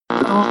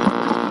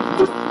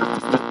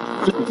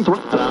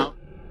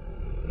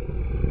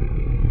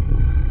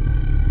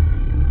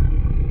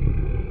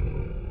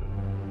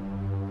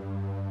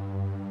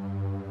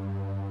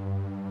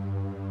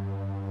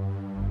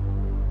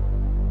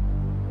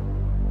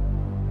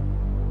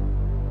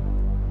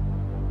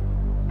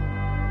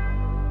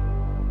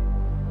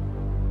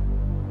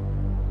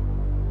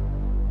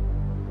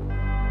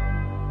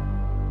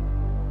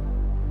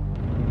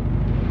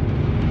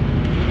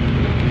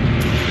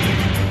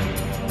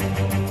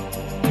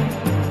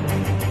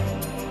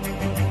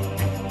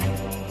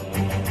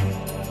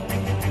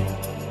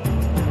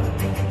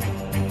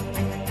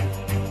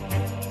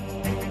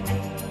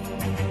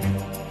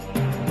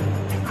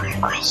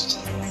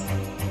Questions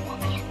and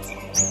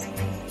answers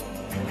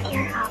with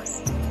your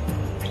host,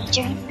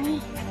 featuring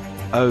me.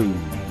 Oh,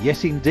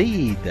 yes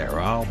indeed, there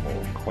are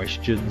more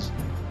questions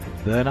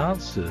than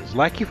answers.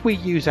 Like if we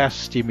use our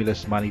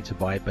stimulus money to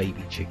buy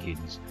baby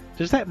chickens,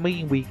 does that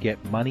mean we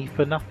get money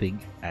for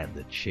nothing and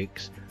the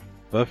chicks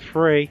for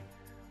free?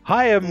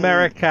 Hi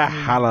America,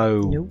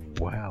 hello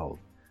world.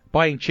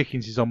 Buying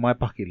chickens is on my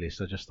bucket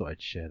list. I just thought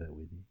I'd share that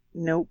with you.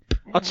 Nope.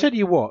 I'll tell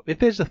you what, if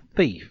there's a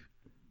thief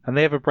and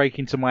they ever break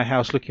into my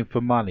house looking for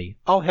money,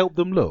 I'll help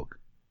them look.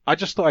 I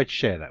just thought I'd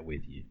share that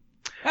with you.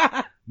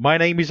 My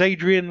name is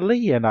Adrian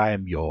Lee and I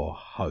am your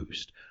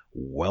host.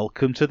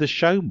 Welcome to the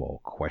show,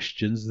 More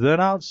Questions Than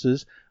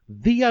Answers,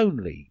 the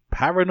only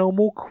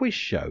paranormal quiz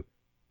show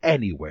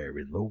anywhere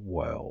in the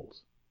world.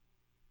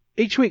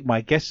 Each week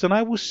my guests and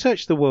I will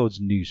search the world's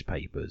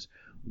newspapers,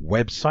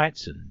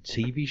 websites and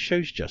TV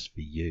shows just for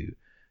you,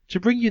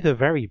 to bring you the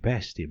very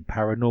best in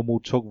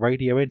paranormal talk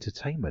radio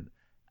entertainment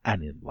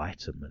and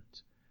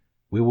enlightenment.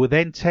 We will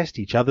then test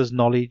each other's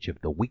knowledge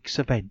of the week's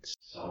events.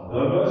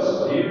 The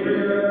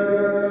mysterious,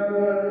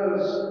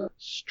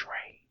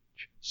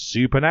 strange,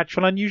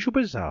 supernatural, unusual,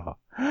 bizarre,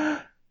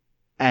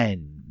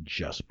 and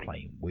just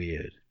plain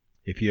weird.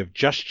 If you have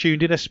just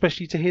tuned in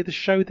especially to hear the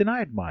show, then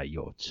I admire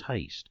your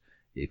taste.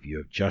 If you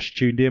have just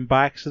tuned in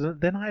by accident,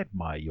 then I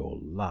admire your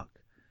luck.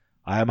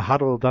 I am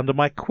huddled under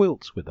my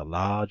quilt with a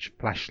large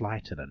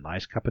flashlight and a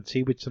nice cup of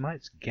tea with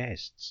tonight's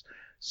guests,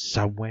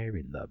 somewhere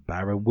in the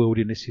barren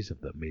wildernesses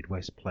of the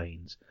Midwest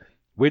Plains,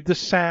 with the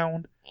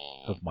sound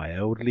of my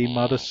elderly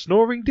mother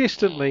snoring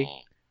distantly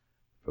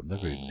from the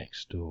room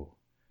next door.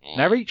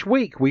 Now each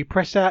week we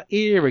press our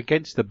ear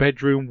against the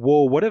bedroom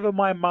wall. Whatever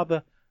my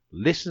mother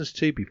listens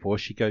to before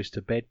she goes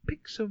to bed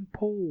picks and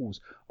pulls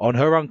on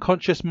her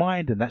unconscious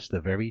mind, and that's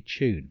the very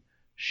tune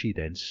she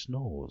then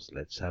snores.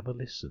 Let's have a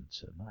listen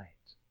tonight.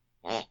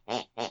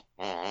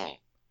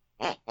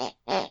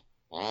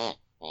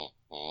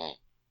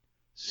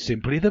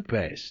 Simply the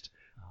best.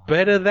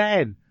 Better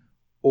than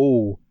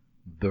all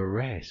the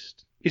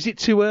rest. Is it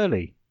too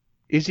early?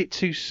 Is it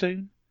too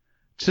soon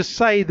to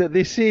say that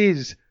this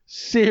is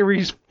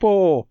Series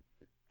 4,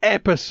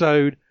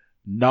 Episode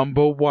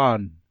number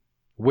 1?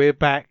 We're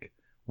back.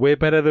 We're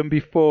better than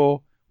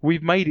before.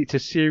 We've made it to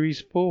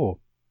Series 4.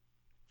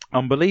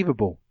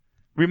 Unbelievable.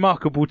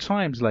 Remarkable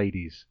times,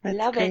 ladies. I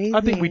love it.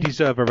 I think we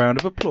deserve a round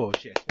of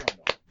applause. Yes, why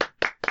not?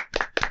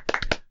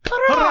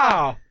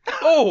 Hurrah!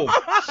 Oh,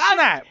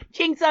 snap!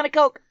 Chinks on a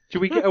Coke. Do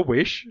we get a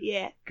wish?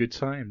 Yeah. Good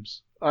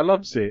times. I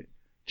loves it.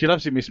 Do you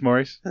loves it, Miss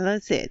Morris?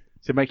 That's it.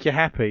 Does it make you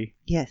happy?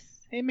 Yes.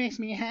 It makes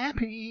me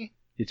happy.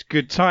 It's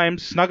good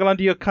times. Snuggle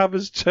under your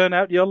covers, turn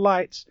out your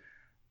lights,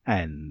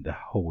 and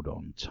hold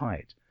on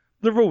tight.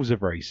 The rules are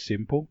very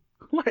simple.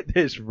 Like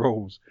there's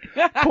rules.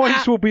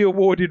 Points will be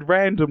awarded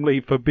randomly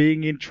for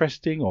being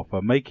interesting or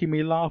for making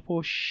me laugh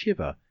or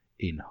shiver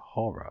in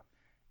horror.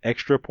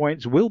 Extra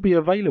points will be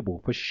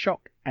available for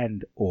shock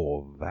and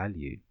or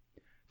value.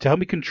 To help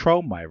me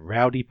control my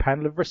rowdy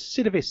panel of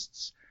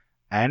recidivists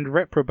and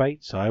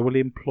reprobates, I will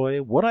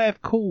employ what I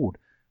have called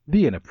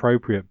the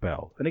inappropriate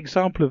bell. An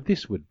example of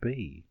this would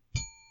be: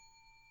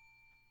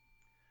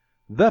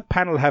 the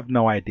panel have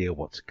no idea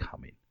what's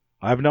coming.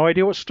 I have no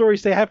idea what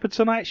stories they have for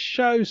tonight's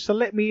show, so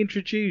let me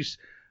introduce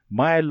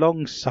my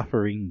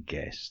long-suffering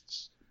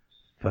guests.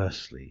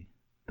 Firstly,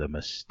 the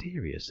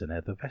mysterious and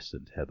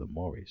effervescent Heather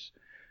Morris.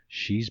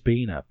 She's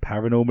been a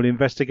paranormal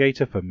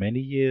investigator for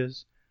many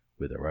years,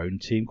 with her own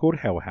team called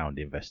Hellhound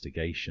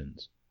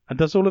Investigations, and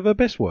does all of her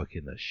best work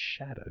in the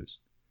shadows.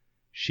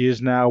 She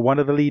is now one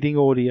of the leading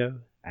audio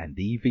and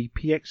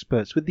EVP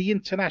experts with the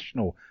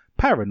International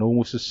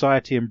Paranormal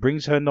Society and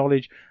brings her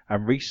knowledge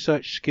and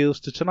research skills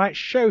to tonight's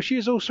show. She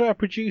is also a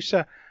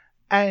producer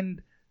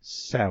and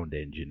sound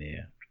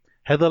engineer.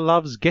 Heather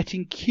loves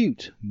getting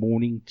cute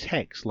morning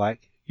texts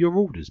like, "Your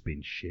order's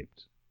been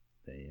shipped."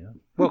 There you are.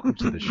 Welcome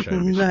to the show,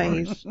 Miss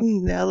Nice.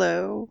 Morris.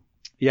 Hello.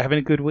 You having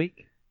a good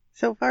week?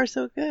 So far,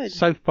 so good.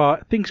 So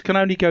far, things can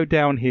only go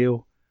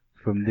downhill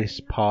from this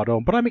part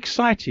on, but I'm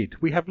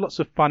excited. We have lots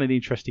of fun and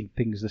interesting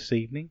things this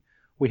evening.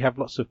 We have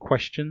lots of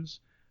questions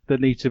that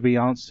need to be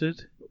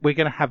answered. We're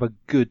going to have a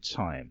good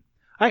time.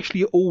 I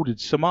actually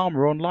ordered some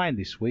armour online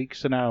this week,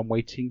 so now I'm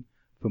waiting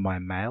for my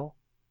mail.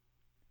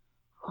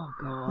 Oh,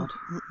 God.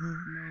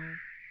 No.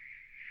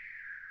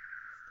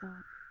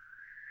 Stop.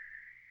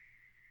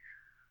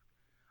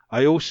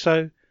 I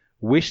also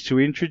wish to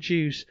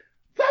introduce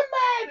the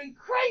mad and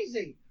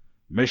crazy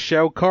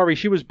Michelle Corrie.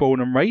 She was born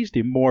and raised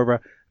in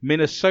Moira,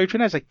 Minnesota,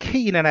 and has a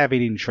keen and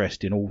avid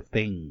interest in all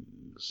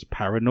things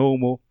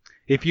paranormal.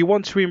 If you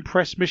want to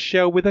impress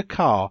Michelle with a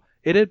car,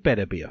 it had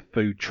better be a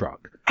food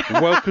truck.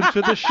 Welcome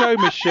to the show,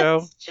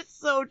 Michelle. It's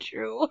just so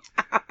true.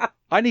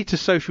 I need to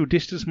social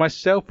distance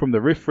myself from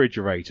the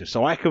refrigerator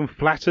so I can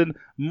flatten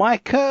my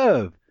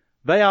curve.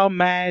 They are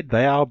mad,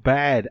 they are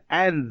bad,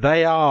 and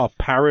they are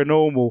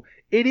paranormal.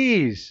 It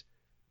is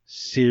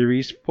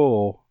Series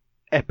 4,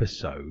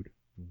 Episode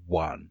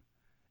 1.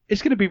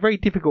 It's going to be very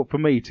difficult for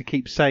me to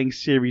keep saying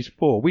Series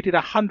 4. We did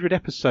 100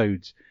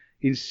 episodes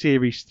in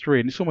Series 3,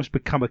 and it's almost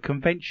become a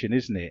convention,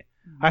 isn't it?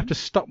 I have to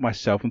stop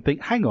myself and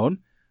think, hang on,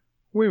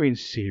 we're in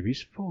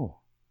Series 4.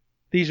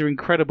 These are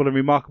incredible and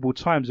remarkable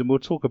times, and we'll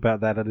talk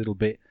about that a little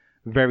bit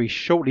very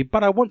shortly.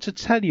 But I want to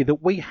tell you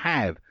that we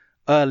have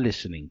a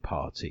listening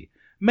party.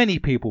 Many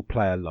people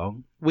play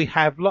along. We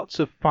have lots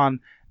of fun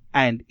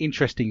and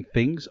interesting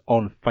things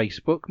on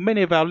Facebook.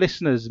 Many of our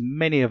listeners,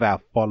 many of our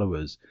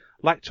followers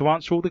like to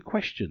answer all the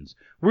questions.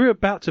 We're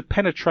about to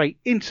penetrate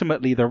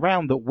intimately the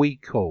round that we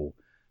call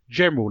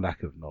general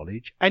lack of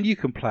knowledge, and you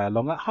can play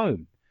along at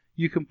home.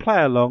 You can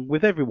play along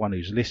with everyone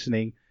who's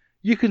listening.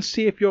 You can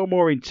see if you're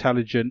more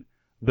intelligent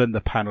than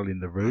the panel in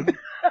the room.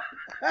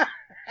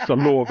 It's a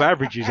law of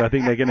averages. I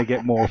think they're going to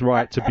get more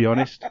right, to be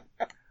honest.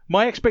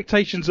 My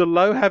expectations are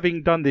low,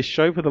 having done this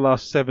show for the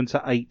last 7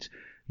 to 8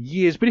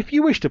 years. But if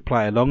you wish to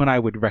play along, and I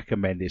would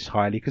recommend this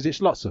highly because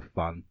it's lots of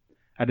fun,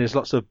 and there's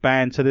lots of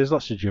banter, there's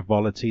lots of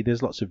joviality,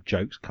 there's lots of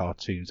jokes,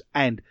 cartoons,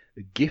 and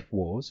GIF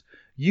wars,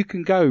 you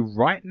can go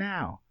right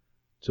now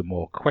to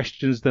More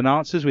Questions Than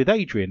Answers with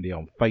Adrian Lee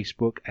on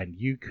Facebook, and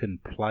you can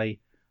play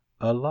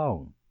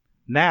along.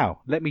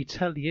 Now, let me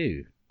tell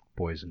you,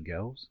 boys and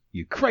girls,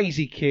 you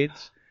crazy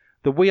kids,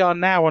 that we are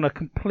now on a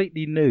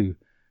completely new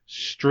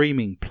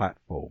streaming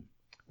platform.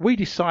 We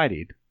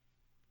decided,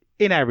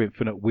 in our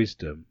infinite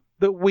wisdom,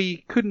 that we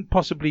couldn't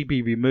possibly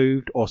be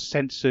removed or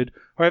censored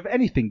or have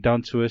anything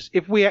done to us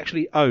if we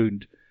actually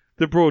owned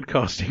the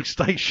broadcasting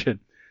station.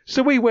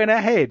 So we went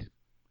ahead,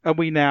 and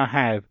we now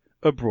have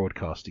a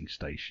broadcasting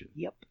station.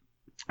 Yep.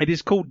 It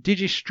is called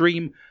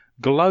Digistream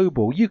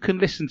Global. You can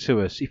listen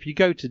to us if you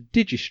go to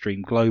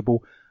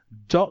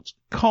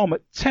digistreamglobal.com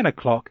at 10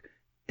 o'clock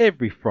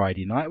every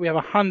Friday night. We have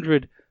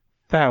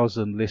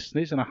 100,000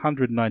 listeners in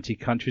 190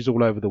 countries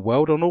all over the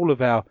world on all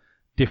of our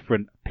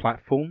different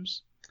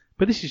platforms.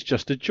 But this is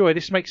just a joy.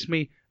 This makes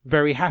me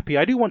very happy.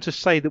 I do want to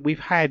say that we've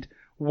had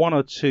 1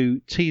 or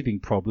 2 teething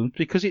problems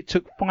because it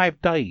took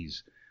 5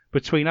 days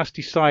between us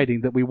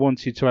deciding that we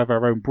wanted to have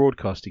our own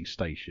broadcasting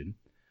station.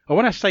 And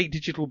when I say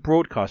digital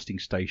broadcasting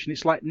station,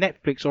 it's like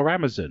Netflix or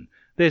Amazon.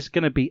 There's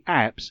going to be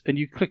apps, and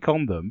you click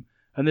on them,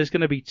 and there's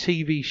going to be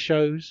TV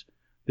shows,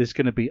 there's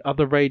going to be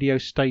other radio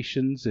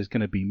stations, there's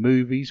going to be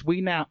movies.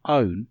 We now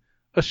own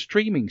a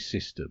streaming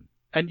system,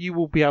 and you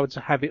will be able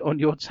to have it on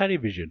your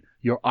television,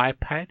 your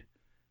iPad,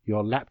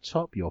 your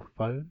laptop, your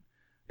phone.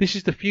 This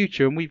is the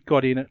future, and we've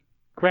got in at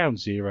ground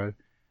zero,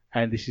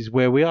 and this is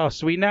where we are.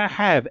 So we now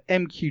have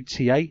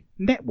Mqta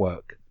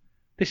Network.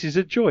 This is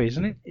a joy,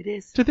 isn't it? It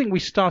is. To think we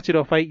started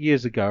off 8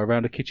 years ago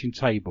around a kitchen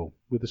table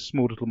with a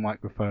small little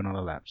microphone on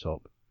a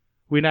laptop.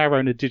 We now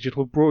own a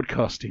digital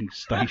broadcasting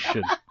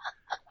station.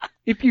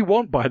 If you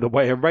want, by the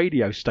way, a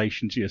radio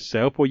station to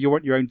yourself, or you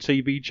want your own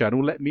TV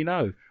channel, let me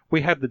know.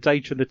 We have the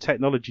data and the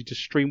technology to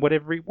stream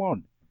whatever we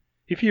want.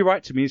 If you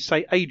write to me and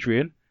say,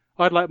 Adrian,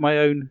 I'd like my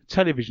own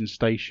television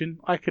station,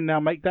 I can now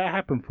make that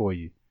happen for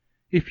you.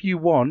 If you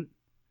want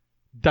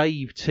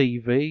Dave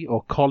TV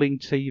or Colin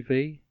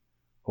TV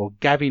or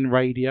Gavin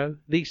Radio,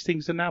 these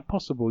things are now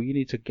possible. You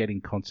need to get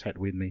in contact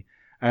with me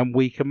and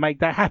we can make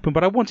that happen.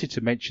 But I wanted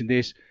to mention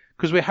this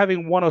because we're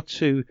having 1 or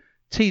 2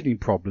 teething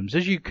problems.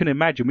 As you can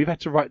imagine, we've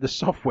had to write the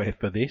software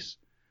for this.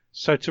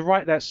 So to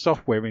write that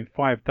software in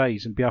 5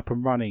 days and be up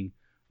and running,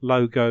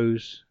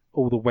 logos,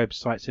 all the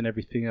websites and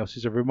everything else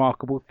is a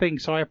remarkable thing.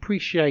 So I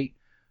appreciate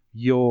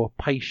your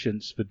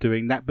patience for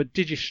doing that. But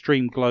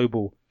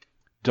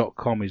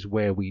digistreamglobal.com is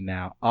where we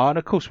now are. And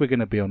of course, we're going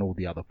to be on all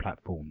the other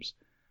platforms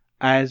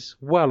as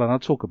well. And I'll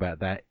talk about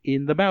that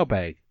in the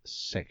mailbag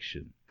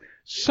section.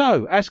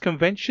 So, as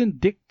convention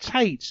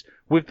dictates,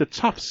 with the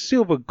tough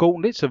silver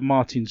gauntlets of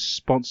Martin's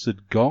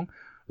sponsored gong,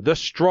 the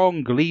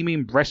strong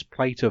gleaming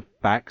breastplate of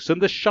facts, and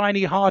the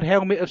shiny hard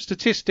helmet of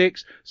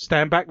statistics,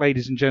 stand back,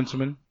 ladies and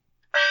gentlemen.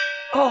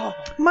 Oh,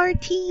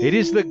 Martin! It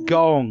is the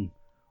gong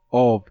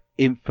of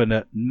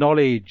infinite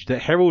knowledge that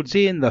heralds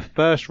in the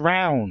first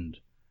round.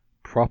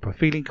 Proper.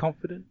 Feeling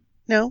confident?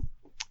 No.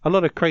 A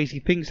lot of crazy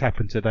things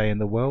happened today in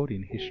the world,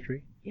 in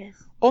history. Yes.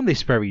 On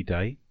this very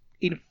day,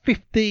 in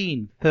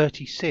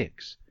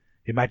 1536,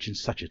 imagine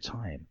such a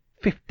time,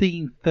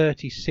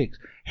 1536,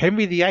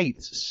 Henry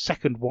VIII's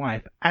second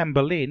wife, Anne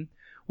Boleyn,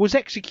 was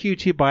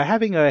executed by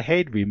having her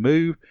head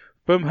removed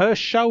from her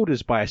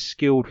shoulders by a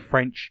skilled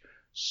French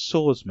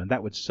swordsman.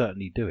 That would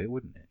certainly do it,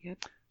 wouldn't it?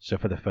 Yep. So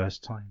for the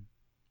first time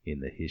in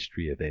the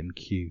history of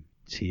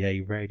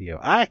Mqta Radio,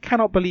 I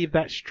cannot believe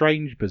that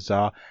strange,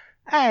 bizarre,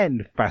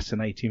 and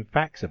fascinating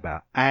facts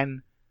about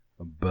Anne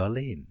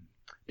Boleyn.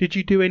 Did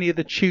you do any of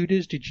the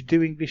Tudors? Did you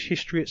do English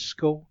history at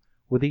school?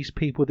 Were these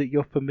people that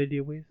you're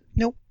familiar with?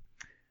 Nope.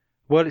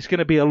 Well, it's going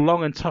to be a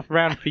long and tough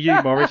round for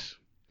you, Morris.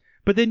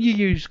 But then you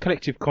use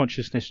collective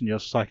consciousness and your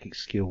psychic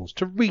skills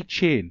to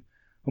reach in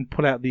and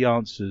pull out the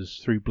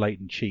answers through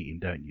blatant cheating,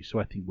 don't you? So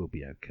I think we'll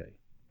be okay.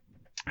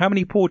 How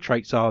many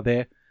portraits are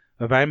there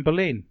of Anne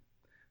Boleyn?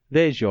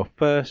 There's your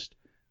first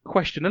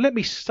question. And let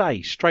me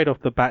say straight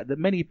off the bat that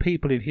many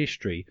people in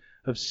history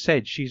have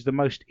said she's the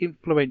most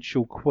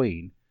influential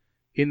queen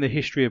in the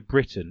history of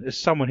Britain, as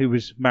someone who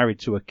was married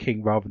to a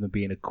king rather than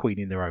being a queen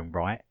in their own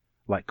right,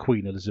 like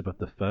Queen Elizabeth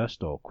I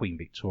or Queen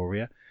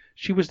Victoria.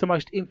 She was the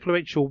most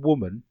influential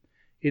woman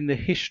in the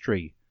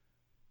history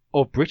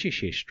of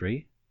British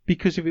history,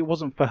 because if it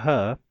wasn't for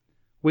her,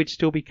 we'd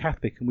still be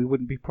Catholic and we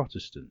wouldn't be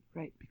Protestant.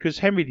 Right. Because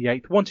Henry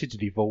VIII wanted to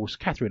divorce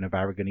Catherine of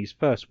Aragon, his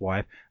first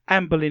wife.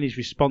 Anne Boleyn is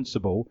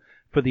responsible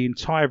for the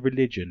entire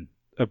religion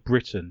of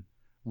Britain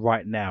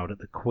right now, that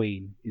the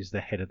Queen is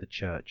the head of the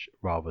church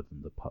rather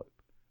than the Pope.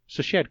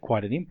 So she had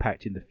quite an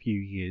impact in the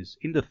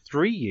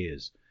 3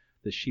 years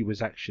that she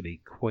was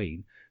actually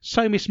Queen.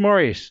 So, Miss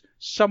Morris,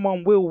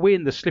 someone will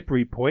win the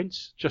slippery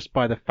points just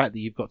by the fact that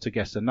you've got to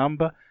guess a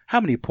number.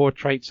 How many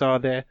portraits are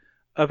there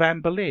of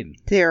Anne Boleyn?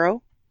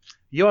 0.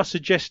 You are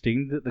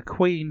suggesting that the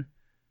Queen,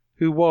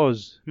 who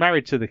was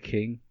married to the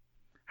King,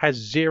 has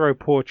 0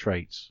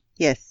 portraits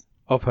Yes.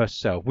 of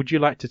herself. Would you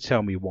like to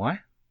tell me why,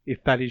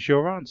 if that is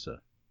your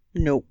answer?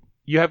 Nope.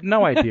 You have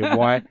no idea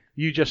why.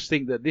 You just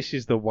think that this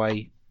is the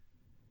way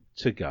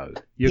to go.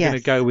 You're Yes. going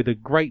to go with a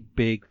great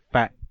big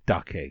fat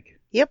duck egg.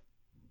 Yep.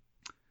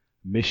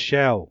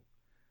 Michelle,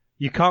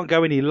 you can't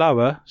go any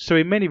lower, so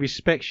in many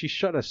respects she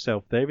shot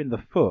herself there in the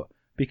foot,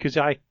 because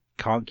I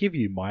can't give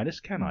you minus,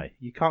 can I?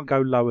 You can't go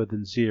lower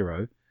than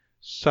 0.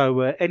 So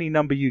any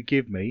number you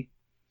give me,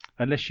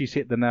 unless she's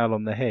hit the nail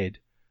on the head,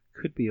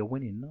 could be a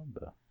winning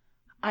number.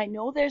 I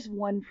know there's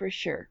one for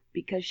sure,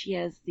 because she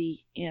has the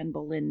Anne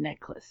Boleyn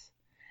necklace.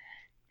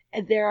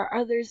 And there are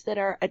others that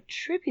are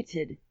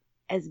attributed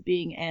as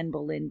being Anne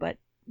Boleyn, but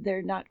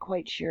they're not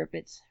quite sure if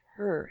it's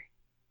her,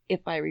 if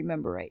I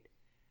remember right.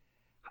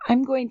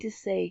 I'm going to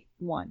say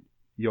 1.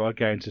 You are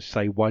going to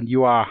say 1.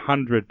 You are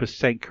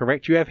 100%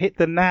 correct. You have hit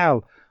the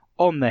nail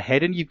on the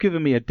head, and you've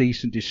given me a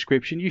decent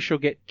description. You shall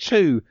get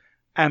 2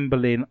 Anne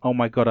Boleyn, oh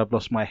my God, I've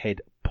lost my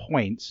head,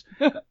 points.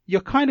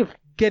 You're kind of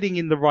getting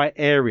in the right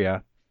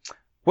area.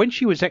 When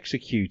she was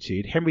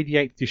executed, Henry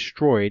VIII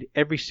destroyed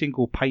every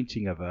single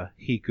painting of her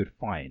he could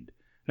find.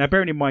 Now,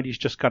 bearing in mind he's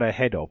just cut her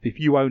head off, if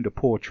you owned a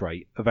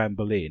portrait of Anne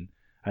Boleyn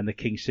and the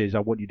king says, I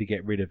want you to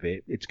get rid of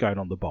it, it's going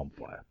on the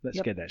bonfire.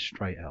 Let's get that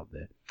straight out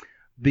there.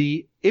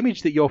 The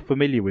image that you're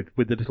familiar with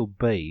the little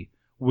bee,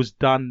 was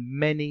done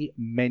many,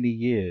 many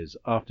years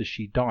after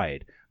she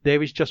died.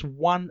 There is just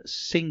one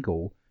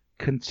single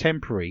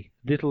contemporary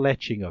little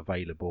etching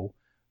available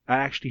that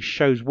actually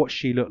shows what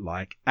she looked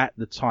like at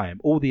the time.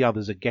 All the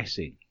others are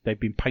guessing. They've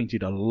been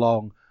painted a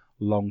long,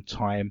 long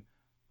time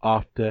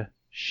after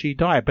she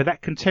died. But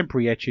that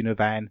contemporary etching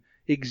of Anne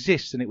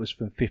exists, and it was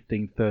from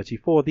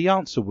 1534. The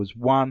answer was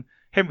 1.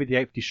 Henry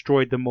VIII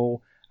destroyed them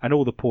all, and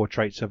all the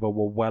portraits of her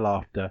were well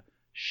after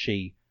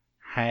she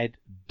had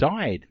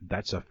died.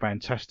 That's a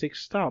fantastic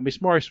start.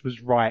 Miss Morris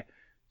was right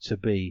to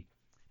be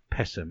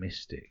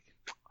pessimistic.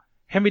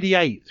 Henry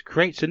VIII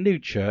creates a new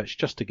church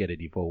just to get a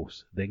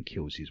divorce, then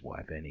kills his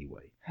wife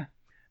anyway.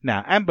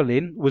 Now, Anne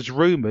Boleyn was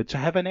rumoured to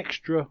have an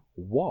extra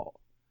what?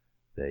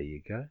 There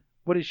you go.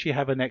 What did she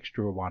have an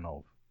extra one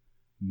of?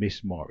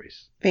 Miss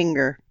Morris.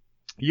 Finger.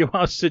 You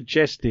are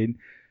suggesting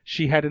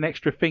she had an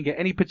extra finger.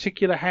 Any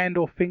particular hand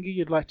or finger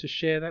you'd like to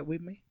share that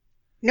with me?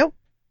 Nope.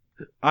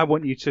 I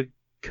want you to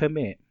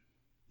commit.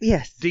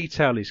 Yes.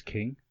 Detail is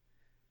king.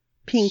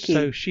 Pinky.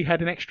 So she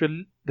had an extra...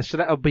 So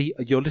that'll be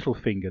your little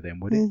finger then,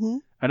 would it? Mm-hmm.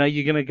 And are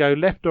you going to go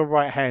left or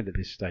right hand at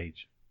this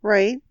stage?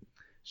 Right.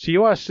 So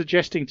you are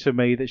suggesting to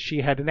me that she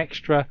had an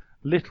extra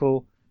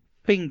little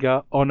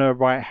finger on her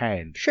right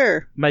hand.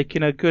 Sure.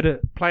 Making her good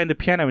at playing the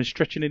piano and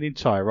stretching an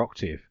entire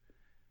octave.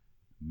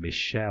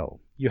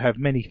 Michelle, you have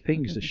many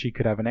things that she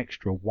could have an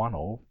extra one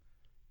of.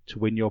 To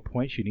win your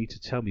points, you need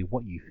to tell me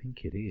what you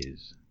think it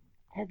is.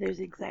 Heather's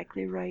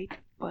exactly right,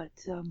 but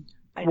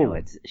I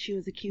know she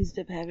was accused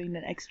of having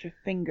an extra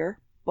finger,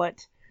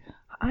 but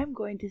I'm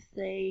going to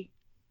say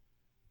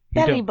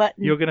belly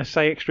button. You're going to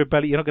say extra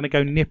belly. You're not going to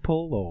go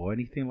nipple or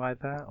anything like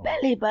that? Or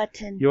belly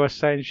button. you are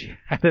saying she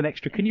had an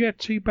extra... Can you have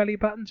 2 belly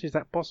buttons? Is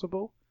that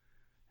possible?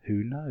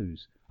 Who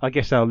knows? I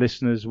guess our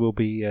listeners will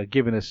be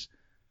giving us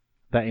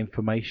that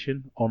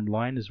information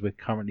online as we're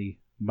currently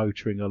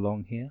motoring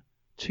along here.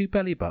 2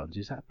 belly buttons,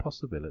 is that a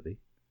possibility?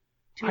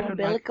 2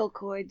 umbilical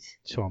cords.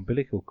 2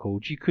 umbilical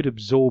cords. You could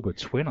absorb a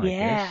twin, I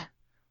Yeah. guess.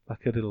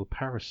 Like a little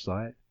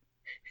parasite.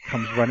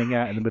 Comes running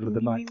out in the middle of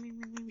the night.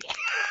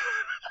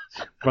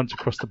 Runs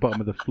across the bottom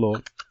of the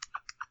floor.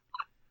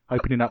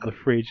 Opening up the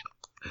fridge.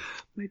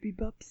 Maybe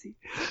Bubsy.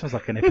 Sounds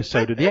like an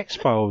episode of the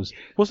X-Files.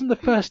 Wasn't the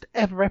first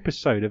ever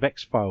episode of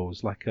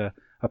X-Files like a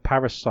a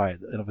parasite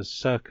of a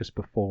circus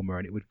performer,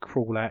 and it would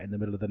crawl out in the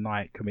middle of the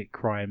night, commit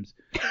crimes,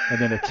 and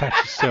then attach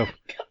itself.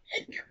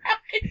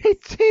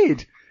 It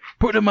did.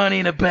 Put the money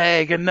in a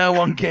bag and no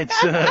one gets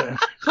hurt.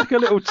 It's like a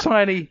little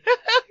tiny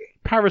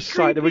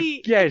parasite that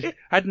would,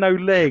 had no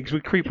legs,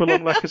 would creep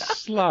along like a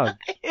slug.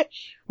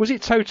 Was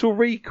it Total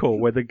Recall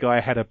where the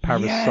guy had a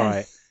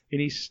parasite in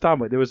his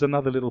stomach? There was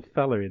another little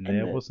fella in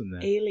there, wasn't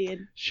there?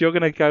 Alien. So you're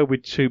going to go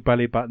with 2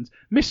 belly buttons.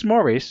 Miss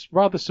Morris,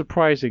 rather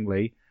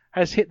surprisingly,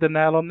 has hit the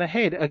nail on the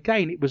head.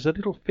 Again, it was a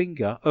little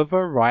finger of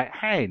her right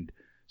hand.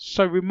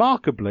 So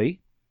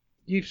remarkably,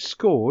 you've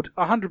scored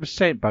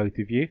 100%, both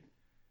of you,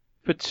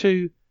 for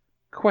 2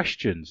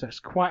 questions. That's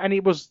quite, and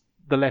it was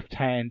the left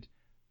hand,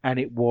 and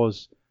it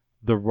was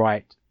the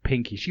right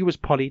pinky. She was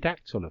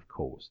polydactyl, of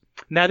course.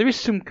 Now, there is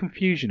some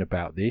confusion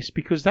about this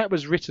because that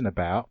was written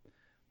about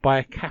by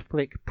a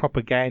Catholic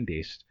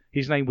propagandist.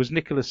 His name was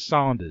Nicholas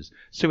Sanders.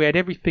 So he had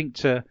everything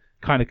to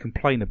kind of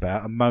complain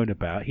about and moan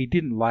about. He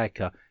didn't like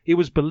her. It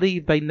was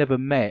believed they never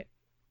met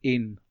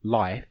in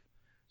life.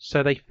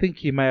 So they think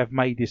he may have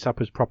made this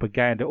up as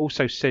propaganda.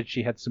 Also said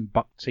she had some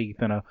buck teeth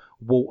and a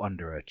wart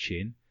under her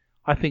chin.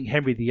 I think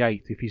Henry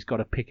VIII, if he's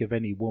got a pick of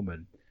any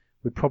woman,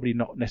 would probably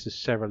not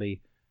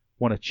necessarily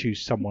want to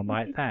choose someone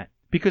like that.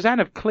 Because Anne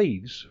of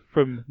Cleves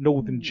from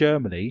northern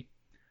Germany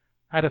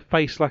had a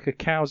face like a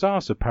cow's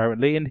arse,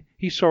 apparently, and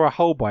he saw a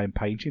Holbein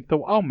painting and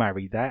thought, I'll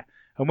marry that.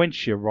 And when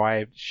she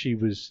arrived, she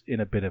was in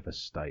a bit of a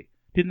state.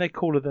 Didn't they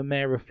call her the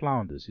Mayor of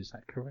Flanders? Is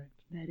that correct?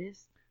 That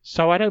is.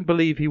 So I don't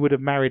believe he would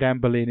have married Anne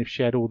Boleyn if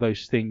she had all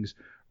those things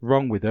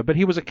wrong with her. But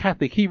he was a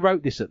Catholic. He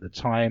wrote this at the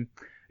time.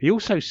 He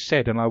also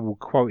said, and I will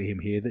quote him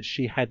here, that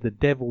she had the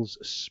devil's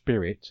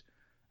spirit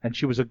and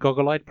she was a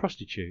goggle-eyed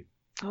prostitute.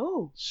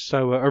 Oh.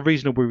 So a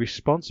reasonable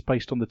response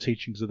based on the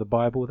teachings of the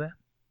Bible there.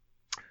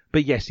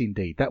 But yes,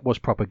 indeed, that was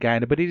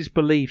propaganda. But it is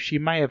believed she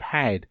may have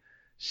had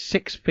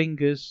 6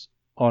 fingers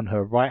on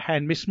her right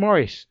hand. Miss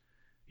Morris,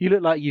 you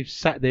look like you've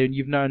sat there and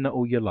you've known that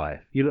all your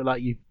life. You look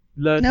like you've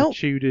learned the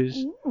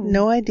Tudors.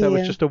 No idea. That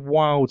was just a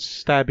wild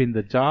stab in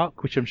the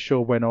dark, which I'm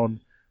sure went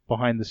on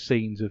behind the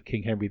scenes of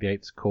King Henry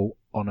VIII's court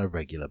on a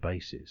regular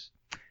basis.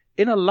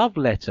 In a love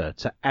letter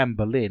to Anne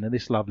Boleyn, and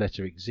this love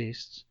letter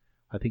exists,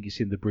 I think it's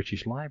in the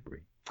British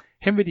Library,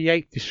 Henry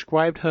VIII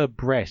described her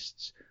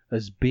breasts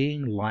as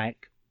being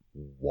like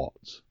what?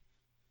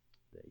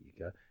 There you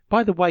go.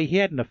 By the way, he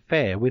had an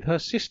affair with her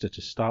sister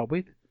to start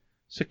with,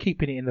 so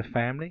keeping it in the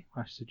family,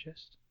 I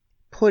suggest.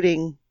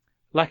 Pudding.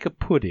 Like a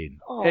pudding.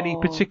 Aww. Any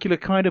particular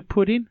kind of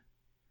pudding?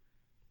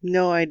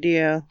 No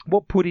idea.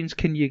 What puddings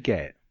can you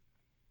get?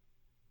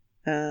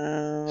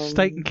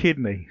 Steak and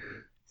kidney.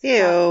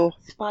 Ew.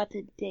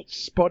 Spotted dick.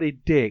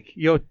 Spotted dick.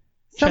 Your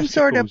Some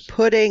sort of testicles.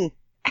 pudding.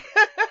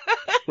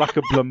 Like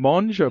a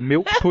blancmange, a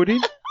milk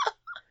pudding?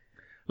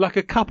 Like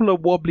a couple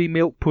of wobbly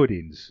milk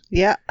puddings.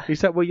 Yeah.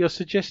 Is that what you're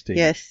suggesting?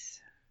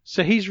 Yes.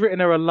 So he's written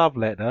her a love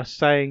letter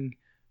saying,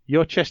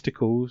 your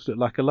chesticles look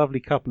like a lovely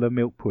couple of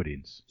milk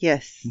puddings.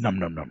 Yes. Nom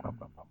nom nom nom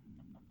nom nom.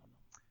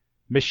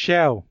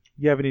 Michelle,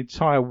 you have an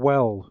entire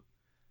well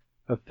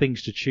of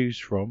things to choose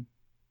from.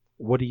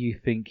 What do you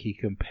think he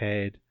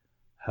compared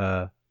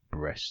her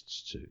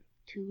breasts to?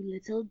 2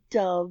 little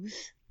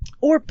doves.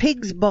 Or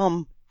pig's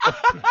bum.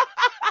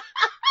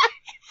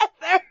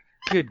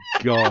 Good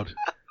God.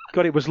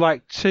 God, it was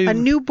like A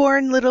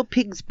newborn little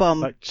pig's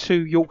bum. like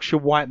 2 Yorkshire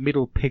white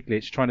middle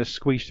piglets trying to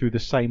squeeze through the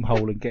same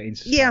hole and get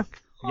into Yeah.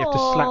 You have to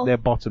slap their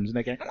bottoms and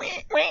they go...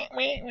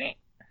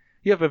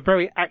 You have a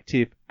very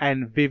active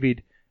and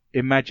vivid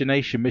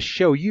imagination.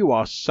 Michelle, you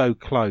are so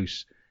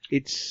close.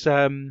 It's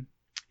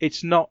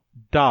not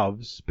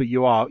doves, but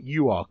you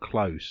are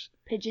close.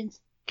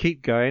 Pigeons.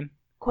 Keep going.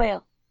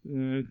 Quail.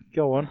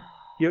 Go on.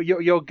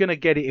 You're going to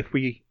get it if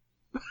we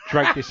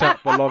drag this out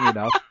for long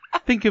enough.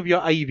 Think of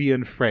your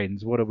avian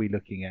friends. What are we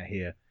looking at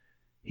here?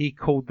 He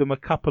called them a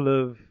couple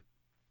of...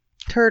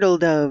 Turtle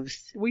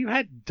doves. We've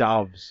had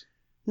doves.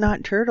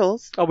 Not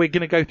turtles. Oh, we're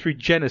going to go through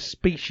genus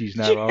species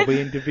now, are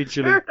we,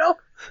 individually?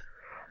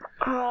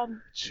 Turtle.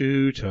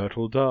 2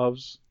 turtle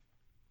doves.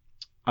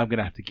 I'm going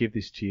to have to give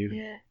this to you.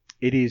 Yeah.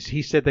 It is,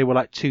 he said they were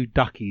like 2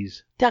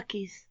 duckies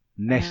Duckies.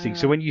 nesting.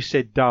 So when you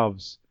said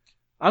doves,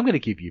 I'm going to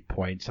give you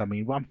points. I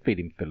mean, I'm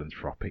feeling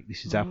philanthropic.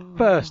 This is our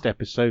first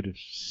episode of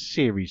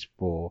Series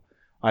 4.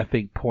 I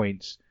think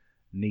points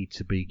need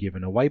to be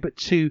given away. But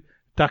 2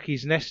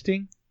 duckies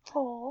nesting.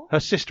 Aww. Her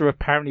sister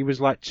apparently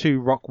was like 2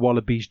 rock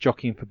wallabies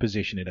jockeying for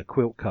position in a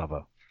quilt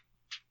cover.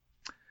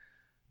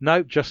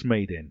 Nope, just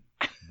me then.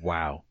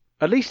 Wow.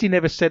 At least he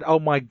never said, oh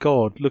my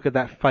God, look at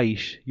that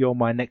face. You're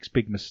my next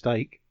big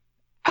mistake.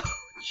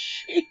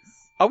 Jeez.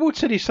 I will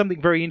tell you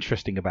something very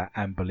interesting about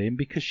Anne Boleyn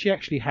because she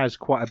actually has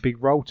quite a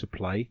big role to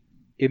play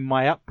in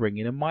my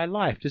upbringing and my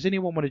life. Does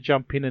anyone want to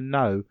jump in and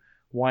know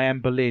why Anne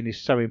Boleyn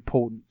is so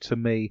important to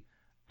me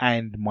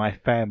and my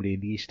family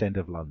in the East End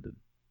of London?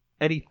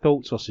 Any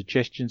thoughts or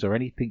suggestions or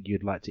anything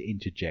you'd like to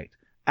interject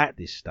at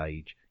this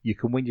stage? You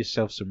can win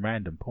yourself some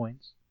random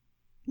points.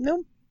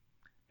 No.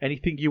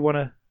 Anything you want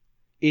to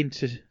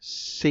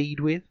intercede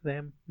with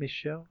there,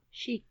 Michelle?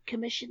 She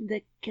commissioned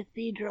the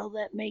cathedral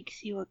that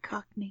makes you a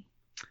cockney.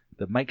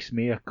 that makes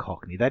me a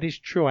Cockney. That is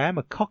true. I am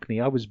a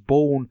Cockney. I was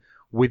born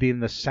within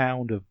the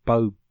sound of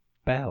Bow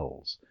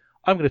Bells.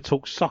 I'm going to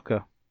talk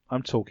soccer.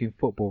 I'm talking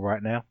football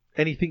right now.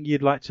 Anything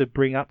you'd like to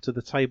bring up to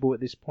the table at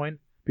this point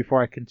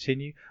before I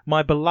continue?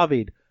 My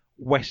beloved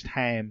West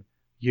Ham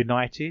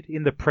United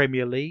in the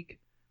Premier League.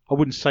 I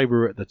wouldn't say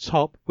we're at the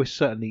top. We're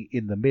certainly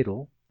in the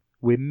middle.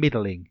 We're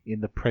middling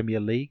in the Premier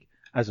League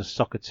as a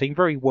soccer team.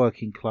 Very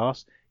working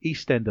class.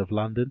 East End of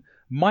London.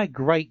 My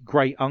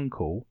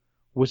great-great-uncle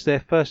was their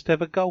first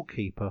ever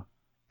goalkeeper.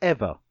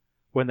 Ever.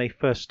 When they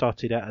first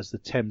started out as the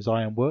Thames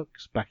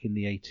Ironworks back in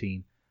the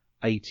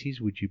 1880s,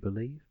 would you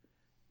believe?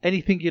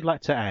 Anything you'd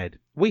like to add?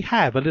 We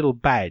have a little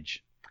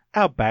badge.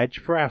 Our badge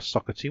for our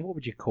soccer team. What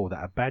would you call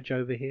that? A badge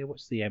over here?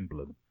 What's the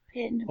emblem?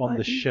 Pin On the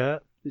button.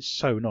 shirt. It's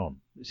sewn on.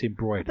 It's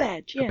embroidered. A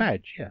badge, yeah. A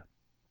badge, yeah.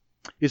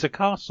 It's a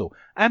castle.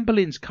 Anne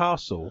Boleyn's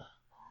castle.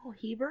 Oh,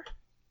 Heber?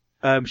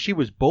 She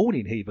was born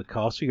in Hever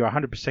Castle. You're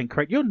 100%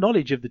 correct. Your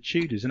knowledge of the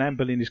Tudors and Anne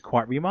Boleyn is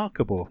quite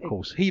remarkable, of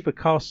course. Hever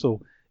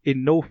Castle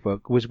in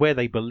Norfolk was where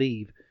they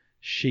believe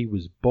she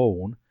was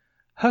born.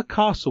 Her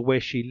castle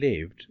where she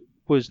lived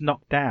was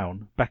knocked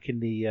down back in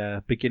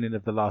the beginning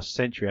of the last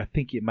century. I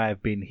think it may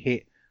have been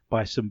hit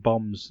by some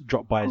bombs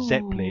dropped by a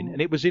Zeppelin,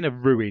 and it was in a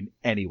ruin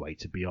anyway,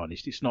 to be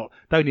honest. It's not,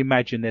 don't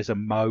imagine there's a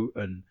moat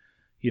and,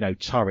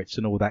 turrets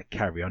and all that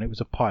carry on. It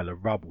was a pile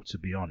of rubble, to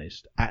be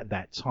honest, at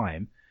that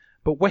time.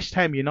 But West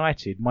Ham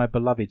United, my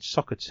beloved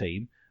soccer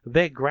team,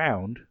 their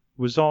ground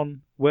was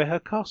on where her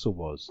castle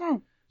was.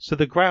 So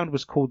the ground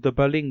was called the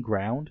Boleyn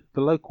Ground. The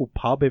local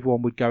pub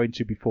everyone would go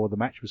into before the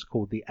match was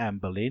called the Anne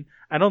Boleyn.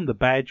 And on the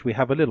badge we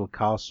have a little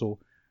castle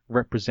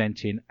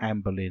representing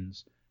Anne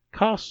Boleyn's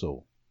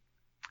castle.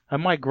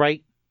 And my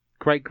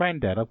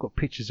great-great-granddad, I've got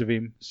pictures of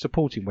him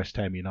supporting West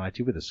Ham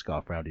United with a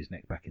scarf around his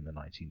neck back in the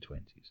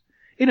 1920s.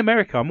 In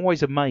America, I'm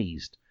always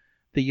amazed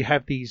that you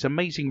have these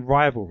amazing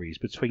rivalries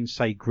between,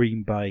 say,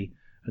 Green Bay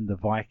and the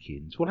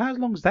Vikings. Well, how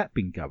long has that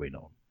been going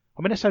on?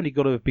 I mean, that's only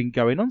got to have been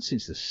going on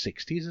since the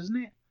 60s, hasn't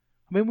it?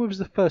 I mean, when was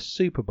the first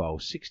Super Bowl?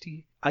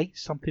 68,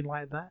 something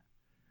like that?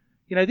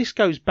 This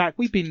goes back.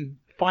 We've been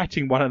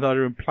fighting one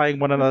another and playing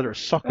one another at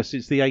soccer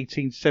since the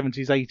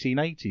 1870s,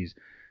 1880s.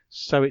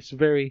 So it's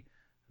very,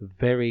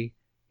 very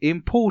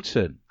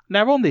important.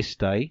 Now, on this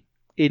day,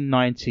 in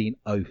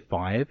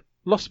 1905,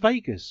 Las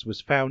Vegas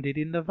was founded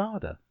in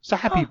Nevada. So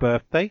happy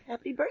birthday.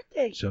 Happy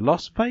birthday. To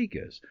Las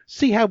Vegas.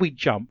 See how we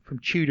jump from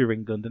Tudor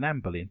England and Anne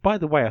Boleyn. By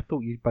the way, I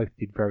thought you both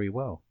did very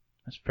well.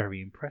 That's very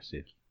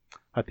impressive.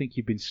 I think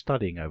you've been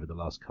studying over the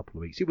last couple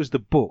of weeks. It was the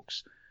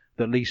books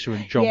that Lisa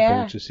and John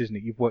brought us, isn't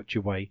it? You've worked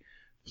your way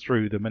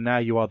through them, and now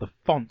you are the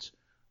font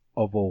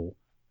of all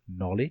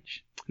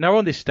knowledge. Now,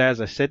 on this day, as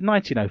I said,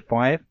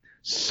 1905,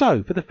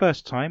 so for the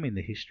first time in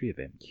the history of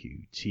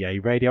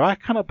MQTA Radio, I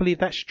cannot believe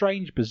that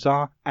strange,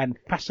 bizarre, and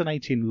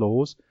fascinating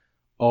laws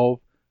of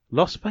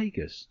Las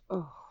Vegas.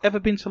 Oh, Ever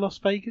been to Las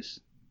Vegas?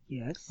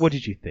 yes. What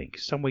did you think?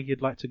 Somewhere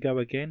you'd like to go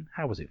again?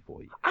 How was it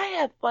for you? I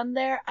have fun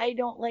there. I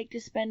don't like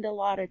to spend a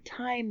lot of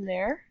time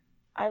there.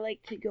 I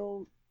like to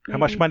go. How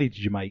much money did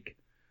you make?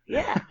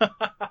 Yeah.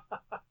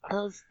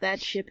 That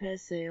ship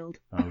has sailed.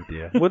 Oh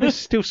dear. Well, there's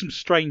still some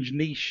strange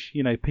niche,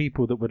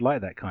 people that would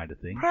like that kind of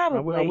thing.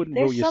 Probably. I wouldn't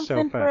rule There's yourself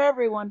something for out.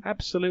 everyone.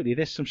 Absolutely.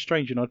 There's some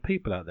strange and odd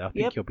people out there. I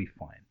think Yep. you'll be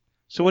fine.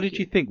 So what did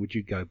you think? Would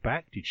you go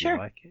back? Did you Sure.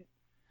 like it?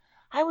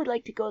 I would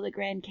like to go to the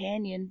Grand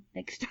Canyon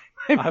next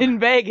time I'm in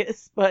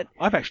Vegas, but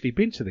I've actually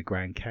been to the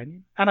Grand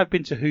Canyon, and I've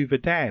been to Hoover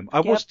Dam. I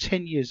was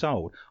 10 years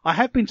old. I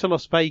have been to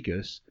Las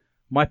Vegas.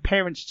 My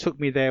parents took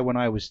me there when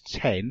I was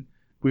 10.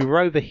 We were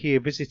over here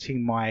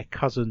visiting my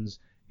cousins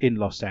in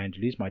Los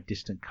Angeles, my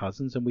distant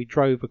cousins, and we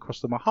drove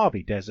across the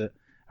Mojave Desert,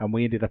 and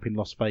we ended up in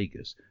Las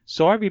Vegas.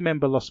 So I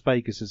remember Las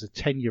Vegas as a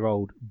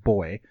 10-year-old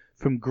boy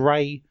from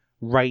grey,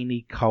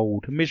 rainy,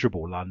 cold,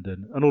 miserable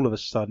London, and all of a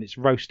sudden it's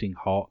roasting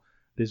hot.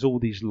 There's all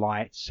these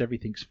lights,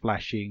 everything's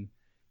flashing.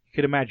 You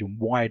could imagine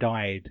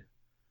wide-eyed,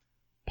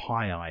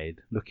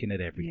 pie-eyed, looking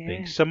at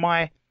everything. Yeah. So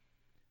my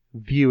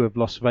view of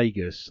Las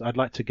Vegas, I'd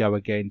like to go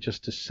again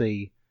just to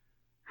see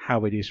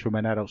how it is from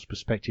an adult's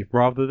perspective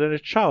rather than a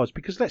child's,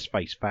 because let's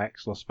face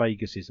facts, Las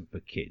Vegas isn't for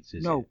kids,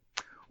 is No.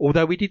 it?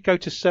 Although we did go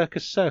to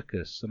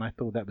Circus, and I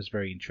thought that was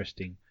very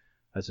interesting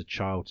as a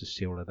child to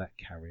see all of that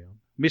carry on.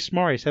 Miss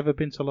Morris, ever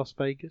been to Las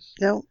Vegas?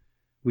 No.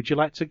 Would you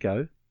like to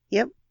go?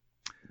 Yep.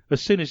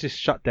 As soon as this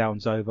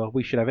shutdown's over,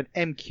 we should have an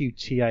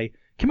MQTA.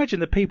 Can you imagine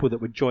the people that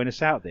would join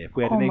us out there if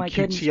we had oh an my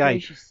goodness MQTA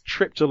gracious.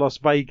 trip to Las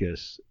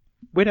Vegas?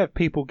 We'd have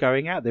people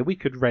going out there. We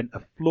could rent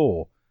a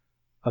floor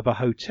of a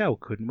hotel,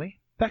 couldn't we?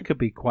 That could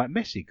be quite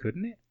messy,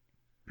 couldn't it?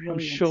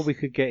 Brilliant. I'm sure we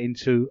could get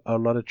into a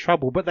lot of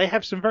trouble. But they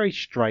have some very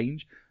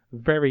strange,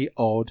 very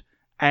odd,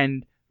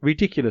 and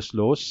ridiculous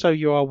laws, so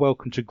you are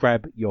welcome to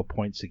grab your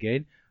points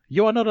again.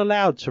 You are not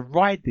allowed to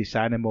ride this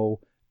animal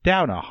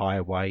down a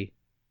highway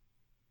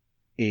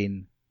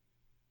in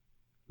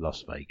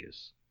Las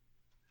Vegas.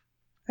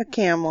 A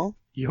camel.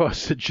 You are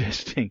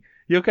suggesting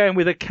you're going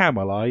with a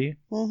camel, are you?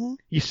 Mm-hmm.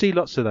 You see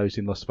lots of those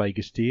in Las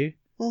Vegas, do you?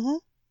 Mm-hmm.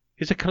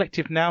 Is a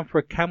collective noun for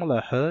a camel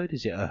a herd?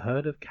 Is it a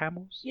herd of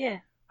camels? Yeah.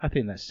 I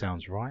think that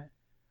sounds right.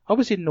 I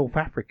was in North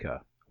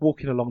Africa,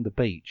 walking along the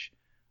beach,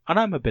 and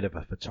I'm a bit of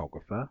a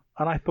photographer,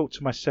 and I thought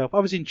to myself, I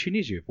was in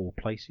Tunisia of all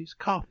places,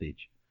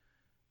 Carthage,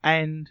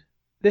 and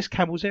there's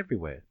camels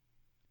everywhere.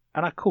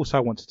 And of course I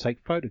want to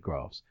take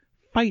photographs.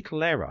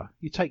 Fatal error.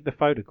 You take the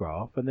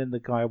photograph and then the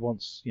guy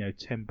wants,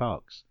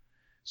 $10.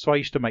 So I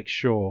used to make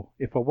sure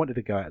if I wanted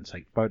to go out and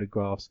take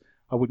photographs,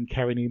 I wouldn't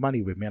carry any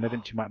money with me and I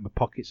didn't empty out my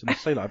pockets and I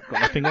say, like, I've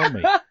got nothing on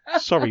me.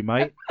 Sorry,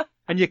 mate.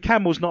 And your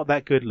camel's not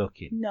that good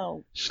looking.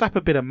 No. Slap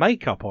a bit of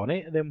makeup on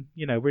it and then,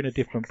 we're in a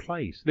different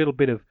place. A little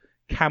bit of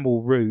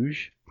camel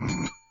rouge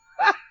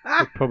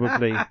would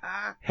probably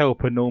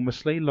help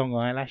enormously. Long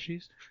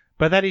eyelashes.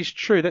 But that is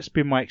true. That's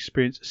been my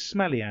experience.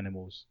 Smelly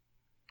animals.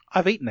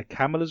 I've eaten a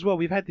camel as well.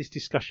 We've had this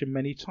discussion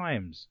many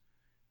times.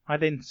 I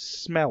then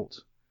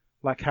smelt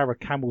like how a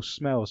camel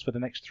smells for the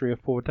next 3 or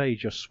 4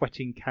 days. You're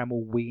sweating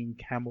camel, weeing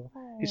camel.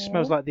 Aww. It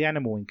smells like the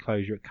animal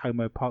enclosure at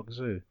Como Park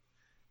Zoo.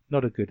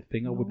 Not a good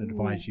thing. I wouldn't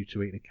advise you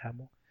to eat a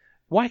camel.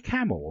 Why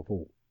camel of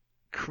all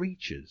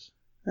creatures?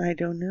 I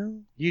don't know.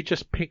 You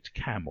just picked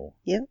camel.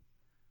 Yep.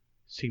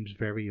 Seems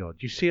very odd.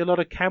 You see a lot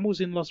of camels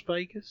in Las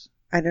Vegas?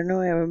 I don't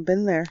know. I haven't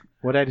been there.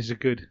 Well, that is a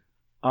good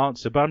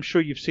answer, but I'm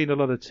sure you've seen a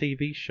lot of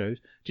TV shows.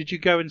 Did you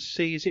go and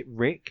see, is it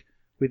Rick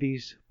with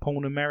his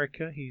Porn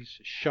America, his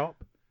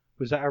shop?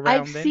 Was that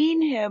around then? I've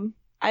seen him.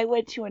 I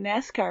went to a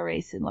NASCAR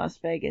race in Las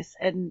Vegas,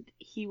 and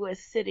he was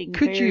sitting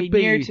very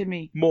near to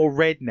me. More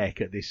redneck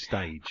at this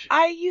stage?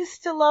 I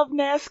used to love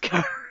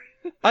NASCAR.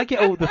 I get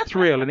all the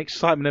thrill and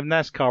excitement of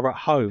NASCAR at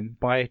home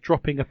by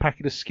dropping a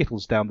packet of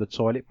Skittles down the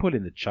toilet,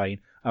 pulling the chain,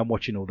 and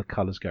watching all the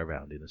colours go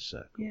round in a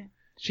circle. Yeah.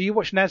 So you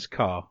watch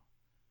NASCAR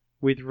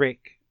with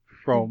Rick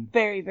from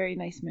very, very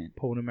nice man.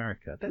 Porn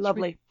America. That's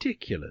lovely.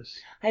 Ridiculous.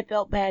 I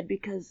felt bad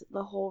because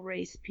the whole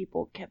race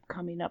people kept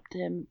coming up to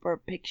him for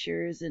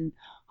pictures and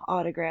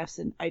autographs,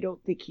 and I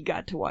don't think he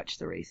got to watch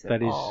the race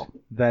at all.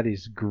 That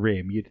is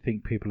grim. You'd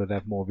think people would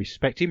have more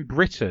respect. In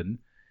Britain,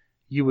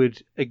 you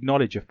would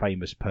acknowledge a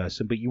famous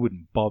person, but you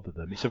wouldn't bother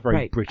them. It's a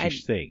very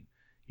British thing.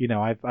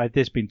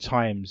 There's been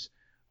times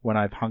when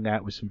I've hung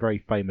out with some very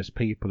famous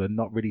people and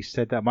not really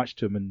said that much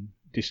to them and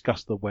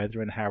discuss the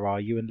weather and how are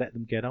you and let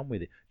them get on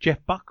with it.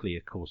 Jeff Buckley,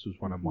 of course, was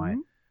one of my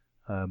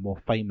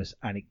more famous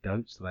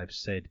anecdotes that I've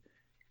said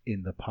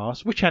in the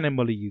past. Which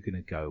animal are you going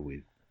to go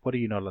with? What are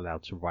you not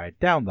allowed to ride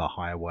down the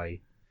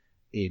highway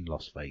in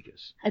Las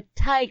Vegas? A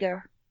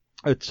tiger.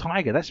 A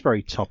tiger. That's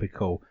very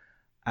topical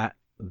at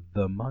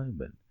the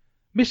moment.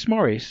 Miss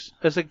Morris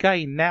has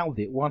again nailed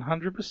it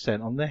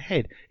 100% on the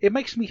head. It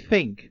makes me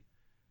think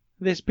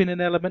there's been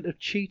an element of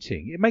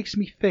cheating. It makes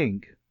me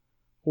think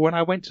when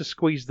I went to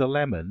squeeze the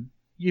lemon,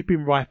 you've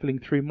been rifling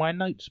through my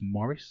notes,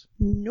 Morris.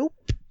 Nope.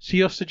 So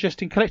you're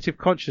suggesting collective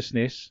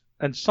consciousness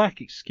and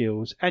psychic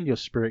skills and your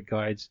spirit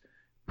guides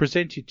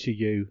presented to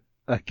you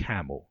a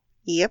camel.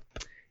 Yep.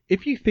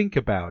 If you think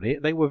about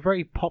it, they were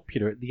very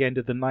popular at the end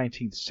of the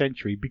 19th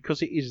century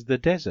because it is the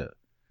desert.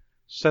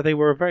 So they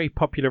were a very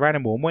popular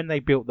animal. And when they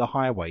built the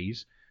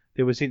highways,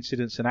 there was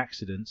incidents and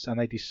accidents, and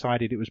they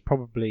decided it was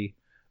probably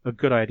a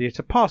good idea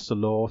to pass a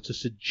law to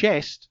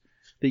suggest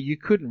that you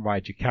couldn't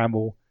ride your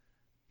camel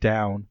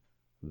down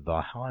the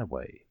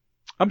highway.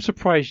 I'm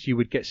surprised you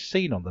would get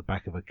seen on the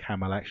back of a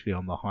camel actually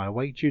on the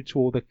highway due to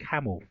all the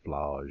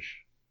camouflage.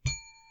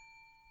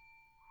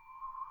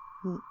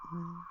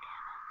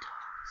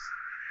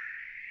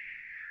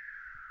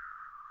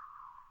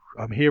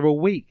 I'm here all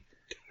week.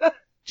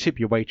 Tip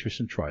your waitress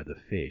and try the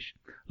fish.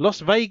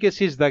 Las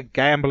Vegas is the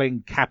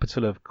gambling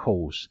capital, of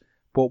course.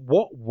 But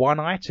what one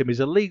item is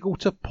illegal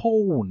to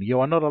pawn?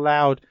 You are not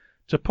allowed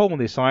to pawn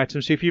this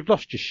item. So if you've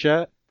lost your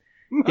shirt,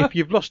 if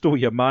you've lost all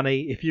your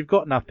money, if you've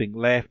got nothing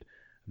left,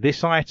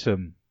 this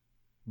item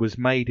was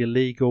made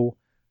illegal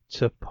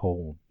to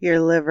pawn. Your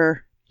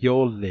liver.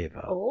 Your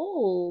liver.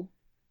 Oh.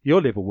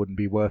 Your liver wouldn't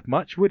be worth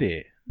much, would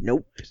it?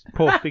 Nope. This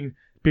poor thing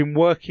been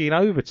working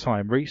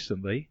overtime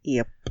recently.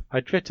 Yep.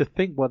 I dread to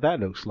think what that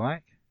looks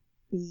like.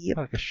 Yep.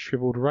 Like a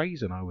shriveled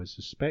raisin, I would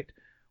suspect.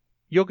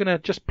 You're going to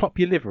just plop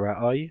your liver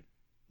out, are you?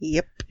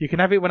 Yep. You can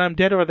have it when I'm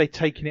dead, or are they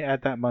taking it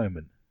at that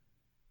moment?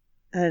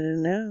 I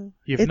don't know.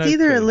 You've It's no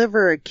either a clue.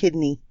 liver or a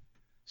kidney.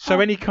 So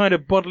any kind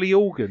of bodily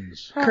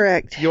organs,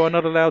 Correct. you are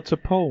not allowed to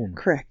pawn.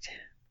 Correct.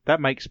 That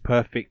makes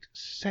perfect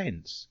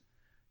sense.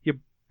 You're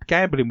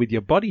gambling with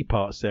your body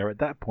parts there at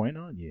that point,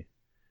 aren't you?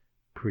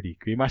 Pretty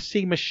grim. I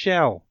see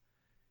Michelle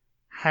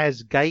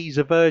has gaze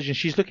aversion.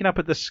 She's looking up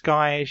at the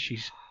sky.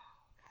 She's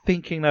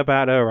thinking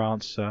about her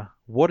answer.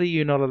 What are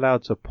you not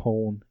allowed to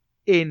pawn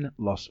in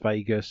Las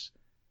Vegas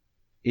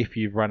if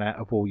you've run out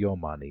of all your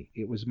money?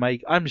 It was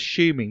made. I'm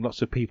assuming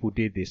lots of people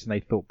did this and they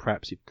thought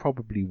perhaps it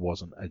probably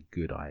wasn't a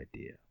good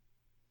idea.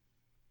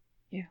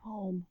 You're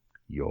home.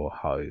 You're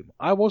home.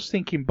 I was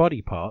thinking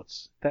body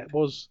parts. That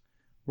was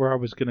where I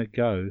was going to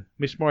go.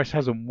 Miss Morris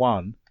hasn't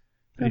won.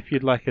 And if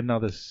you'd like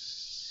another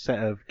set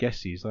of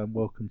guesses, I'm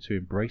welcome to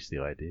embrace the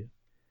idea.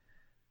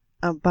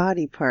 A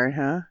body part,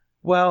 huh?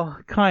 Well,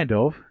 kind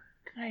of.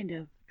 Kind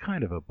of.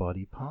 Kind of a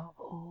body part.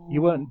 Oh.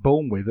 You weren't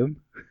born with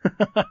them.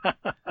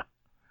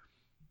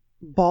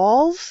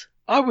 Balls?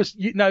 I was,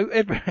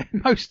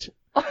 most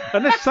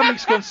Unless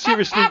something's gone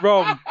seriously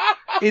wrong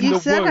in You the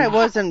said womb. I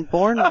wasn't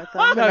born with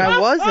them, and I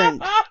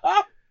wasn't.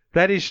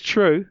 That is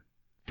true.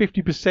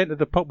 50% of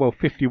the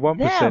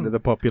 51% of the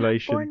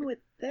population Born with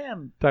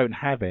them. don't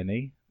have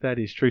any. That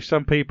is true.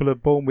 Some people are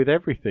born with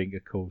everything,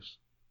 of course.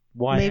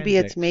 Why? Maybe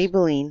it's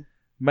Maybelline.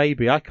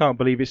 Maybe. I can't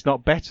believe it's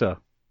not better.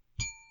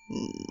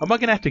 Am I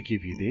going to have to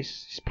give you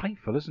this? It's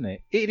painful, isn't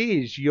it? It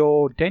is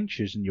your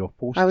dentures and your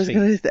false teeth. I was just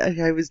going to say it.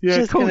 I was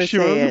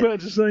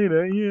about to say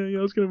that. Yeah,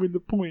 I was going to win the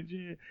point.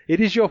 Yeah. It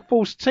is your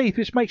false teeth,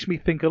 which makes me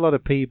think a lot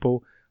of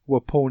people were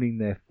pawning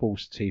their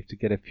false teeth to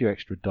get a few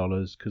extra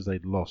dollars because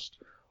they'd lost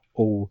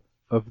all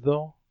of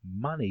their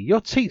money.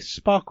 Your teeth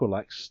sparkle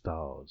like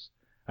stars,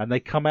 and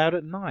they come out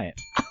at night.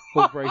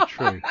 All very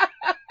true.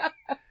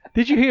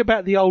 Did you hear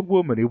about the old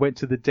woman who went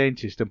to the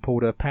dentist and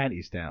pulled her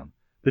panties down?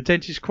 The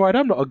dentist cried,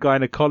 "I'm not a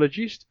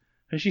gynecologist."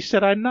 And she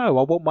said, "I know,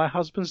 I want my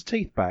husband's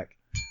teeth back."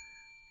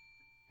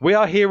 We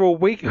are here all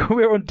week.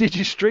 We're on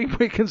Digistream.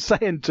 We can say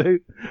and do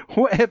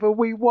whatever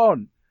we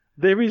want.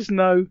 There is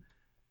no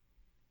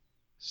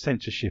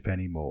censorship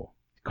anymore.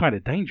 Kind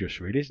of dangerous,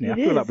 really, isn't it? I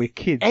feel like we're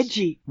kids.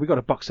 Edgy. We got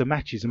a box of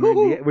matches and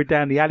we're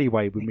down the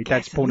alleyway with my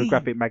dad's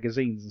pornographic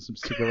magazines and some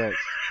cigarettes.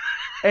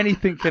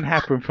 Anything can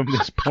happen from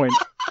this point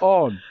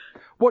on.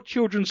 What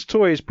children's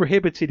toy is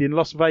prohibited in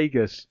Las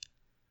Vegas?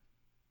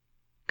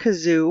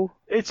 Kazoo.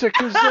 It's a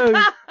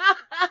kazoo.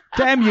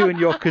 Damn you and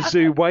your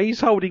kazoo ways,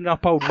 holding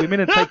up old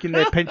women and taking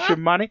their pension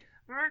money.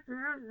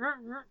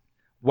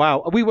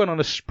 Wow, we went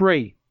on a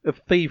spree of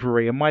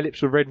thievery and my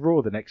lips were red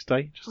raw the next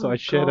day. Just thought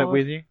I'd share that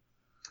with you.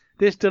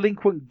 There's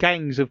delinquent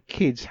gangs of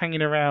kids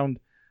hanging around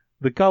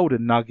the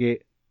Golden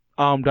Nugget,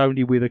 armed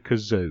only with a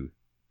kazoo.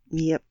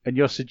 Yep. And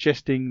you're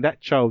suggesting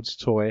that child's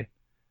toy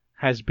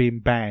has been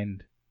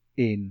banned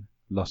in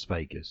Las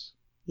Vegas.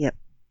 Yep.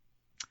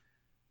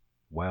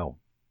 Well,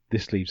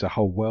 this leaves a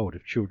whole world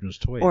of children's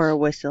toys. Or a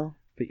whistle.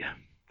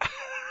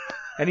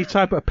 Any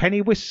type of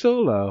penny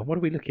whistle, or what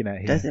are we looking at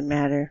here? Doesn't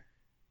matter.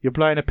 You're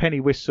blowing a penny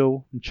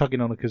whistle and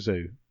chugging on a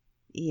kazoo.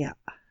 Yeah.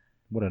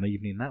 What an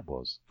evening that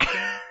was.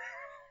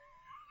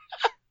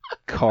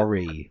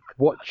 Corrie,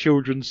 what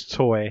children's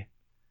toy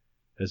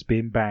has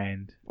been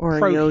banned? Or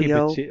a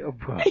yo-yo.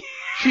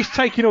 She's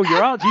taking all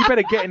your answers. You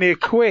better get in here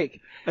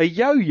quick. A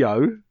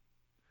yo-yo?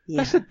 Yeah.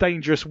 That's a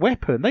dangerous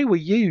weapon. They were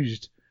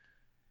used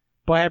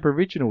by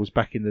Aboriginals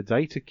back in the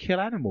day to kill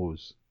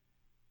animals.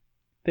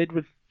 They'd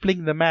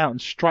fling them out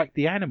and strike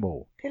the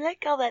animal. They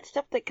like all that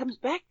stuff that comes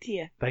back to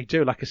you. They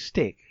do, like a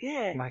stick.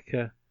 Yeah. Like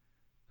a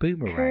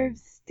boomerang. Curved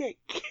stick.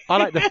 I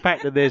like the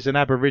fact that there's an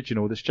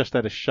Aboriginal that's just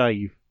had a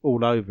shave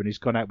all over and he's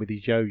gone out with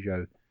his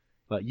yo-yo.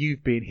 Like,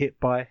 you've been hit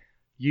by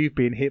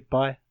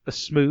a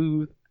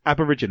smooth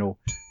Aboriginal.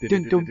 I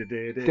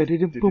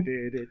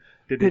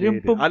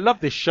love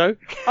this show.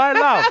 I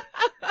love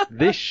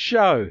this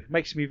show. It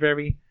makes me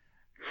very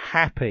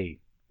happy.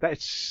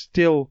 That's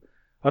still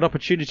an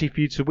opportunity for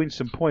you to win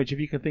some points if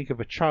you can think of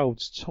a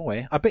child's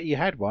toy. I bet you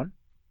had one.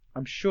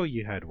 I'm sure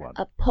you had one.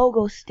 A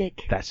pogo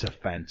stick. That's a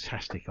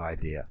fantastic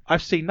idea.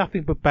 I've seen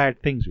nothing but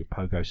bad things with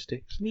pogo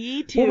sticks.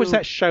 Me too. What was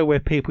that show where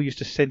people used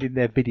to send in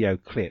their video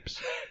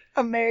clips?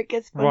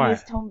 America's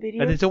Funniest Home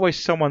Videos. And there's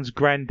always someone's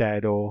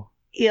granddad or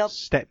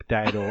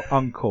stepdad or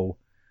uncle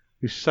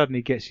who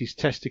suddenly gets his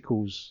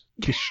testicles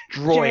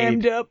destroyed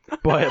jammed up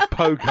by a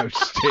pogo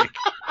stick.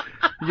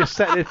 You're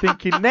sat there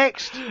thinking,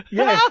 next?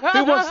 Yeah,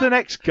 who wants the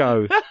next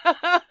go?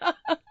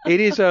 It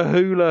is a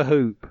hula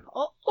hoop.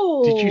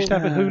 Oh. Did you used to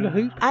have a hula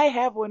hoop? I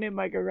have one in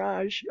my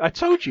garage. I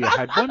told you I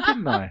had one,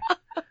 didn't I?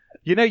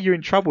 You know you're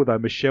in trouble though,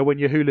 Michelle, when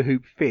your hula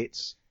hoop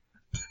fits.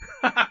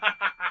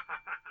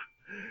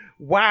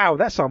 Wow,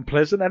 that's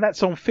unpleasant, and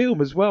that's on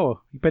film as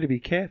well. You better be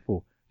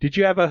careful. Did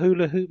you have a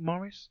hula hoop,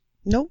 Morris?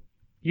 Nope.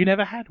 You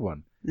never had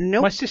one?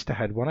 Nope. My sister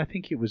had one. I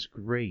think it was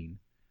green.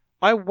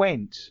 I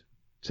went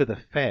to the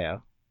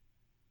fair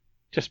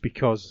just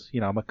because,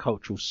 you know, I'm a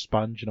cultural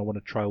sponge and I want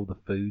to try all the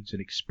foods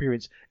and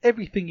experience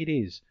everything it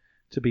is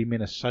to be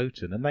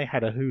Minnesotan. And they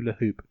had a hula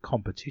hoop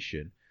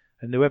competition,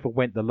 and whoever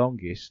went the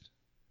longest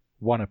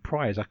won a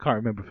prize. I can't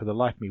remember for the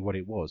life of me what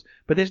it was.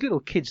 But there's little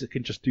kids that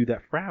can just do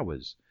that for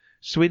hours.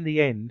 So in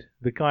the end,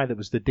 the guy that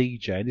was the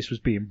DJ, and this was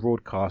being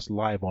broadcast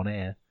live on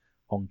air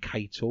on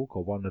K-Talk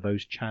or one of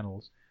those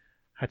channels,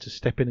 had to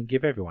step in and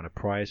give everyone a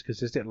prize because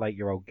there's little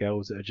 8-year-old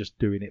girls that are just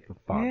doing it for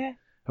fun. Yeah.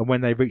 And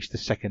when they reached the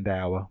second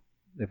hour,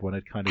 everyone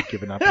had kind of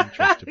given up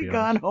interest, to be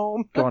honest.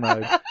 Gone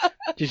home.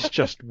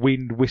 Just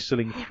wind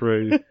whistling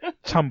through,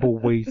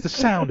 tumbleweeds, the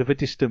sound of a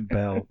distant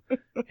bell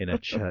in a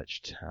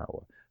church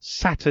tower.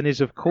 Saturn is,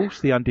 of course,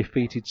 the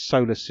undefeated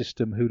solar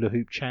system hula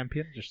hoop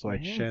champion. Just thought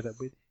I'd share that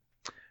with you.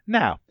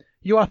 Now,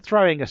 you are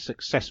throwing a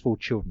successful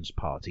children's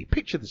party.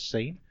 Picture the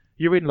scene.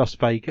 You're in Las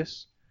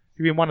Vegas.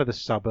 You're in one of the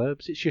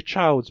suburbs. It's your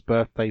child's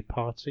birthday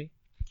party.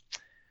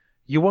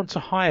 You want to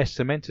hire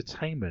some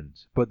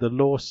entertainment, but the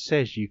law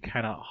says you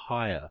cannot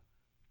hire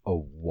a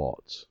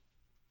what?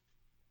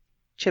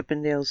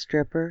 Chippendale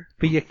stripper.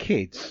 For your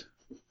kids.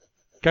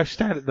 Go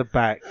stand at the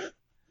back.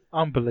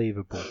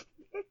 Unbelievable.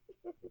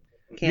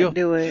 Can't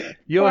do it.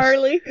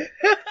 Barley.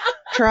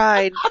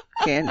 Tried.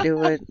 Can't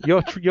do it.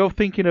 You're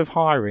thinking of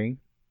hiring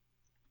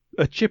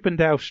a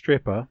Chippendale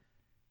stripper.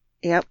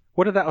 Yep.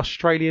 What are that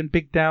Australian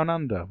Big Down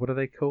Under? What are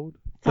they called?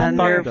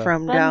 Thunder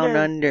from down Thunder.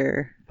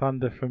 under.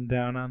 Thunder from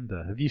Down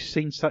Under. Have you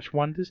seen such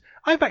wonders?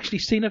 I've actually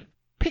seen a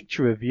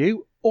picture of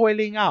you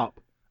oiling up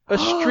a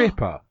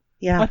stripper.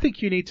 Yeah. I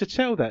think you need to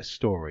tell that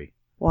story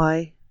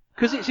Why?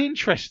 because it's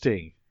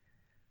interesting.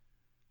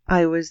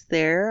 I was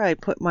there. I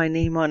put my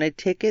name on a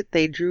ticket.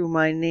 They drew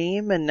my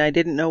name, and I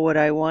didn't know what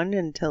I won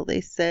until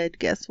they said,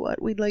 guess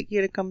what? We'd like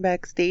you to come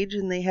backstage.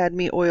 And they had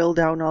me oil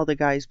down all the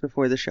guys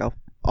before the show.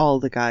 All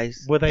the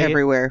guys. Were they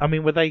everywhere. I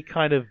mean, were they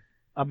kind of?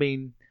 I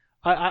mean,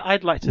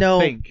 I'd like to No.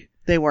 think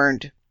They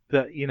weren't.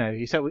 that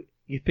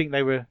you think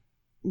they were.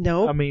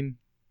 Nope. I mean,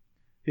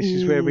 this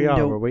is where we are,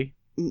 Nope. are we?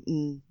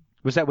 Mm-mm.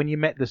 Was that when you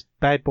met this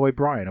bad boy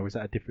Brian, or was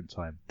that a different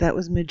time? That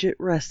was midget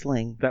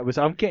wrestling.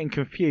 I'm getting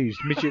confused.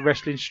 Midget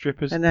wrestling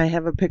strippers. And I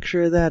have a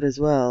picture of that as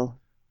well.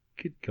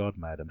 Good God,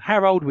 madam.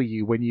 How old were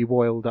you when you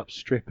oiled up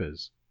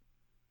strippers?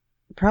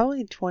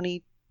 Probably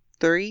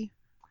 23.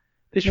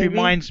 This Maybe.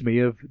 reminds me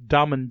of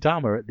Dumb and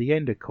Dumber at the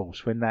end, of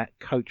course, when that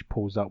coach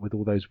pulls up with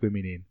all those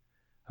women in,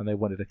 and they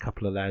wanted a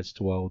couple of lads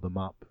to oil them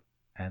up,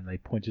 and they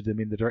pointed them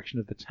in the direction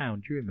of the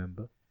town. Do you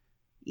remember?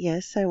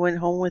 Yes, I went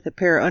home with a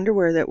pair of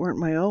underwear that weren't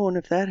my own,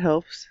 if that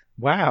helps.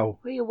 Wow.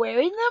 Were you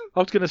wearing them? I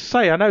was going to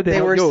say, I know they're They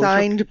not were yours.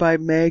 signed by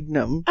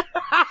Magnum.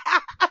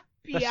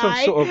 That's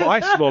some sort of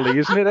ice lolly,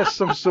 isn't it? That's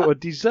some sort of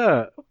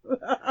dessert.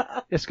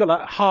 It's got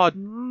like hard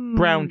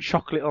brown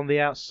chocolate on the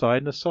outside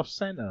and a soft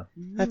centre.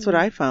 That's what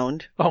I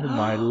found. Oh,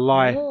 my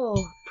life. Oh,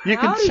 You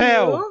can proud of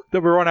tell you.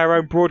 that we're on our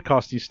own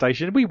broadcasting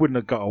station. We wouldn't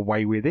have got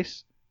away with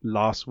this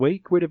last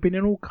week. We'd have been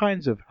in all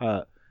kinds of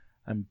hurt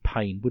and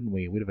pain, wouldn't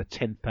we? We'd have a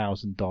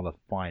 $10,000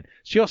 fine.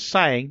 So you're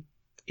saying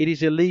it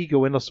is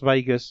illegal in Las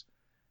Vegas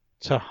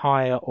to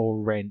hire or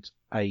rent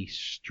a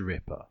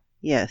stripper?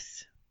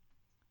 Yes.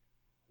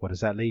 What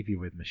does that leave you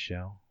with,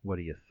 Michelle? What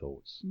are your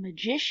thoughts?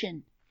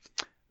 Magician.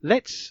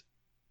 Let's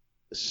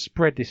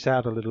spread this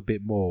out a little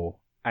bit more.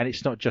 And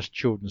it's not just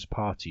children's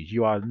parties.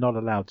 You are not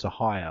allowed to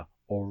hire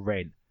or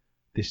rent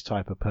this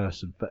type of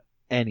person for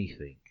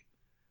anything.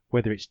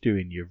 Whether it's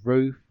doing your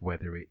roof,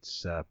 whether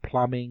it's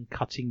plumbing,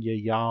 cutting your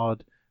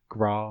yard,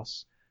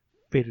 grass,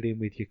 fiddling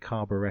with your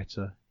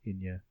carburettor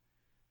in your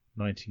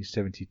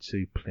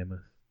 1972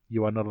 Plymouth.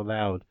 You are not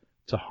allowed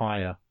to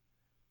hire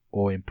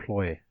or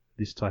employ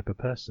this type of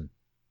person.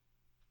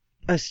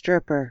 A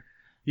stripper.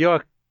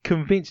 You're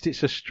convinced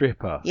it's a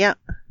stripper. Yeah.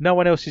 No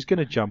one else is going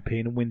to jump in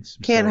and win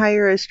some. Can't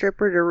hire a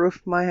stripper to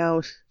roof my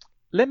house.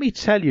 Let me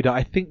tell you that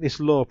I think this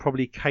law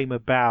probably came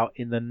about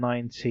in the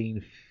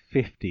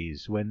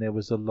 1950s when there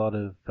was a lot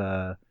of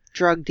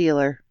Drug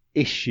dealer.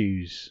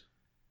 issues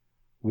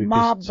with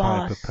Mob this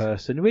type boss. of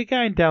person. We're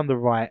going down the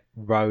right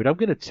road. I'm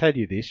going to tell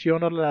you this. You're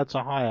not allowed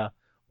to hire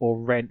or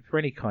rent for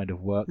any kind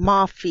of work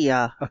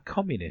Mafia. a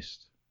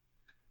communist.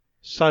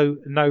 So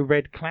no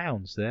red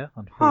clowns there,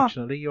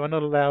 unfortunately. You are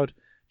not allowed. Do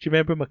you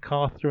remember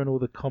MacArthur and all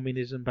the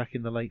communism back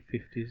in the late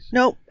 50s?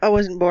 Nope, I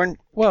wasn't born.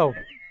 Well,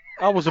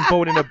 I wasn't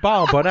born in a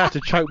barn, but I had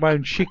to choke my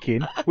own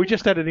chicken. We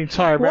just had an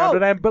entire round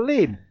at Anne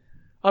Boleyn.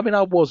 I mean,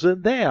 I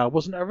wasn't there. I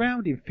wasn't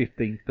around in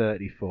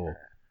 1534.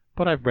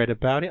 But I've read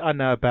about it. I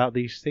know about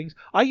these things.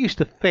 I used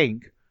to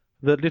think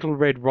that Little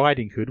Red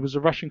Riding Hood was a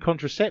Russian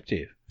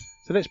contraceptive.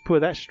 So let's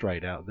put that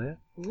straight out there.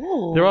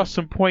 Ooh. There are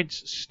some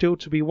points still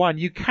to be won.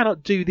 You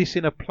cannot do this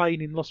in a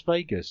plane in Las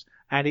Vegas,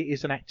 and it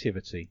is an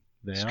activity.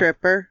 There.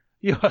 Stripper.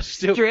 You are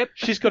still. Strip.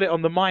 She's got it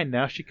on the mind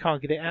now. She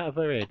can't get it out of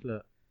her head.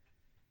 Look.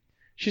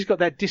 She's got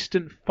that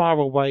distant,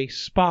 faraway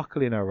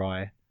sparkle in her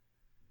eye.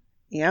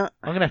 Yeah.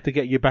 I'm going to have to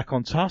get you back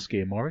on task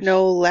here, Morris.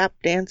 No lap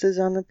dances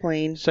on the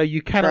plane. So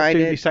you cannot Tried do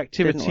it, this didn't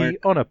activity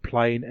work. on a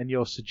plane, and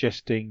you're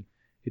suggesting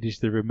it is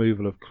the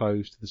removal of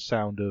clothes to the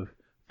sound of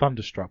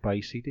Thunderstruck by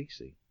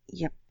AC/DC.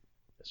 Yep.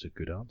 That's a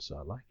good answer.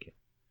 I like it.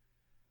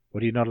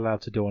 What are you not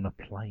allowed to do on a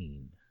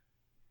plane?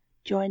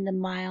 Join the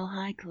Mile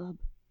High Club.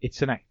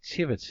 It's an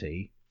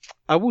activity.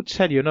 I will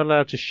tell you, you're not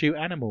allowed to shoot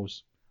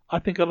animals. I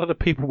think a lot of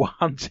people were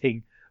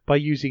hunting by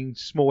using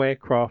small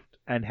aircraft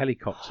and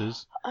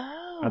helicopters,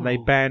 Oh. and they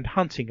banned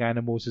hunting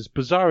animals. As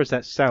bizarre as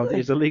that sounds, it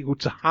is illegal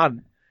to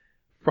hunt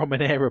from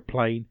an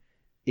aeroplane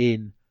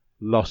in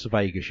Las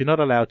Vegas. You're not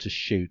allowed to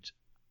shoot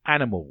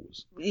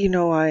animals. You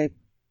know, I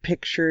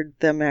pictured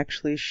them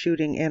actually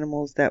shooting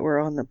animals that were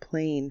on the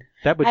plane.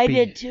 That would I be.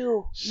 did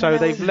too. So When I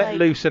they've was let like-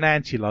 loose an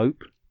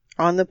antelope.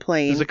 On the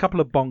plane. There's a couple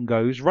of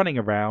bongos running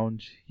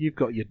around. You've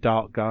got your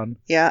dart gun.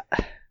 Yeah.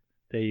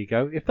 There you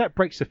go. If that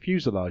breaks the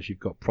fuselage, you've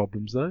got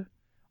problems, though.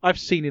 I've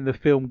seen in the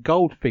film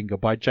Goldfinger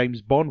by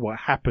James Bond what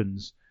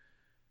happens.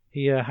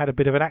 He had a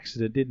bit of an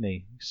accident, didn't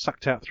he?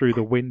 Sucked out through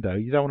the window.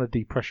 You don't want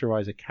to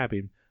depressurize a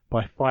cabin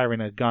by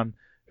firing a gun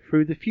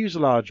through the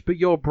fuselage, but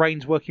your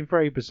brain's working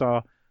very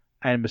bizarre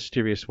and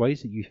mysterious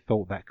ways that you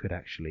thought that could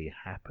actually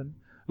happen.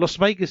 Las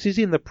Vegas is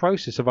in the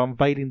process of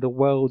unveiling the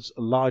world's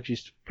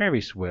largest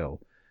Ferris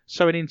wheel,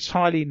 so an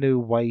entirely new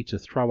way to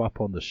throw up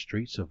on the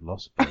streets of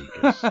Las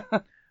Vegas.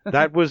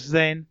 That was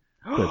then,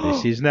 but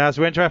this is now. As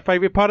we enter our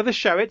favourite part of the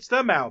show, it's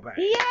the mailbag.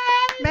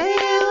 Yay!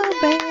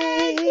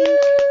 Mailbag.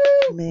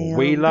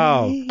 We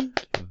love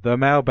the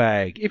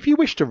mailbag. If you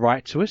wish to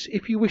write to us,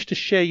 if you wish to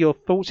share your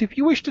thoughts, if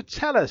you wish to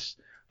tell us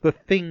the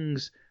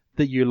things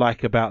that you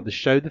like about the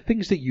show, the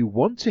things that you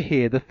want to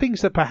hear, the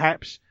things that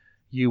perhaps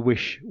you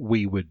wish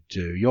we would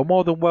do, you're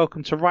more than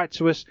welcome to write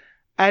to us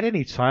at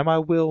any time. I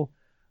will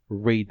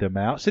read them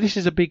out. So this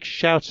is a big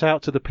shout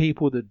out to the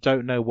people that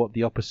don't know what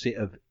the opposite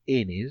of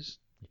in is.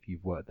 If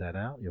you've worked that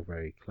out, you're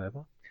very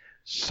clever.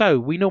 So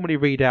we normally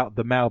read out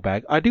the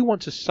mailbag. I do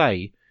want to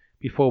say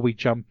before we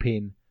jump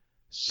in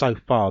so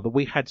far that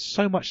we had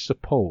so much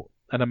support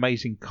and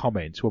amazing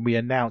comments when we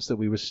announced that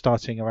we were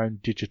starting our own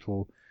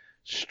digital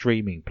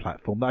streaming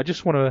platform that I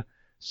just want to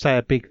say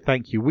a big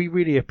thank you. We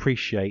really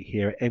appreciate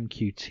here at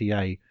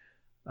MQTA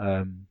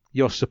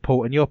your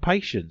support and your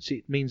patience.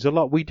 It means a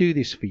lot. We do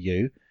this for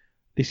you.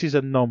 This is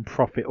a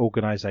non-profit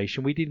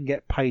organisation. We didn't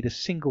get paid a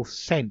single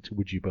cent,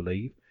 would you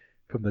believe,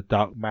 from the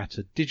Dark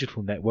Matter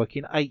Digital Network.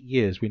 In 8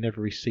 years, we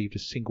never received a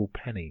single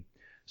penny.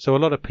 So a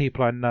lot of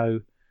people I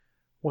know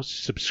was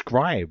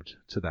subscribed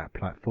to that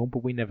platform,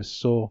 but we never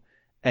saw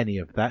any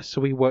of that.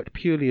 So we worked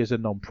purely as a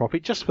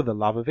non-profit, just for the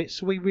love of it.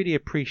 So we really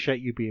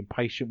appreciate you being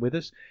patient with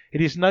us. It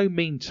is no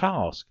mean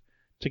task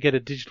to get a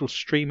digital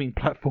streaming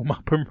platform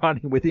up and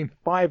running within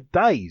 5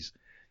 days.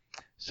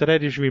 So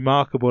that is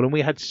remarkable. And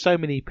we had so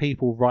many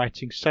people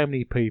writing, so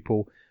many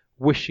people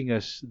wishing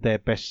us their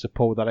best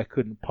support that I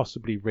couldn't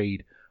possibly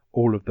read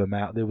all of them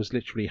out. There was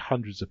literally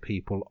hundreds of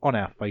people on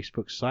our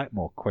Facebook site,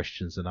 More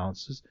Questions and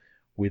Answers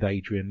with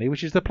Adrian Lee,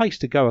 which is the place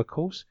to go, of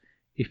course,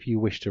 if you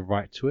wish to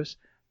write to us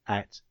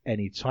at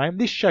any time.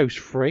 This show's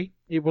free.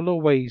 It will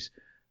always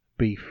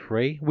be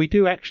free. We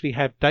do actually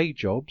have day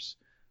jobs.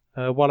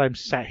 While I'm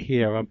sat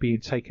here, I'm being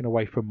taken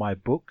away from my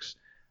books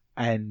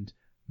and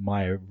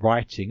my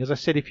writing. As I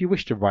said, if you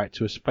wish to write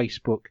to us,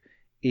 Facebook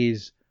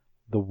is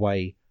the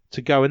way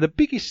to go. And the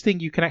biggest thing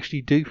you can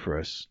actually do for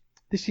us,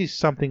 this is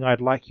something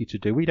I'd like you to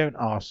do. We don't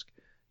ask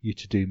you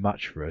to do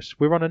much for us.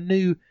 We're on a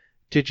new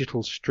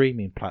digital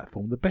streaming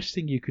platform. The best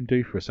thing you can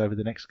do for us over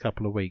the next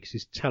couple of weeks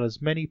is tell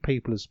as many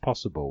people as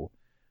possible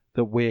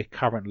that we're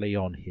currently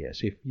on here.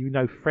 So if you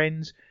know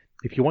friends,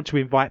 if you want to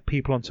invite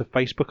people onto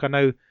Facebook, I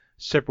know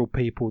several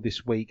people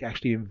this week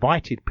actually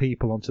invited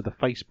people onto the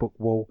Facebook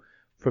wall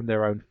from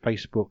their own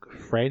Facebook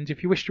friends.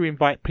 If you wish to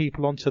invite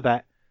people onto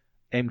that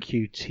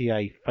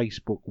MQTA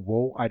Facebook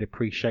wall, I'd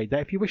appreciate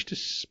that. If you wish to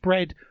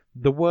spread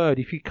the word,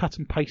 if you cut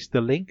and paste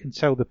the link and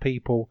tell the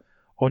people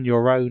on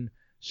your own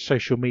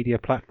social media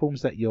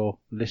platforms that you're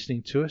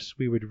listening to us,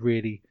 we would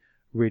really,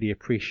 really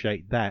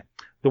appreciate that.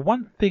 The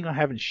one thing I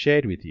haven't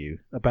shared with you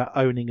about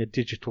owning a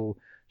digital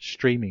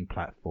streaming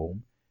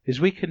platform is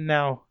we can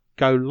now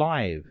go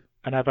live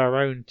and have our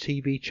own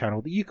TV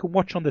channel that you can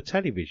watch on the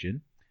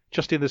television,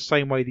 just in the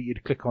same way that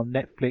you'd click on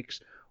Netflix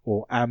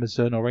or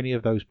Amazon or any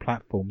of those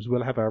platforms.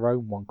 We'll have our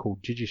own one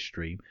called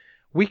Digistream.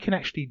 We can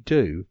actually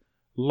do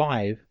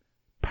live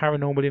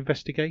paranormal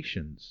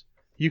investigations.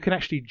 You can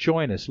actually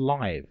join us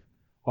live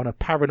on a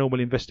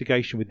paranormal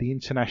investigation with the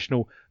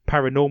International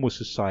Paranormal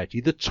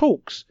Society. The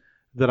talks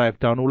that I've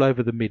done all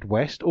over the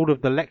Midwest, all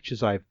of the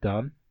lectures I've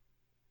done,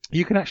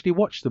 you can actually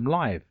watch them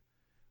live.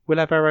 We'll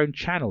have our own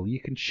channel. You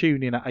can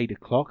tune in at 8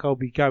 o'clock. I'll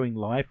be going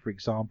live, for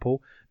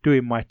example,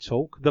 doing my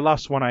talk. The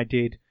last one I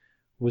did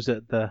was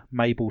at the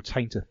Mabel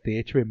Tainter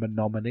Theatre in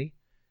Menominee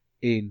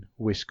in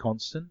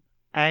Wisconsin.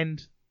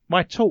 And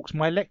my talks,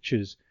 my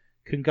lectures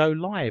can go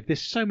live.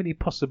 There's so many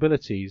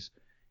possibilities.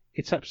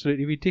 It's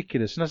absolutely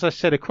ridiculous. And as I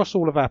said, across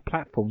all of our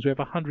platforms, we have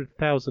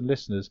 100,000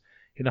 listeners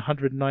in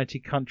 190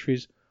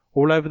 countries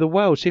all over the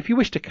world. So if you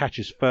wish to catch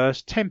us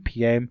first, 10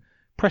 p.m,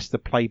 press the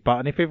play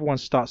button. If everyone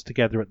starts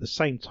together at the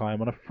same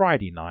time on a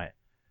Friday night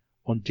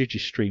on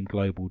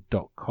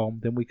digistreamglobal.com,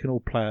 then we can all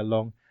play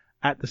along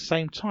at the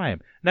same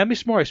time. Now,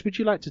 Miss Morris, would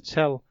you like to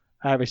tell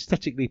our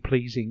aesthetically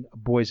pleasing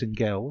boys and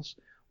girls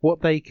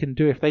what they can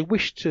do if they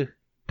wish to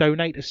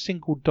donate a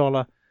single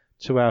dollar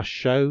to our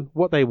show,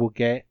 what they will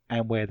get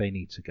and where they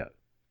need to go?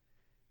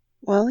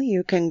 Well,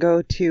 you can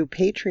go to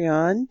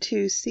Patreon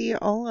to see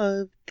all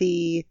of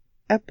the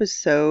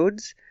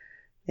episodes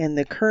and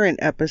the current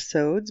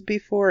episodes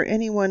before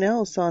anyone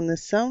else on the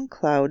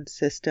SoundCloud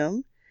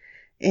system.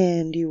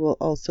 And you will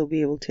also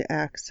be able to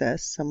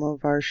access some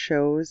of our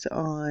shows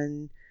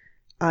on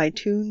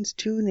iTunes,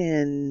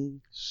 TuneIn,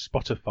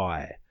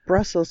 Spotify,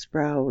 Brussels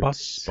Sprouts,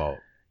 Buzzsprout.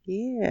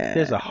 Yeah.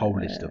 There's a whole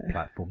list of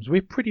platforms.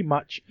 We're pretty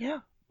much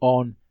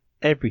on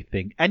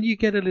everything. And you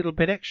get a little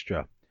bit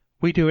extra.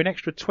 We do an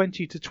extra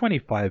 20 to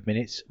 25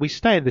 minutes. We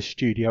stay in the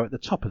studio at the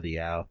top of the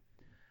hour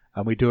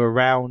and we do a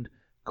round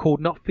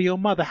called Not For Your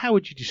Mother. How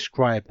would you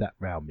describe that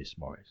round, Miss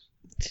Morris?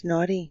 It's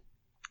naughty.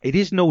 It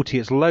is naughty.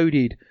 It's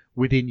loaded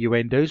with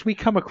innuendos. We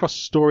come across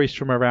stories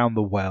from around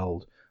the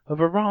world of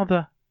a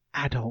rather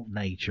adult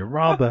nature,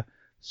 rather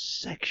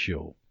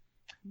sexual.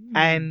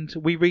 And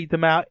we read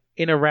them out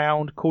in a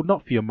round called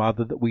Not For Your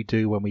Mother that we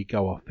do when we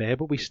go off air,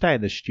 but we stay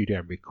in the studio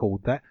and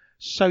record that.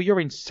 So your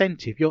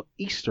incentive, your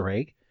Easter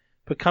egg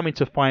for coming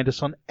to find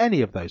us on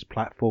any of those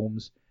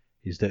platforms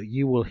is that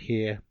you will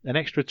hear an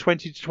extra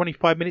 20 to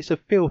 25 minutes of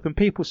filth, and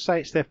people say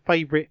it's their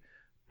favourite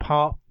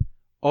part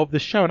of the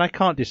show, and I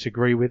can't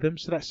disagree with them.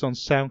 So that's on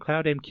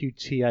SoundCloud,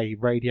 Mqta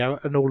Radio,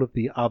 and all of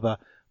the other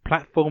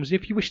platforms.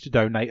 If you wish to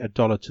donate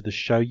 $1 to the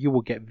show, you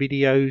will get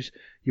videos,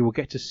 you will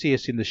get to see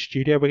us in the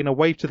studio. We're going to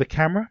wave to the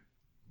camera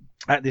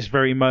at this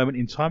very moment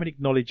in time and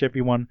acknowledge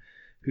everyone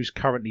who's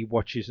currently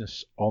watching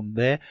us on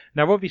there.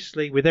 Now,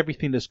 obviously, with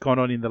everything that's gone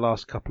on in the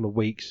last couple of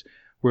weeks,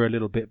 we're a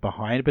little bit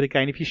behind. But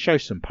again, if you show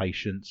some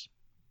patience,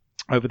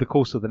 over the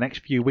course of the next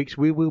few weeks,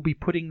 we will be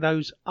putting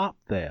those up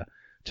there.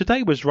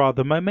 Today was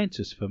rather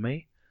momentous for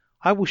me.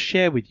 I will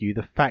share with you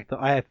the fact that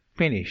I have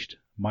finished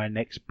my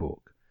next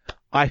book.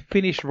 I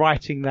finished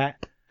writing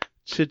that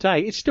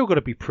today. It's still got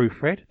to be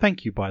proofread.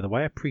 Thank you, by the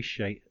way. I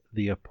appreciate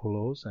the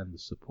applause and the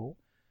support.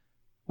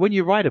 When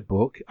you write a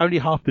book, only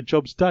half the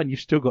job's done. You've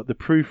still got the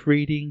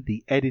proofreading,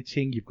 the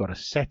editing. You've got to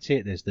set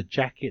it. There's the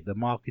jacket, the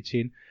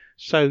marketing.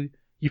 So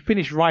you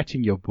finish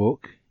writing your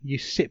book. You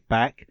sit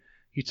back.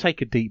 You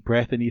take a deep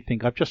breath and you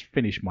think, I've just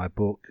finished my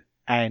book.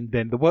 And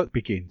then the work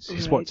begins.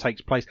 It's what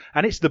takes place.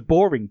 And it's the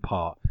boring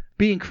part.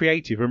 Being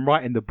creative and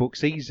writing the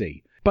book's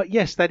easy. But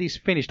yes, that is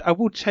finished. I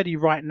will tell you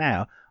right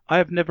now, I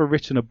have never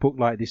written a book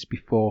like this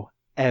before,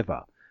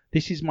 ever.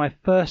 This is my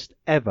first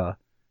ever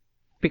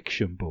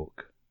fiction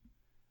book.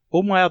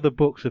 All my other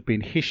books have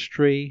been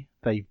history.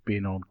 They've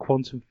been on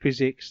quantum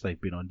physics. They've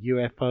been on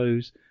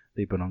UFOs.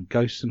 They've been on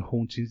ghosts and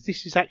hauntings.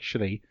 This is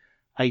actually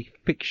a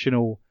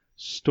fictional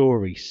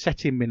story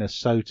set in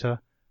Minnesota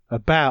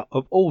about,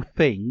 of all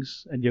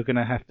things, and you're going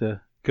to have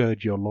to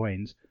gird your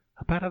loins,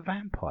 about a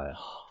vampire.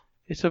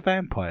 It's a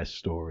vampire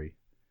story.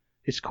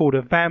 It's called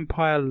A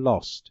Vampire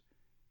Lost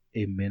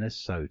in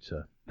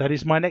Minnesota. That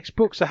is my next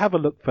book, so have a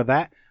look for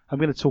that. I'm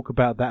going to talk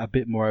about that a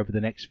bit more over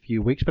the next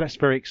few weeks, but that's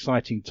very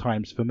exciting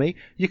times for me.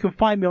 You can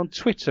find me on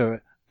Twitter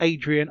at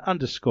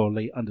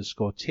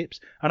Adrian_Lee_tips,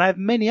 and I have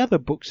many other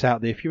books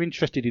out there. If you're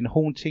interested in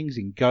hauntings,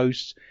 in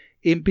ghosts,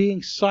 in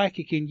being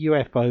psychic, in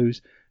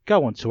UFOs,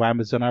 go on to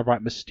Amazon. I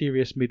write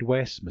Mysterious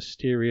Midwest,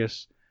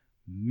 Mysterious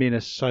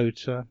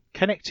Minnesota,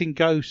 Connecting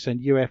Ghosts and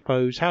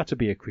UFOs, How to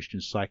be a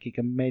Christian Psychic,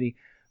 and many,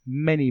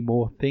 many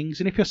more things.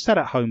 And if you're sat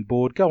at home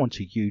bored, go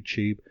onto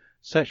YouTube,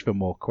 search for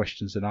More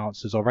Questions and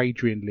Answers, or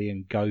Adrian Lee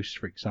and Ghosts,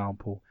 for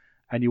example,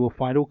 and you will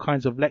find all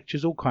kinds of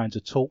lectures, all kinds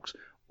of talks,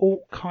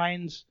 all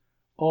kinds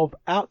of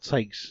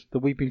outtakes that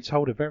we've been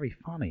told are very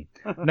funny.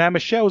 Now,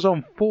 Michelle's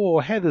on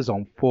 4, Heather's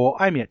on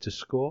 4, I'm yet to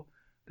score.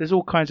 There's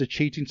all kinds of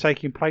cheating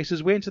taking place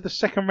as we enter the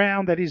second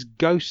round, that is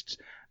ghosts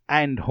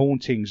and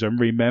hauntings. And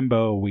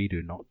remember, we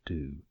do not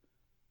do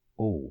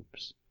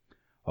orbs.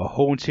 A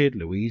haunted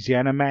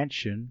Louisiana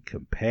mansion,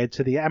 compared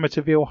to the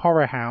Amityville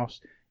horror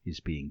house, is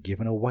being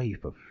given away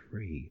for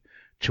free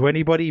to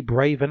anybody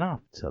brave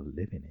enough to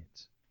live in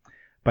it.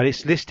 But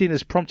its listing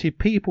has prompted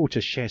people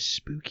to share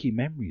spooky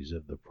memories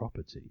of the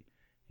property,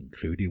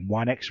 including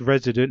one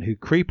ex-resident who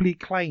creepily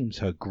claims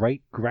her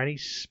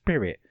great-granny's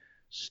spirit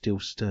still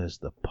stirs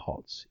the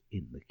pots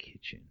in the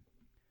kitchen.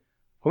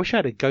 I wish I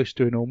had a ghost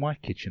doing all my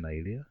kitchen,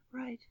 Alia.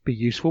 Right. Be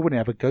useful when you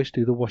have a ghost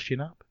do the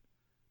washing up.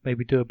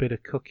 Maybe do a bit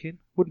of cooking.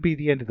 Wouldn't be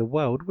the end of the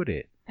world, would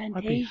it? Fantasia.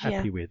 I'd be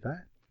happy with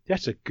that.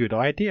 That's a good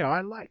idea.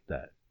 I like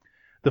that.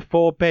 The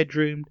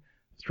 4-bedroom,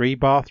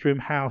 3-bathroom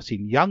house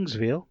in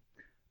Youngsville,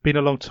 been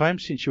a long time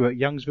since you were at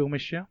Youngsville,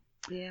 Michelle,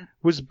 Yeah.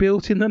 was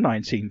built in the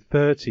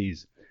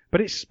 1930s, but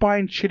its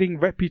spine-chilling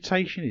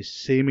reputation is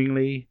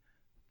seemingly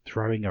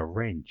throwing a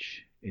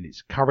wrench in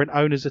its current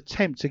owner's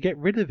attempt to get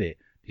rid of it,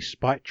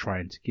 despite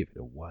trying to give it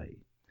away.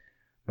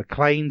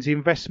 McLean's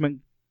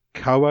investment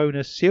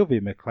co-owner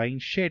Sylvia McLean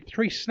shared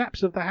 3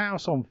 snaps of the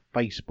house on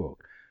Facebook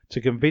to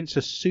convince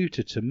a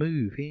suitor to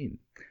move in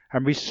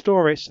and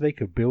restore it so they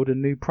could build a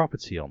new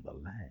property on the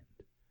land.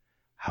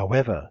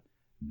 However,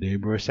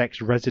 numerous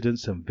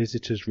ex-residents and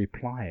visitors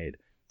replied,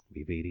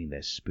 revealing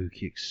their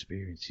spooky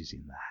experiences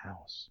in the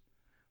house.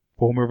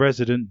 Former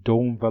resident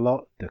Dawn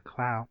Velotte de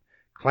Clout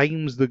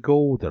claims the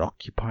ghoul that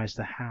occupies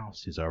the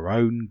house is her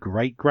own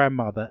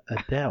great-grandmother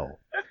Adele,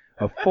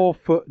 a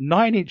 4-foot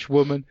 9-inch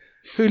woman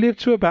who lived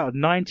to about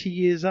 90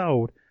 years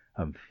old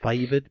and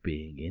favoured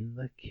being in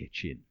the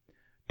kitchen.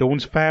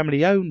 Dawn's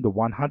family owned the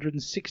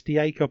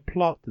 160-acre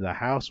plot that the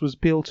house was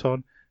built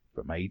on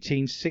from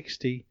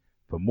 1860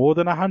 for more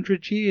than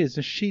 100 years,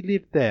 and she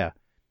lived there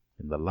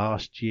in the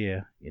last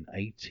year in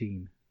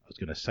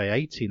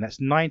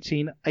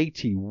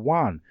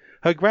 1981.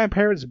 Her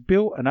grandparents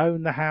built and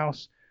owned the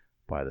house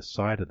by the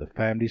side of the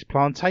family's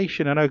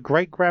plantation, and her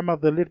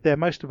great-grandmother lived there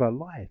most of her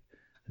life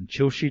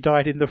until she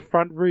died in the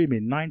front room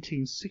in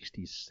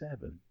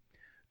 1967.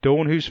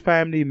 Dawn, whose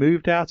family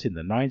moved out in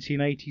the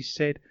 1980s,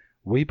 said,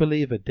 "We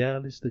believe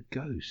Adele is the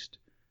ghost,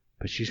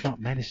 but she's not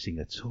menacing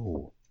at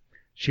all.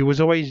 She was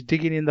always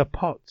digging in the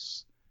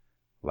pots,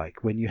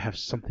 like when you have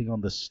something on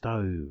the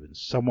stove and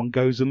someone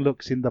goes and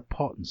looks in the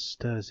pot and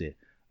stirs it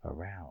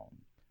around.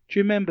 Do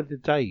you remember the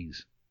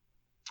days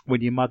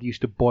when your mother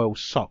used to boil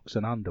socks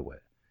and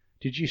underwear?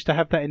 Did you used to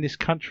have that in this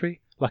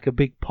country, like a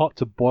big pot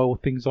to boil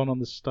things on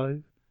the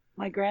stove?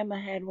 My grandma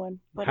had one,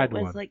 but Had it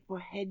was one. like for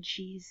head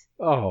cheese.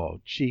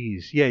 Oh,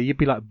 jeez. Yeah, you'd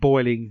be like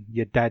boiling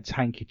your dad's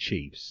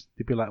handkerchiefs.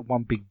 There'd be like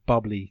one big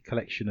bubbly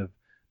collection of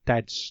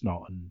dad's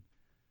snot and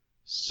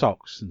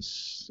socks and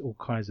all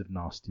kinds of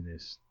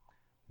nastiness.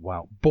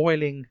 Wow.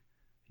 Boiling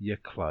your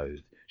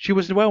clothes. She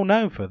was well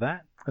known for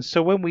that. And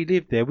so when we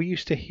lived there, we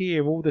used to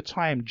hear all the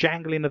time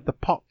jangling of the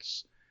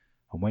pots.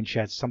 And when she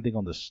had something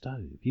on the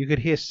stove, you could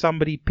hear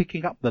somebody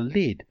picking up the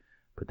lid,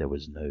 but there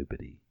was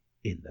nobody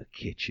in the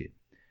kitchen.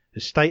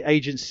 Estate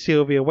agent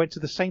Sylvia went to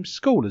the same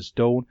school as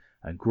Dawn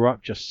and grew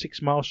up just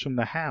 6 miles from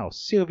the house.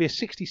 Sylvia,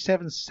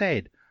 67,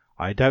 said,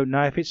 "I don't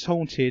know if it's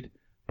haunted,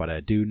 but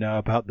I do know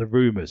about the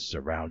rumours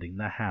surrounding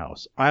the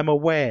house. I'm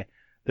aware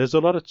there's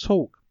a lot of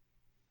talk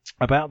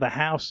about the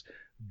house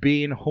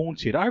being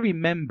haunted. I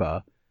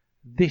remember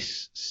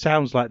this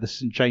sounds like the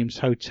St. James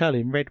Hotel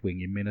in Red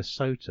Wing in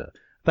Minnesota.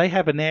 They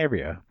have an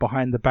area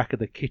behind the back of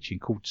the kitchen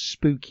called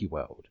Spooky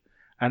World,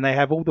 and they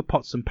have all the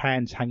pots and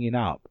pans hanging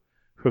up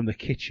from the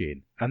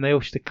kitchen, and they all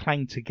used to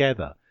clang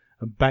together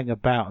and bang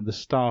about, and the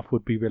staff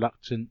would be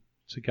reluctant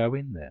to go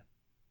in there.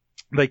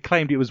 They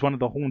claimed it was one of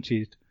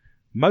the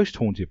most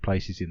haunted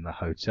places in the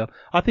hotel.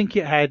 I think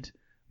it had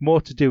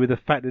more to do with the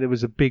fact that there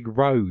was a big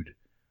road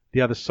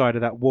the other side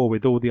of that wall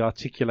with all the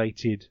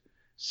articulated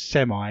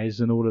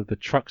semis and all of the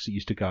trucks that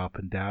used to go up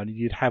and down, and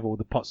you'd have all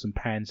the pots and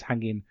pans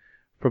hanging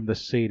from the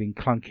ceiling,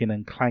 clunking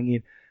and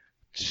clanging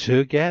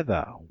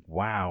together.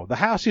 Wow. The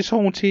house is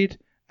haunted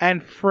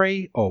and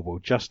free, or we'll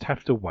just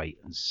have to wait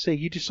and see.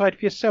 You decide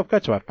for yourself. Go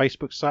to our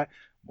Facebook site.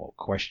 More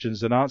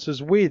questions and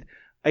answers with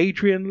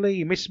Adrian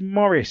Lee. Miss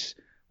Morris,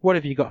 what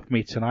have you got for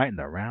me tonight in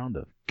the round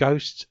of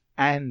ghosts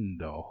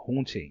and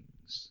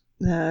hauntings?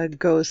 A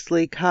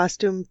ghostly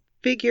costume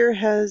figure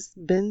has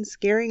been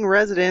scaring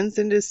residents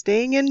into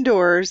staying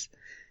indoors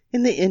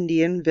in the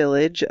Indian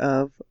village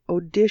of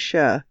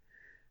Odisha.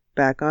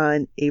 Back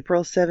on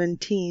April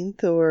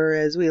 17th, or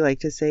as we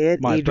like to say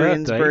it, My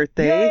Adrian's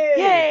birthday.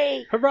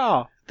 Yay!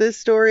 Hurrah! The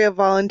story of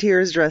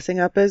volunteers dressing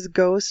up as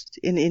ghosts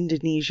in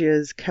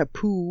Indonesia's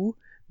Kapu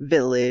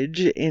village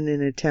in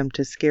an attempt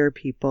to scare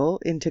people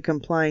into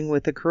complying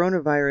with the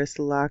coronavirus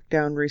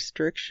lockdown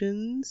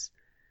restrictions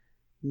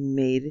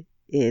made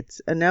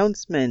its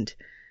announcement.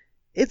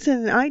 It's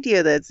an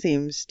idea that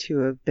seems to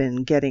have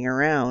been getting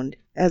around,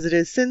 as it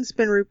has since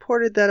been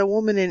reported that a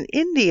woman in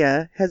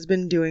India has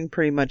been doing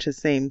pretty much the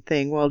same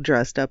thing while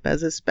dressed up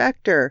as a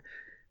specter.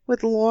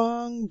 With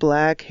long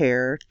black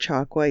hair,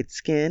 chalk white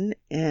skin,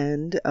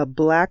 and a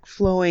black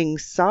flowing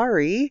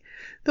sari,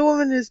 the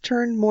woman has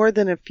turned more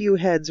than a few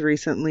heads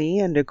recently,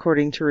 and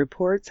according to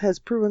reports, has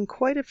proven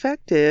quite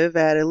effective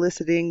at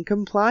eliciting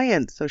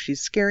compliance, so she's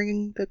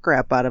scaring the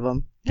crap out of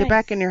them. Get Nice.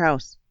 back in your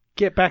house.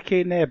 Get back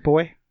in there,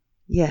 boy.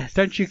 Yes.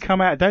 Don't you come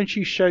out. Don't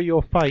you show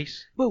your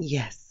face.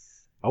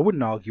 Yes. I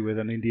wouldn't argue with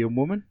an Indian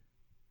woman.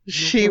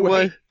 She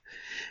was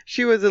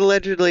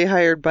allegedly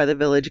hired by the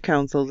village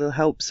council to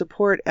help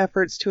support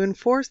efforts to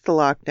enforce the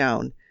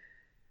lockdown.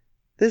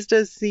 This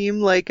does seem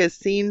like a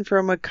scene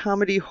from a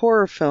comedy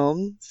horror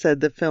film, said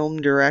the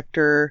film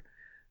director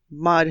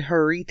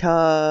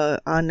Madhurita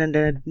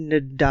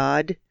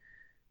Anandad.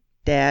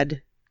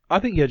 Dad. I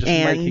think you're just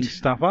And making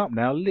stuff up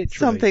now, literally.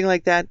 Something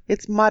like that.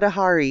 It's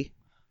Madahari.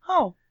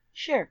 Oh,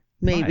 sure.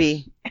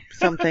 Maybe.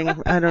 Something.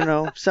 I don't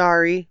know.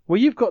 Sorry. Well,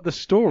 you've got the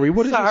story.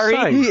 What does Sorry.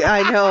 it say?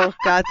 I know.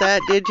 Got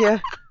that, did you?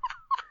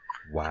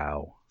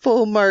 Wow.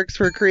 Full marks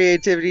for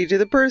creativity to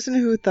the person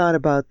who thought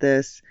about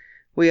this.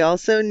 We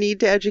also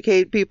need to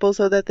educate people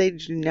so that they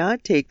do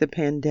not take the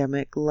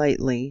pandemic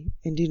lightly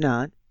and do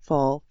not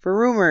fall for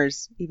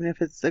rumors, even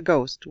if it's a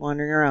ghost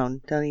wandering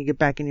around telling you to get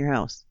back in your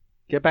house.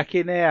 Get back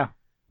in there.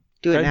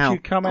 Do it Don't now. you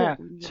come out.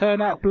 Go in your Turn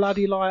that house.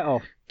 bloody light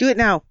off. Do it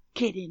now.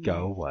 Get in Go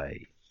there.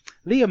 away.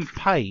 Liam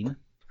Payne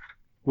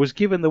was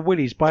given the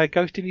willies by a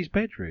ghost in his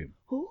bedroom.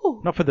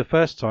 Ooh, Not for the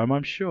first time,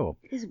 I'm sure.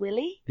 is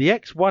Willie? The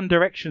ex-One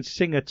Direction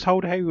singer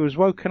told how he was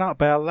woken up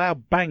by a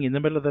loud bang in the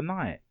middle of the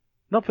night.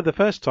 Not for the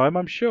first time,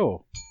 I'm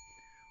sure.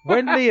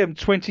 When Liam,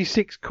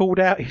 26, called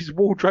out, his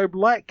wardrobe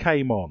light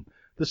came on.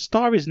 The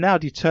star is now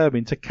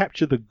determined to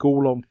capture the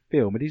ghoul on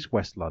film at his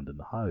West London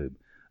home.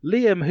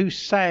 Liam, who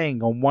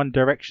sang on One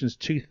Direction's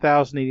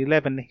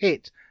 2011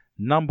 hit,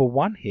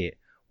 #1 hit,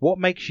 What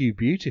Makes You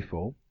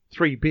Beautiful,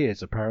 3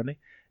 beers apparently,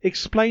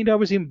 explained, I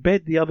was in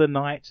bed the other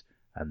night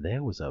and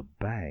there was a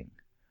bang.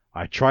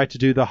 I tried to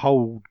do the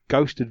whole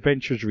Ghost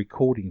Adventures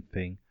recording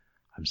thing.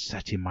 I'm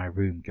sat in my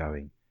room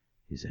going,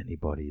 is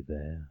anybody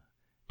there?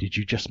 Did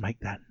you just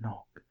make that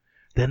knock?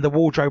 Then the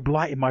wardrobe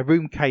light in my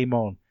room came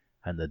on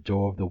and the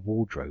door of the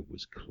wardrobe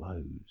was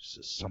closed,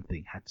 so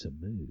something had to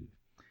move.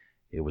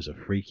 It was a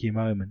freaky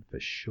moment for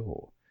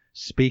sure.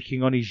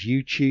 Speaking on his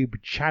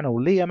YouTube channel,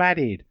 Liam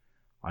added,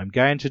 I'm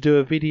going to do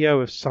a video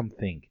of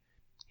something,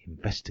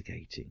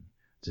 investigating,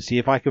 to see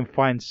if I can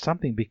find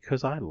something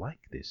because I like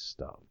this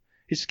stuff.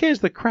 It scares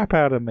the crap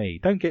out of me,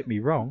 don't get me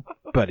wrong,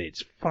 but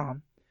it's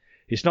fun.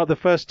 It's not the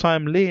first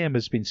time Liam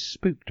has been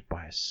spooked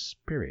by a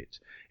spirit.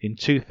 In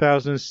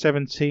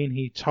 2017,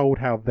 he told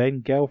how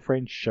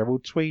then-girlfriend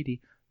Cheryl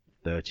Tweedy,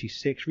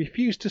 36,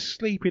 refused to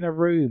sleep in a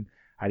room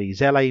at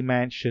his LA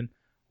mansion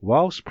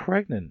whilst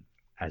pregnant,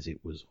 as it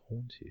was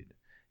haunted.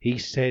 He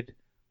said,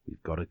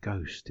 "We've got a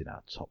ghost in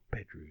our top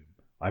bedroom.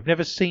 I've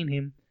never seen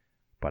him,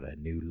 but I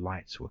knew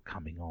lights were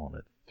coming on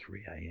at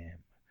 3 a.m.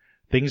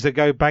 Things that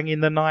go bang in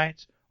the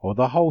night, or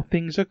the whole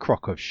thing's a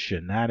crock of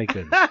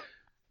shenanigans."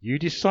 You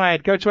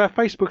decide. Go to our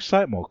Facebook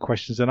site, More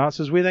Questions and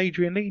Answers with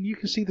Adrian Lee, and you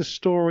can see the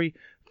story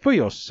for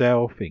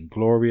yourself in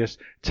glorious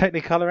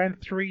Technicolor and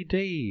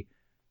 3D.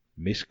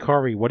 Miss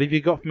Corrie, what have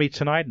you got for me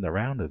tonight in the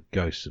round of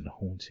ghosts and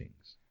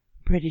hauntings?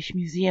 British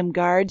Museum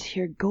guards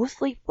hear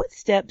ghostly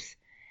footsteps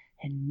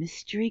and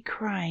mystery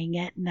crying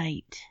at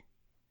night.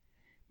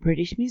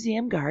 British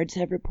Museum guards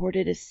have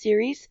reported a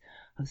series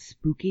of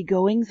spooky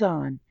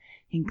goings-on,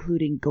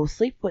 including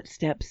ghostly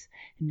footsteps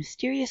and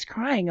mysterious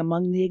crying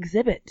among the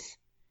exhibits.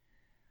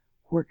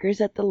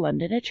 Workers at the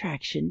London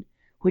attraction,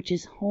 which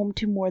is home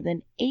to more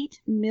than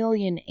 8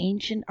 million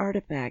ancient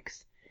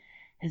artifacts,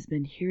 has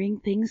been hearing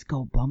things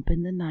go bump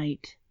in the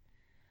night.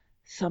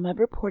 Some have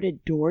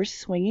reported doors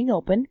swinging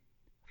open,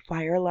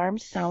 fire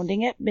alarms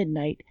sounding at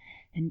midnight,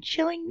 and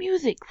chilling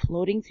music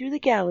floating through the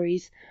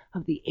galleries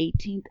of the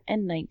 18th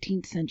and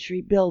 19th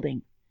century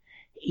building,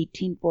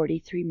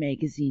 1843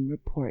 magazine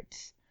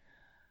reports.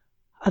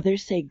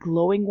 Others say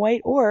glowing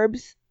white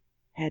orbs,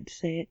 had to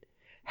say it,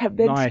 have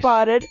been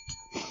spotted.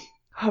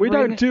 We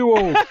don't do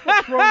all.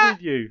 What's wrong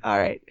with you? All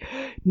right.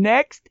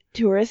 Next,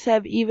 tourists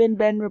have even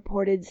been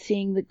reported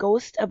seeing the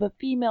ghost of a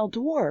female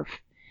dwarf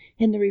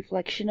in the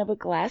reflection of a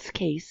glass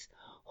case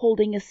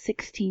holding a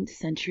 16th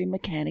century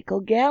mechanical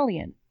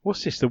galleon.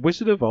 What's this, the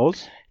Wizard of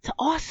Oz? It's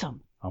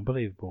awesome.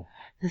 Unbelievable.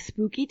 The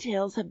spooky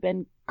tales have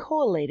been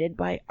collated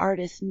by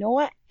artist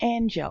Noah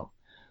Angel,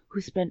 who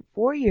spent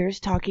 4 years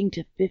talking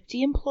to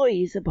 50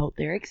 employees about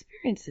their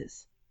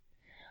experiences.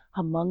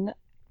 Among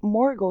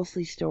more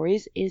ghostly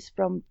stories is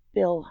from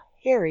Phil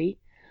Harry,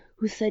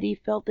 who said he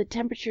felt the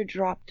temperature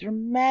drop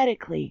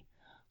dramatically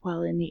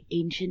while in the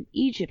Ancient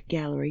Egypt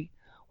Gallery,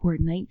 where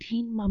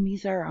 19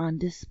 mummies are on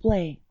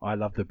display. I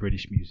love the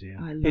British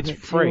Museum. I love it's it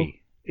free. too.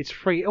 It's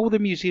free. All the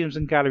museums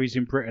and galleries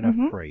in Britain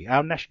are free.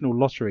 Our national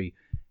lottery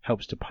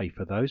helps to pay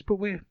for those, but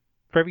we're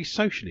very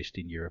socialist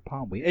in Europe,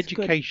 aren't we? It's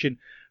Education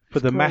for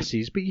the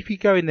masses, but if you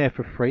go in there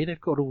for free,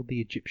 they've got all the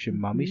Egyptian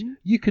mummies.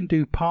 You can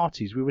do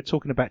parties. We were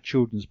talking about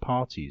children's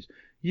parties.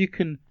 You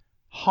can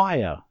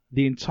hire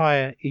the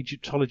entire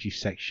Egyptology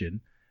section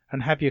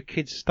and have your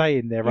kids stay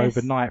in there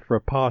overnight for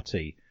a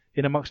party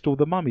in amongst all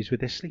the mummies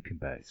with their sleeping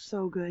bags.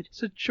 So good.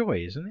 It's a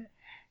joy, isn't it?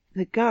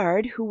 The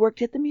guard, who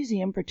worked at the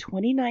museum for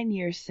 29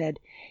 years, said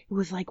it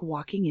was like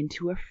walking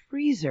into a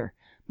freezer.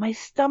 My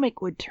stomach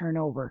would turn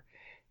over.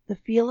 The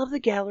feel of the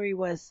gallery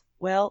was,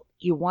 well,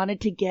 you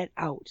wanted to get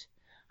out.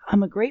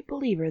 I'm a great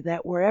believer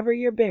that wherever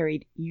you're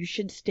buried, you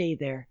should stay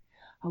there.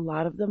 A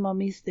lot of the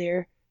mummies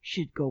there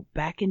should go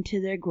back into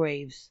their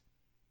graves.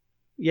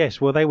 Yes,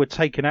 well, they were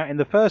taken out in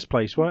the first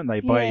place, weren't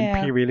they, by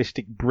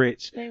imperialistic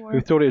Brits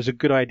who thought it was a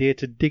good idea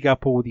to dig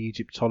up all the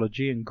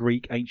Egyptology and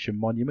Greek ancient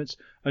monuments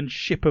and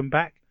ship them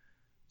back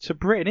to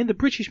Britain. In the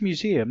British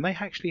Museum, they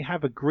actually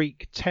have a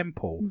Greek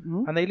temple,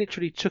 and they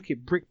literally took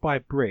it brick by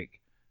brick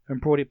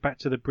and brought it back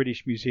to the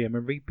British Museum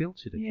and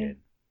rebuilt it again.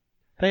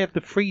 They have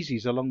the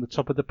friezes along the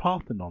top of the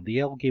Parthenon, the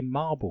Elgin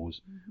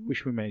marbles,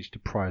 which we managed to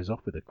prize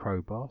off with a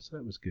crowbar, so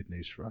that was good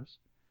news for us.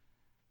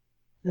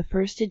 The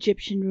first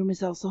Egyptian room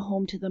is also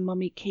home to the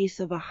mummy case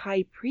of a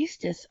high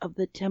priestess of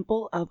the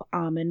temple of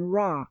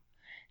Amun-Ra,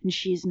 and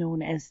she is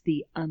known as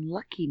the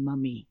Unlucky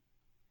Mummy.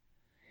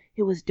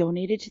 It was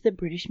donated to the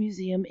British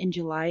Museum in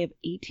July of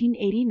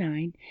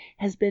 1889,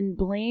 has been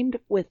blamed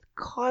with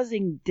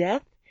causing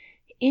death,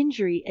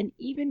 injury, and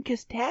even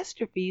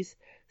catastrophes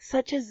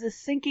such as the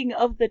sinking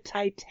of the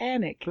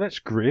Titanic. Well, that's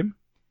grim.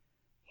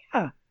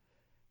 Yeah.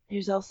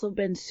 There's also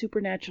been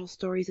supernatural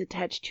stories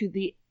attached to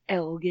the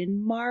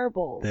Elgin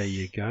marbles. There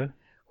you go.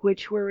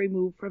 Which were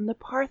removed from the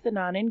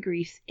Parthenon in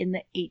Greece in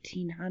the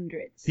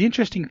 1800s. The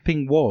interesting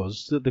thing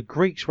was that the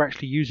Greeks were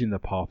actually using the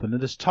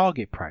Parthenon as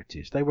target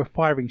practice. They were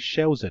firing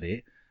shells at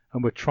it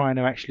and were trying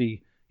to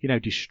actually,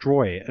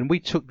 destroy it. And we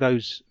took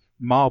those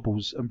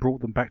marbles and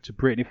brought them back to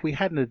Britain. If we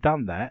hadn't have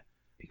done that,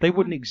 they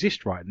wouldn't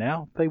exist right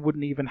now. They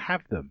wouldn't even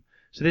have them.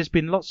 So there's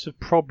been lots of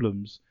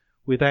problems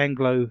with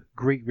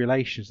Anglo-Greek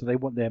relations that they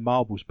want their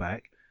marbles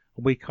back.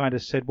 And we kind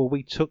of said, well,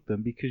 we took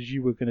them because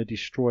you were going to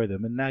destroy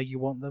them and now you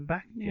want them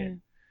back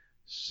again.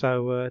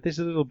 So there's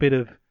a little bit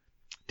of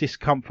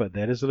discomfort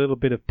there. There's a little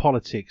bit of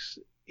politics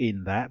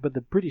in that. But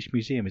the British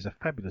Museum is a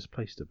fabulous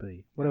place to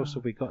be. What else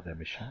have we got there,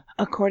 Michelle?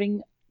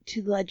 According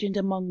to legend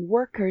among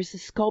workers, the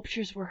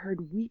sculptures were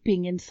heard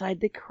weeping inside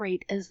the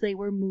crate as they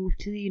were moved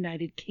to the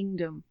United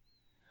Kingdom.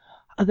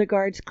 Other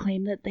guards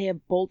claim that they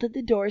have bolted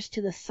the doors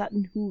to the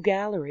Sutton Hoo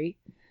Gallery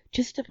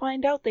just to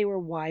find out they were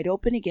wide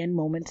open again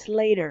moments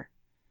later.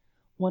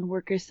 One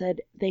worker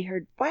said they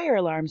heard fire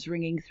alarms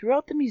ringing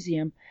throughout the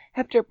museum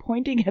after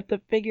pointing at the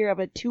figure of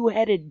a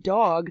two-headed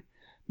dog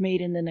made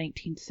in the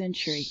 19th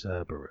century.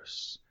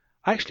 Cerberus.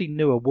 I actually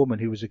knew a woman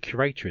who was a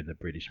curator in the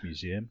British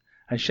Museum,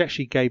 and she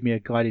actually gave me a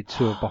guided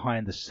tour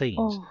behind the scenes.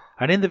 Oh.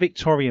 And in the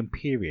Victorian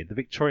period, the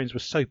Victorians were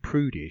so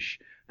prudish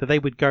that they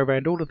would go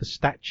around all of the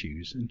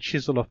statues and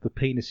chisel off the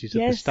penises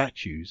of the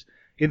statues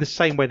in the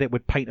same way they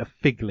would paint a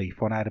fig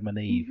leaf on Adam and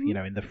Eve, you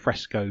know, in the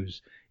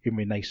frescoes in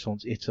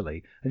Renaissance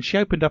Italy. And she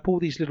opened up all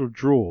these little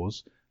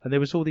drawers, and there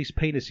was all these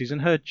penises,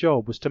 and her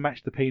job was to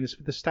match the penis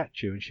with the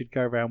statue, and she'd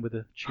go around with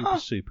a tube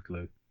of super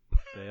glue.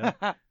 There.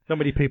 Not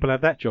many people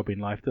have that job in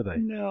life, do they?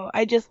 No,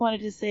 I just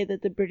wanted to say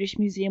that the British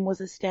Museum was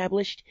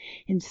established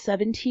in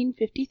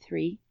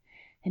 1753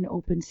 and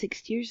opened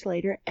 6 years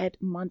later at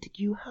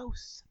Montague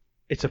House.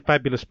 It's a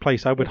fabulous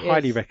place. I would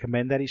highly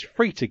recommend that. It's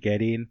free to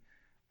get in,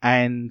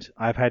 and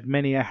I've had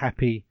many a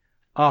happy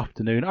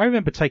afternoon. I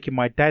remember taking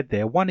my dad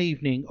there one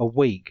evening a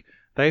week.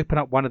 They open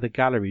up one of the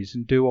galleries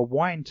and do a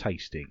wine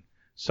tasting.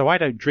 So I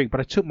don't drink, but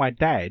I took my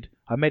dad.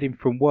 I met him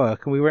from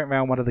work, and we went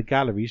around one of the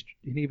galleries,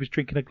 and he was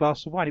drinking a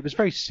glass of wine. It was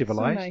very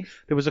civilized. So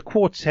nice. There was a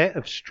quartet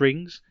of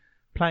strings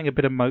playing a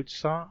bit of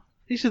Mozart.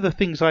 These are the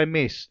things I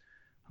miss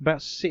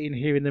about sitting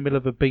here in the middle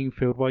of a bean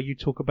field while you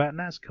talk about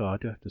NASCAR, I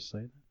do have to say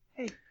that.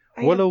 Hey,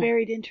 I have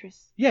varied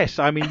interests. Yes,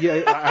 I mean,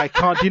 I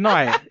can't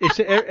deny it. It's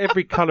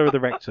every colour of the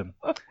rectum.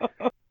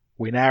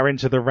 We now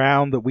enter the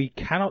round that we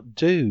cannot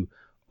do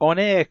on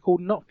air,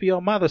 called Not For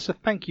Your Mother. So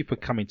thank you for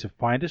coming to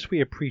find us.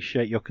 We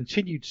appreciate your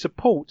continued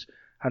support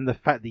and the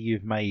fact that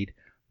you've made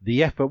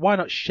the effort. Why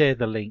not share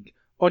the link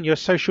on your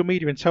social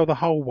media and tell the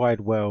whole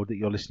wide world that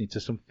you're listening to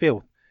some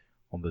filth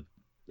on the,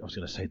 I was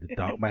going to say the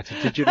Dark Matter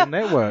Digital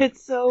Network.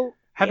 It's so...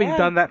 Having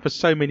done that for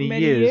so many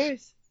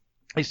years,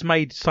 it's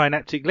made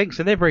synaptic links,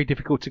 and they're very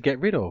difficult to get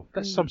rid of.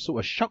 That's some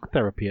sort of shock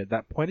therapy at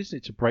that point, isn't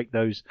it, to break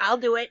those? I'll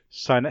do it.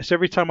 Synapses. So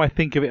every time I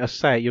think of it or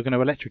say it, you're going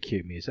to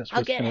electrocute me. Is that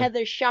I'll get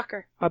Heather's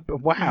shocker.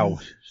 Wow.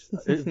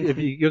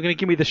 You're going to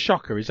give me the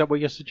shocker. Is that what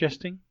you're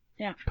suggesting?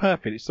 Yeah.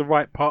 Perfect. It's the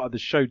right part of the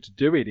show to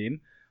do it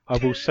in. I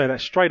will say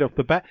that straight off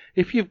the bat.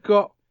 If you've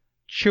got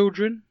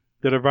children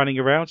that are running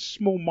around,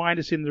 small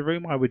minders in the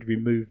room, I would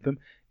remove them.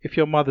 If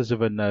your mother's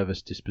of a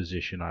nervous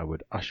disposition, I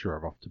would usher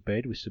her off to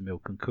bed with some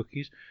milk and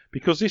cookies,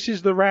 because this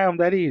is the round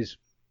that is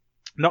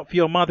Not For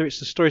Your Mother. It's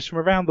the stories from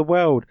around the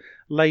world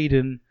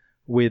laden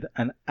with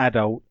an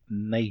adult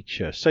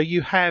nature. So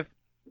you have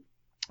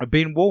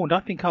been warned.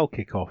 I think I'll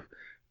kick off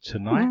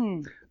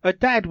tonight. A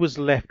dad was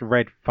left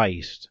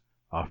red-faced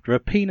after a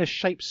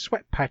penis-shaped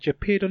sweat patch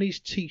appeared on his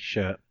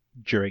T-shirt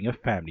during a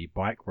family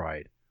bike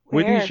ride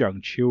with his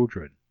young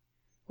children.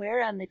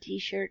 Where on the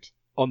T-shirt?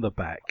 On the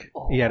back.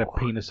 He had a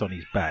penis on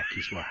his back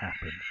is what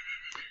happened.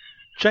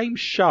 James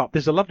Sharp,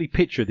 there's a lovely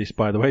picture of this,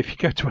 by the way. If you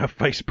go to our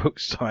Facebook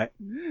site,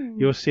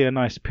 you'll see a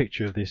nice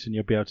picture of this, and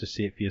you'll be able to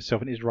see it for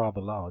yourself, and it's rather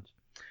large.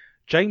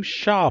 James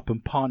Sharp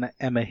and partner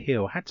Emma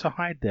Hill had to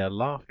hide their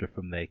laughter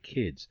from their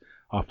kids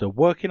after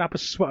working up a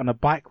sweat on a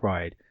bike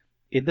ride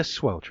in the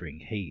sweltering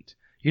heat.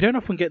 You don't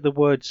often get the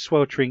word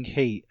sweltering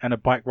heat and a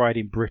bike ride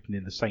in Britain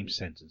in the same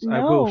sentence. No,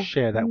 I will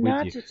share that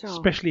with you, at all.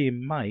 Especially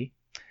in May.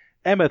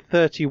 Emma,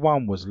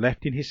 31, was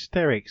left in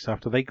hysterics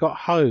after they got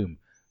home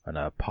and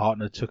her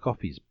partner took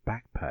off his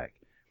backpack,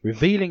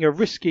 revealing a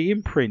risky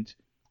imprint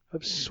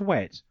of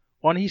sweat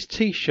on his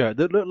T-shirt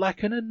that looked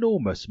like an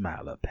enormous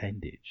male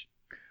appendage.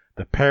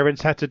 The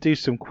parents had to do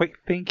some quick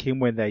thinking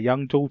when their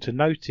young daughter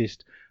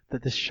noticed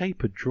that the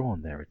shape had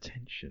drawn their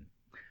attention.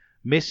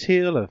 Miss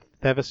Hill of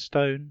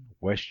Featherstone,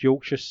 West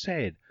Yorkshire,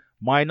 said,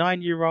 "My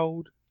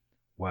 9-year-old,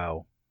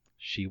 well,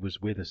 she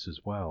was with us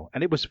as well.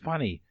 And it was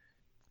funny,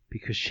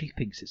 because she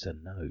thinks it's a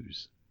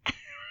nose."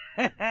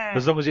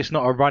 As long as it's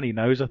not a runny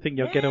nose, I think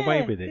you'll get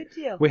away with it.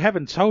 We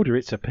haven't told her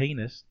it's a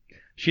penis.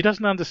 She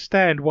doesn't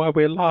understand why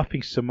we're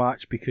laughing so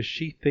much, because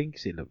she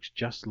thinks it looks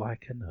just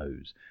like a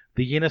nose.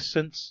 The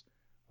innocence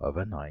of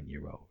a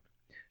 9-year-old.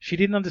 She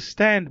didn't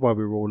understand why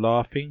we were all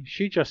laughing.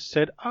 She just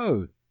said,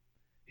 "Oh,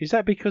 is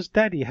that because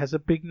Daddy has a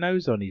big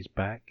nose on his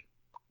back?"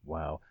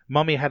 Wow.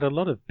 Mummy had a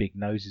lot of big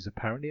noses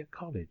apparently at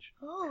college.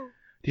 Oh.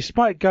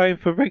 Despite going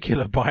for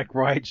regular bike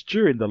rides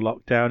during the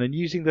lockdown and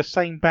using the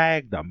same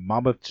bag, the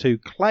mum of two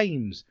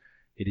claims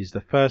it is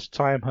the first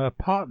time her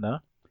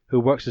partner, who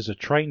works as a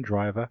train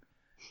driver,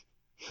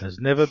 has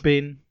never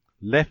been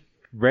left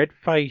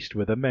red-faced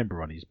with a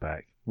member on his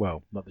back.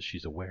 Well, not that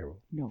she's aware of.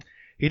 No.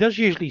 He does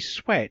usually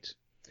sweat,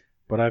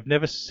 but I've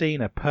never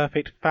seen a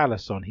perfect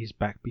phallus on his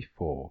back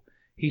before.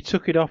 He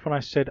took it off and I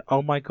said,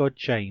 "Oh my God,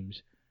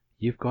 James,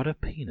 you've got a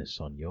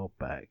penis on your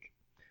back."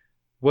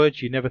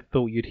 Words you never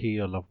thought you'd hear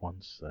your loved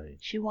ones say.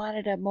 She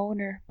wanted a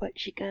moaner, but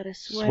she got a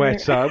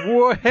sweater.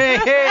 Whoa,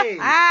 hey!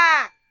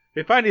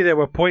 If only there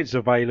were points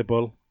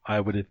available, I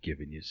would have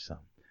given you some.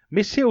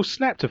 Miss Hill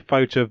snapped a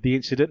photo of the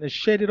incident and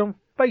shared it on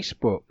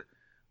Facebook,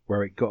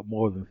 where it got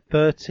more than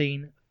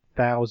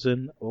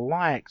 13,000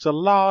 likes. A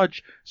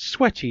large,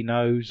 sweaty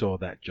nose, or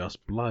that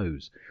just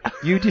blows.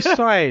 You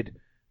decide.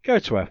 Go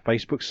to our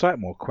Facebook site,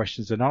 More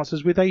Questions and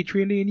Answers with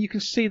Adrian Lee, and you can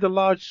see the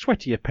large,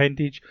 sweaty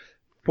appendage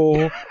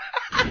for...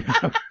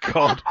 Oh,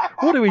 God.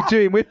 What are we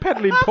doing? We're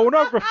peddling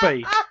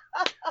pornography.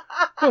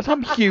 God,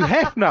 I'm Hugh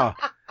Hefner.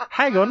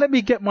 Hang on, let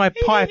me get my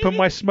pipe and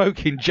my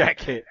smoking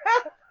jacket.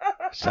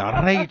 It's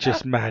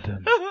outrageous,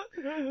 madam.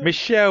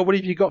 Michelle, what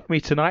have you got for me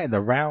tonight in the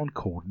round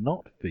called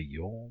Not For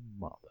Your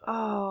Mother?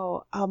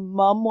 Oh, a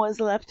mum was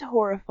left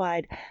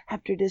horrified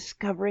after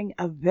discovering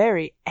a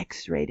very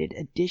X-rated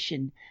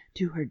addition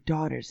to her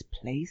daughter's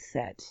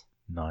playset.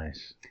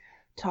 Nice.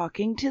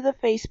 Talking to the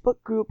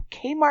Facebook group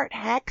Kmart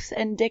Hacks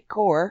and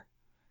Decor,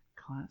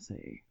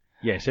 classy,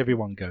 Yes,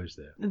 everyone goes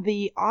there.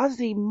 the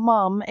Aussie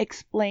mum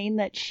explained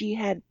that she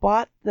had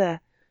bought the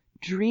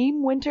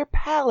Dream Winter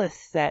Palace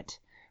set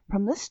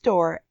from the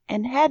store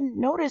and hadn't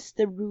noticed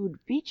the rude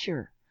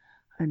feature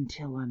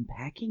until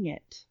unpacking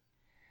it.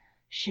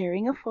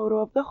 Sharing a photo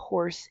of the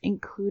horse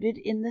included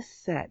in the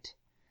set,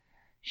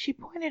 she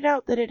pointed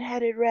out that it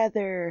had a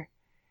rather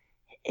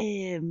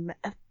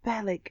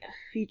phallic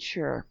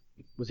feature.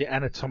 Was it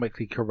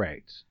anatomically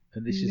correct?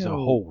 And this is a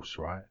No. horse,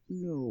 right?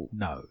 No.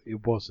 No,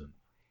 it wasn't.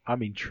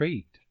 I'm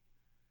intrigued.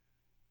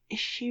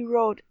 She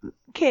wrote,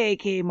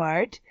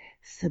 Kmart,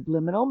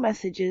 subliminal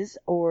messages,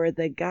 or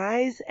the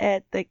guys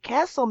at the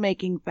castle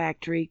making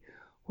factory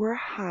were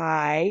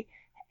high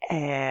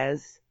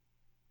as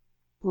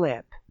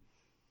flip.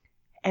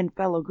 And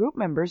fellow group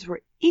members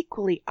were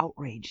equally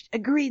outraged,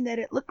 agreeing that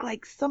it looked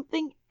like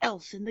something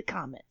else in the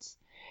comments.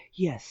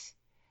 Yes,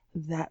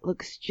 that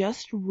looks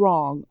just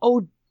wrong.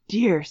 Oh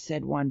dear,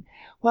 said one,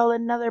 while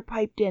another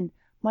piped in,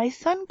 my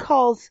son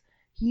calls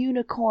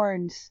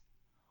unicorns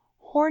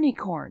Horney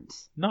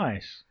Corns.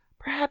 Nice.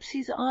 Perhaps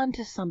he's on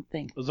to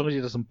something. As long as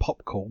he doesn't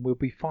popcorn, we'll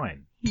be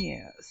fine.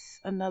 Yes.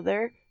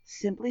 Another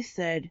simply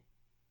said,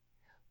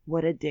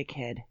 what a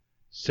dickhead.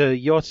 So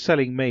you're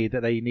telling me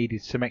that they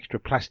needed some extra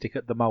plastic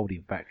at the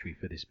moulding factory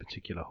for this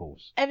particular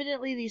horse?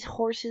 Evidently these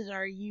horses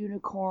are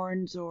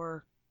unicorns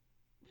or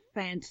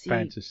fancy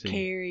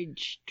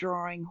carriage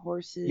drawing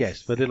horses.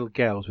 Yes, for little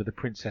girls with a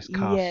princess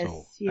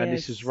castle. Yes. And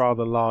this is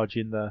rather large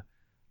in the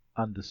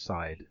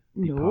underside.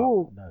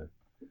 No. No.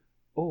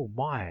 Oh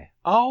my.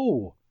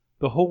 Oh!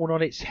 The horn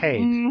on its head.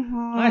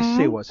 Mhm. I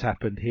see what's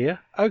happened here.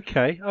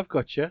 Okay, I've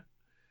got you.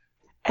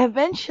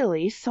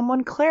 Eventually,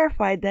 someone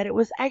clarified that it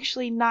was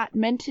actually not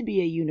meant to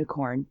be a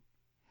unicorn,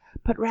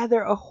 but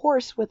rather a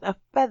horse with a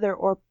feather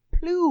or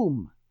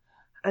plume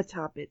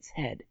atop its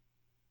head.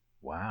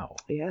 Wow.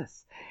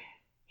 Yes.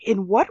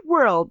 In what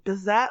world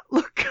does that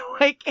look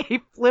like a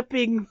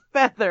flipping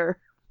feather?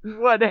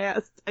 One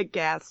asked,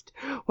 aghast,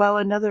 while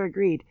another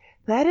agreed.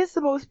 That is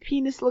the most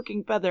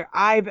penis-looking feather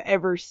I've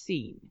ever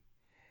seen.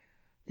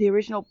 The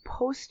original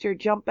poster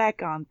jumped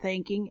back on,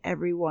 thanking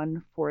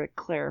everyone for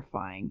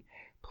clarifying.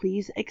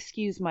 Please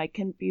excuse my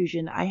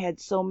confusion. I had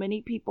so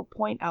many people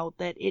point out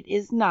that it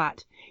is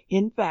not,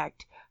 in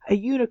fact, a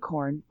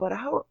unicorn, but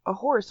a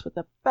horse with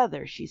a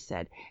feather, she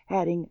said,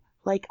 adding,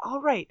 like,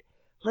 all right,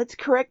 let's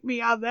correct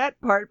me on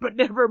that part, but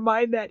never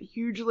mind that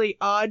hugely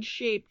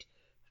odd-shaped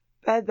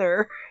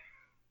feather.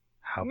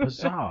 How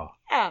bizarre.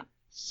 Yeah.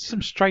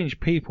 Some strange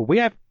people. We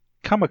have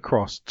come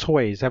across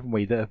toys, haven't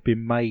we, that have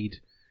been made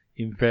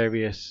in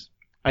various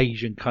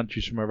Asian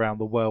countries from around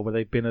the world where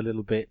they've been a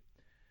little bit,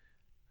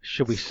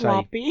 shall we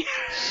Sloppy. say,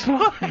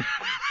 sloppy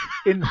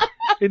in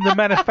the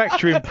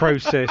manufacturing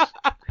process.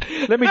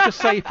 Let me just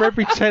say, for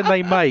every 10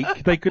 they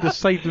make, they could have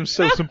saved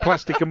themselves some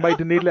plastic and made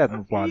an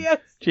 11th one. Yes.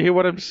 Do you hear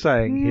what I'm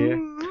saying here?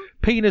 Mhm.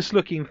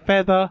 Penis-looking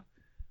feather.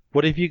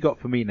 What have you got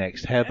for me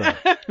next, Heather?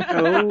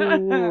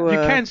 Oh, You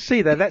can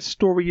see that. That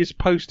story is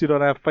posted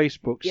on our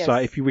Facebook Yes.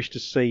 site if you wish to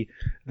see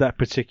that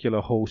particular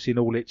horse in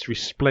all its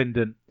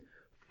resplendent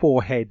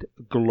forehead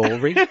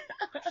glory.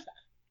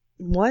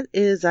 what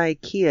is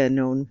IKEA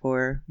known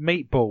for?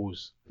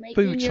 Meatballs.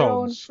 Making your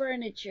own Futons.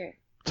 furniture.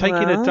 Taking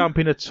a Well- dump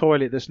in a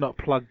toilet that's not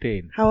plugged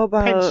in. How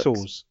about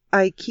Pencils.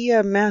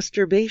 IKEA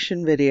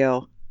masturbation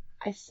video?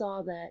 I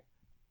saw that.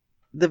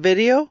 The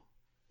video?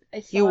 I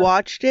saw You it.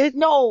 watched it?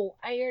 No,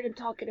 I heard him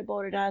talking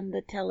about it on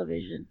the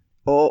television.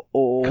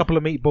 Oh. Couple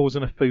of meatballs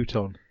and a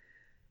futon.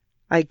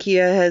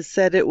 IKEA has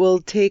said it will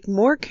take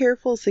more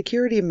careful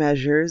security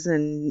measures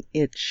in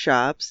its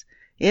shops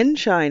in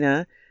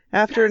China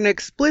after an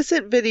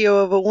explicit video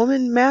of a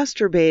woman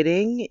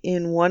masturbating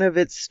in one of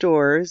its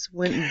stores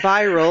went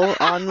viral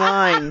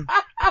online.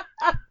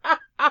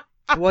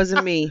 It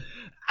wasn't me.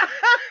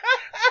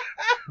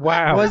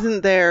 Wow.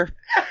 Wasn't there.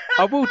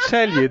 I will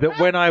tell you that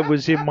when I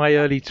was in my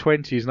early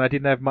 20s and I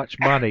didn't have much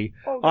money,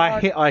 I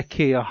hit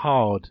IKEA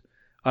hard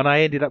and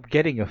I ended up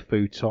getting a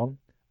futon,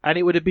 and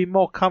it would have been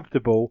more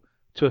comfortable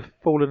to have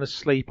fallen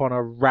asleep on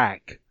a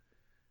rack.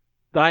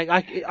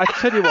 I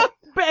tell you what,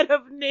 Bed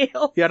of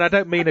nails. yeah, and I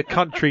don't mean a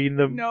country in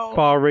the No.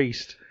 Far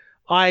East.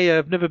 I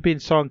have never been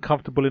so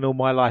uncomfortable in all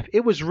my life.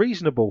 It was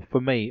reasonable for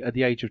me at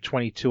the age of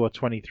 22 or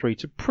 23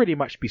 to pretty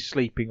much be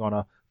sleeping on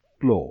a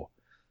floor.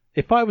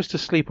 If I was to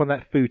sleep on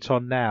that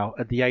futon now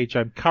at the age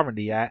I'm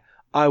currently at,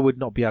 I would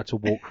not be able to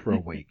walk for a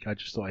week. I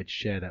just thought I'd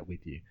share that with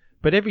you.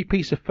 But every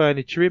piece of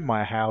furniture in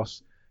my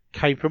house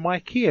came from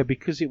IKEA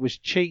because it was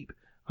cheap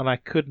and I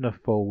couldn't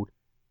afford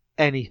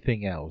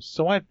anything else.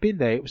 So I've been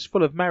there. It was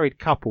full of married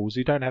couples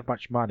who don't have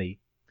much money,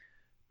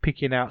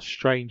 picking out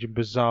strange and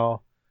bizarre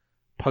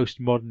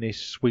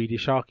postmodernist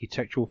Swedish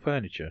architectural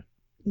furniture.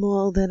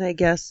 Well, then I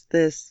guess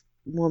this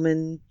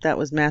woman that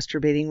was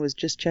masturbating was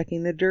just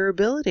checking the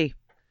durability.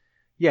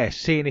 Yeah,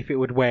 seeing if it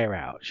would wear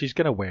out. She's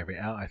going to wear it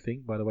out, I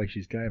think, by the way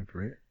she's going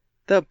for it.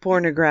 The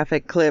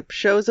pornographic clip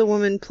shows a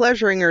woman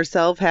pleasuring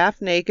herself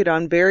half naked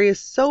on various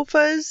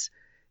sofas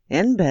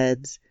and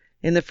beds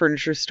in the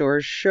furniture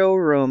store's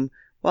showroom,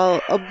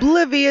 while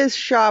oblivious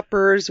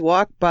shoppers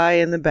walk by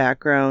in the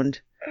background.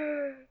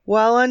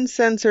 While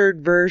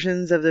uncensored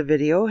versions of the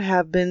video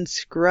have been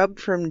scrubbed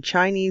from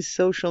Chinese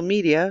social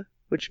media,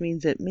 which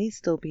means it may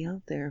still be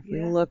out there if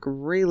we look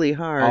really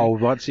hard. Oh,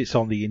 once it's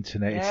on the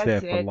internet, it's there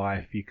That's for it.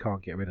 life. You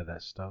can't get rid of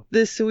that stuff.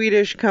 The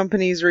Swedish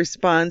company's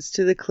response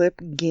to the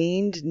clip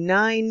gained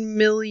 9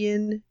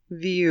 million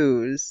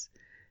views.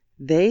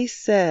 They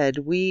said,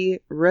 "We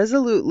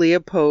resolutely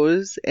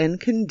oppose and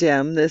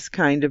condemn this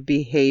kind of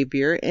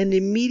behavior," and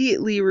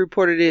immediately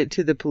reported it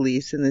to the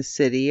police in the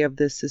city of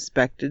the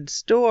suspected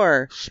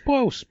store.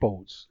 Spoil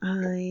sports.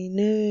 I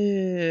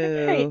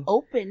They're very know.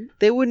 open.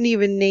 They wouldn't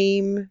even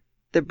name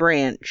the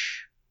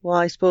branch. Well,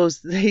 I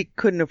suppose they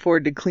couldn't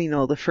afford to clean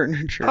all the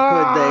furniture, could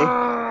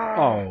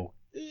Oh,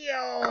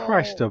 Yo.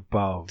 Christ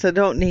above. they? So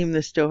don't name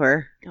the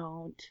store.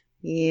 Don't.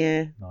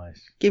 Yeah. Nice.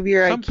 Give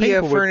your Some IKEA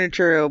people would-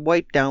 furniture a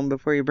wipe down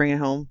before you bring it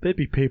home. There'd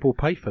be people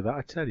pay for that,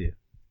 I tell you.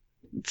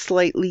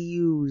 Slightly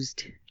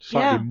used.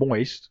 Slightly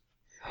moist.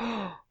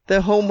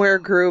 The homeware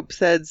group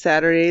said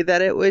Saturday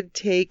that it would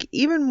take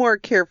even more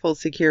careful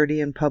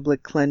security and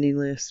public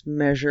cleanliness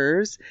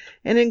measures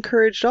and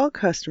encouraged all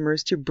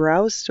customers to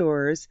browse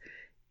stores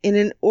in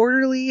an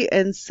orderly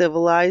and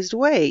civilized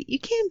way. You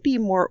can't be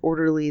more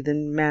orderly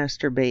than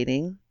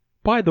masturbating.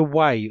 By the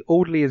way,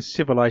 orderly and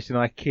civilized in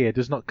IKEA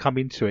does not come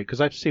into it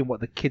because I've seen what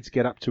the kids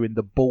get up to in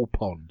the ball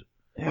pond.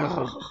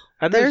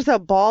 And There's a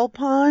ball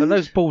pond? and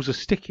those balls are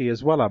sticky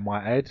as well, I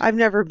might add. I've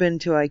never been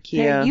to There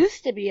IKEA.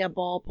 used to be a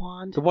ball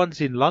pond. The ones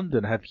in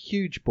London have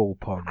huge ball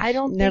ponds. I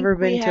don't Never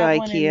think we been to have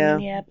one IKEA. in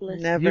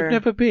Minneapolis. Never. You've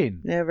never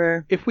been?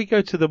 Never. If we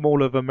go to the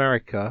Mall of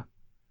America,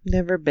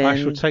 Never been. I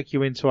shall take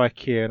you into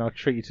IKEA and I'll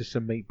treat you to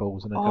some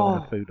meatballs and a go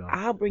and Oh, a food on.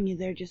 I'll bring you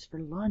there just for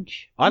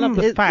lunch. I love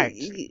the It- fact.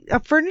 A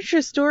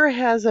furniture store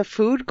has a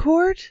food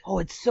court? Oh,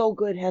 it's so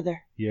good,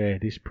 Heather. Yeah,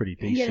 it is pretty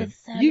You get a decent.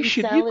 salmon You've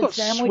salad got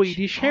sandwich.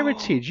 Swedish Oh.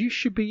 heritage. You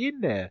should be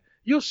in there.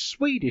 You're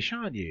Swedish,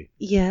 aren't you?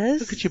 Yes.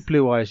 Look at your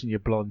blue eyes and your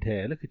blonde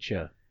hair. Look at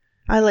you.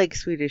 I like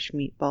Swedish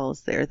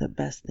meatballs. They're the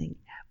best thing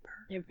ever.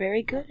 They're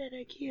very good at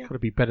IKEA. Got to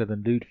be better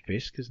than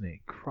lutefisk, isn't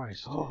it?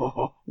 Christ.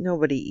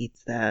 Nobody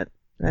eats that.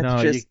 That's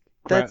No, just,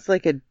 that's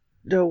like a,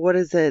 no, what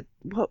is it?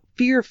 What,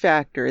 Fear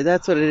Factor.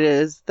 That's what it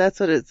is. That's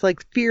what it's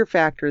like. Fear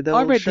Factor. The I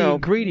whole read the show.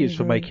 ingredients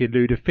for Mhm. making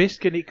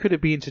lutefisk, and it could have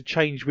been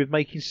interchanged with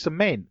making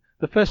cement.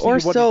 The first thing Or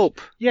you wanted,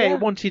 soap. Yeah, Yeah. it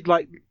wanted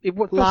like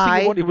first thing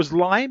Lye. you wanted was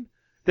lime.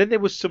 Then there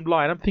was some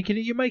lime. I'm thinking, are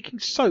you making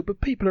soap?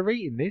 But people are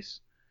eating this.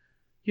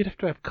 You'd have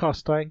to have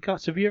cast iron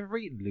guts. Have you ever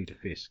eaten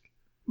lutefisk?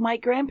 My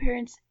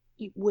grandparents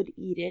would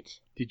eat it.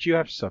 Did you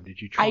have some?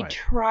 Did you try I it?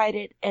 tried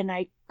it and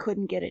I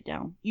couldn't get it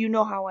down. You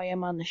know how I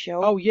am on the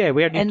show. Oh yeah,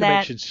 we only And to that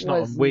mention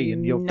snot was and wee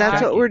and your not- That's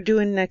what jacket. we're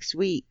doing next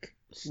week.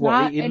 Snot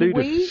What, eating and lutefisk?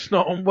 wee?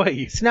 Snot and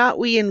wee.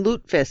 Snotwee and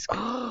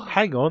Lutefisk.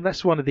 Hang on,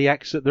 that's one of the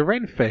acts at the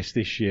Renfest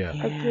this year.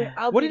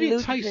 Yeah. What did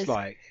it taste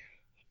like?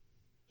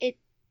 It-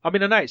 I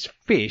mean, I know it's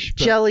fish,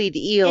 but Jellied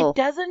eel. It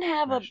doesn't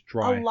have That's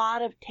dry. a lot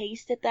lot of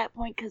taste at that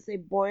point because they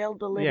boiled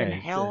the living yeah,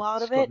 hell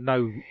out it's of got it.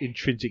 no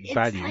intrinsic It's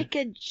value. like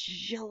a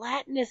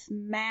gelatinous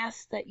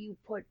mass that you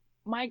put.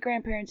 My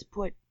grandparents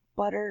put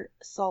butter,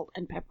 salt,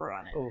 and pepper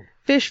on it. Oh.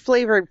 Fish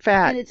flavored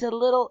fat. And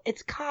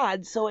it's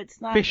cod, so it's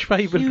not Fish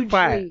flavoured hugely,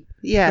 fat. That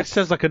Yes.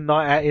 sounds like a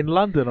night out in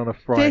London on a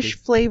Friday. Fish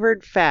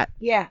flavored fat.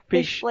 Yeah,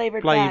 fish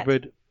flavored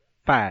flavoured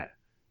fat.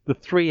 The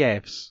 3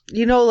 Fs.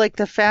 You know, like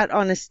the fat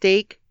on a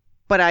steak,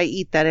 but I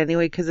eat that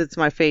anyway because it's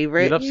my You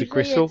favorite. love the Usually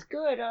gristle. it's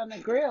good on the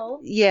grill,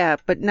 Yeah,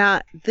 but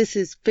not. This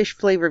is fish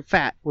flavored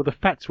fat. Well, the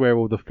fat's where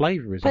all the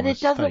flavour is but on a it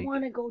doesn't steak.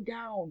 want to go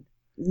down.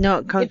 No,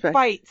 it comes It back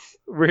bites.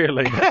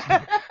 Really?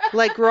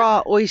 like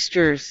raw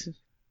oysters.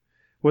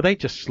 Well, they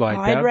just slide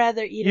I'd down.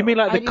 rather eat. You mean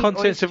like the I'd eat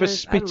contents of a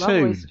oysters. I love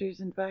spittoon? oysters,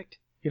 in fact.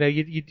 You know,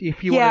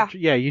 if you Yeah. want to,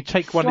 you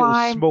take one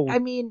Slime. little small. I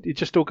mean, It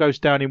just all goes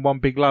down in one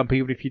big lump,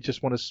 even if you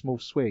just want a small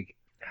swig.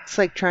 It's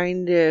like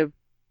trying to.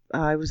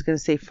 I was going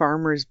to say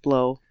farmer's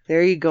blow.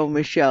 There you go,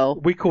 Michelle.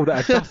 We call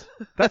that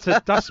that's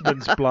a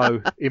dustman's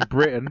blow in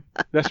Britain.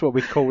 That's what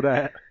we call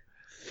that.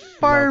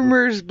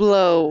 Farmer's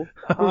blow.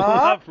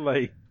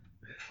 Lovely.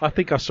 I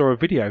think I saw a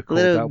video called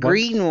Little that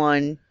green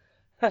one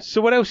once.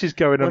 So what else is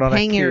going on with on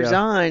hangers IKEA?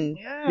 on.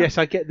 yeah. Yes,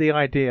 I get the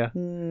idea.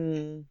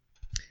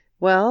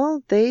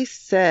 Well, they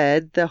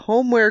said the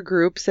homeware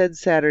group said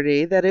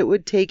Saturday that it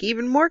would take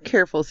even more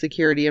careful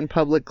security and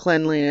public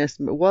cleanliness.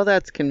 Well,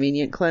 that's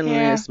convenient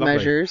cleanliness Yeah. Lovely.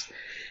 measures,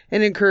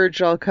 and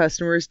encouraged all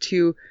customers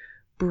to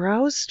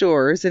browse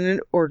stores in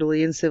an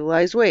orderly and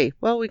civilized way.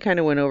 Well, we kind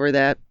of went over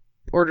that.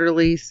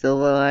 Orderly,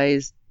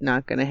 civilized,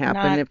 not going to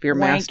happen Not if you're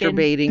wanking.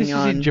 masturbating This is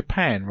on. in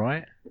Japan,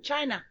 right?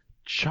 China.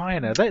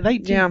 China. They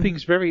do Yeah.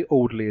 things very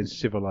orderly and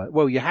civilized.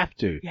 Well, you have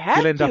to. You have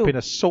You'll end up to. in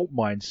a salt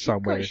mine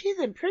somewhere. She's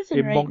in prison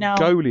In right now.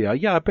 Mongolia.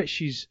 Yeah, I bet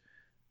she's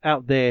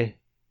out there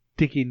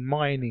digging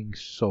mining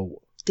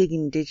salt.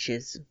 digging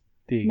ditches.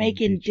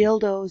 Making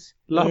dildos.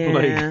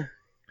 Lovely. Yeah.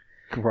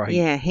 Great.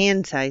 Yeah,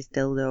 hand-sized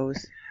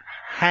dildos.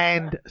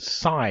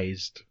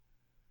 Hand-sized.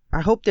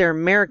 I hope they're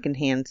American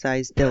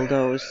hand-sized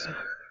dildos.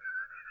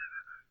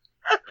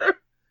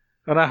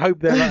 And I hope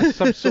they're like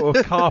some sort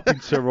of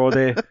carpenter or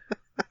they're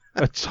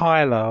a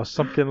tiler or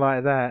something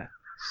like that.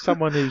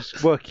 Someone who's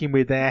working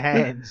with their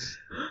hands.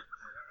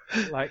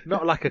 Like,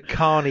 not like a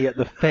carny at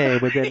the fair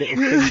with their little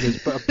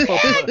fingers, but a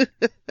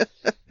proper...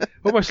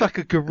 almost like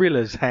a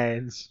gorilla's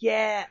hands.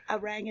 Yeah,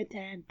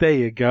 orangutan. There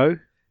you go.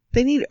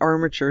 They need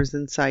armatures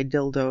inside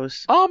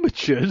dildos.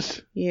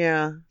 Armatures?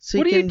 Yeah, so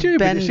What do you you can do with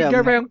bend this? You them. go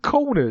around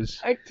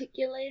corners.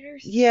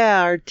 Articulators.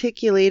 Yeah,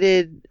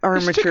 articulated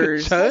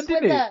armatures. turn. That's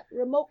with didn't a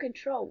remote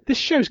control. This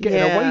show's getting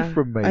Yeah, away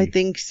from me. I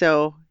think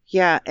so.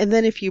 Yeah, and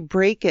then if you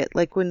break it,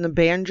 like when the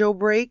banjo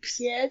breaks.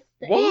 Yes,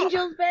 the What?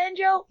 angel's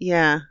banjo.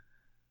 Yeah.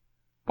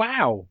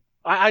 Wow.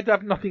 I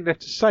have nothing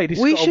left to say. This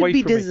We got should away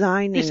be from me.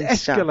 designing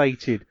This stuff.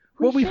 escalated.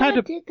 Well, we've had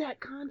a... did that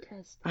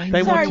contest. I They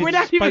know. Sorry, wanted we're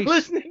not even space.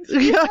 listening.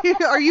 Yeah,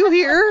 are you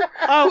here?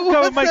 I'll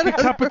go What's and make that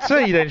a cup of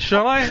tea then,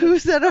 shall I?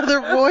 Who's that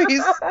other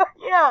voice?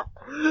 Yeah.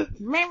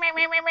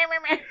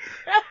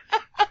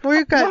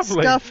 We've got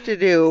Lovely. stuff to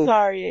do.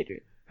 Sorry,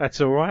 Adrian. That's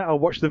all right. I'll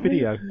watch the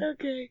video.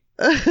 Okay.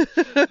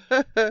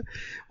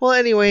 Well,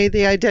 anyway,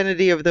 the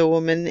identity of the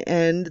woman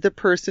and the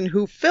person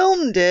who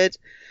filmed it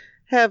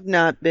have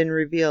not been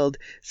revealed.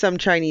 Some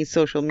Chinese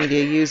social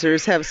media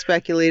users have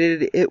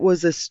speculated it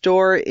was a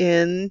store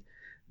in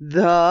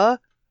the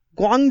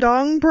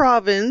Guangdong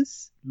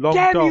province. Long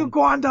Damn dong. you,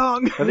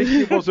 Guangdong. At least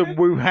it wasn't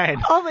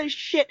Wuhan. All this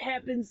shit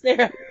happens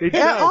there. It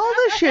Yeah, does. all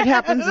this shit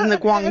happens in the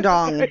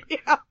Guangdong.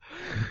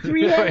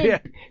 Yeah.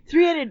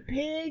 Three-headed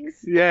pigs.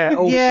 Yeah,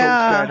 all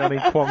Yeah. sorts going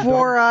on in Guangdong.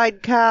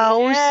 Four-eyed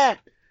cows. Yeah.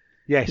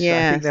 Yes, I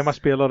Yes. think there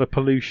must be a lot of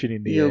pollution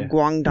in the You air.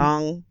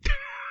 Guangdong.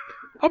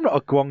 I'm not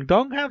a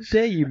Guangdong. How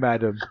dare you,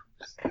 madam?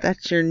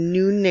 That's your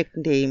new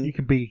nickname. You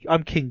can be...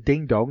 I'm King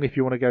Ding Dong if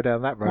you want to go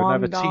down that road and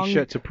have a Guangdong.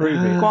 T-shirt to prove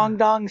it.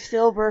 Guangdong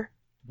silver.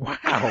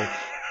 Wow.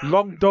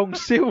 Long Dong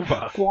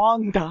Silver.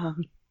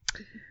 Guangdong.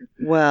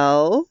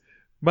 Well,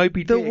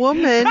 Moby the Dick.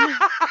 woman...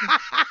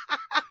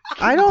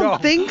 I don't Dong.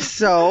 think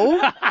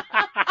so.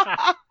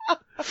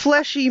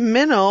 Fleshy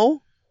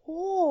minnow.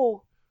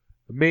 Oh.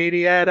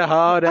 Minnie had a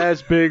heart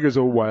as big as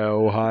a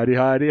whale. Hidey,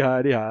 hidey,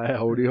 hidey, hi.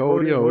 Hoody,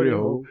 hoody, hoody,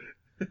 ho.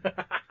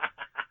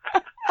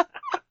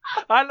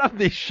 I love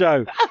this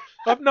show.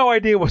 I've no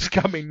idea what's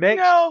coming next.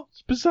 No.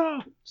 It's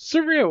bizarre.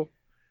 Surreal.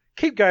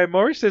 Keep going,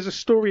 Morris. There's a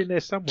story in there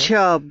somewhere.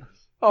 Chub.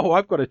 Oh,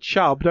 I've got a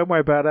chub. Don't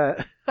worry about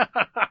that.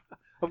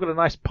 I've got a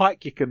nice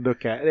pike you can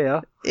look at there.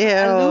 A Ew.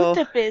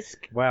 lutefisk.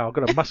 Wow, I've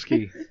got a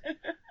muskie.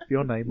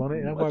 Your name on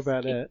it. Don't worry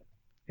about that.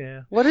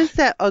 Yeah. What is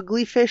that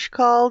ugly fish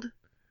called?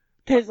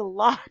 There's a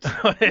lot.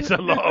 There's a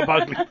lot of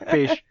ugly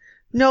fish.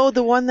 No,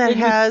 the one that In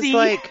the has sea.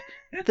 like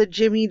the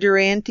Jimmy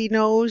Durante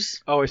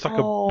nose. Oh, it's like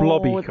a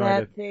blobby kind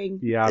that of. thing.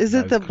 Yeah. I've Is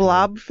it no the clue.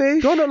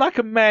 blobfish? Do I look like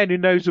a man who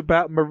knows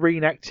about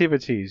marine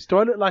activities? Do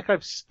I look like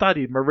I've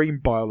studied marine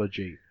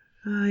biology?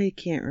 I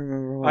can't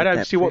remember what I don't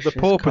that see what the fish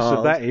is purpose of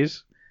called. that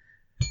is.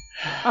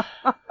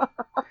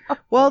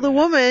 Well, the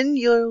woman,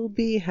 you'll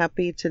be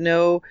happy to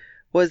know,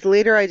 was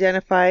later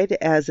identified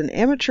as an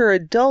amateur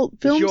adult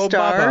It's film your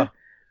star mother.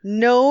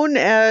 known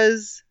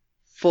as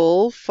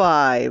Full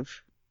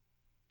Five.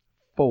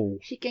 Full.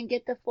 She can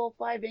get the full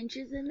 5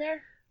 inches in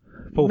there?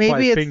 Full Maybe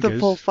five it's fingers. the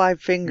Full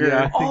Five Finger. Yeah,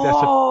 I think that's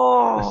a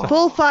Oh.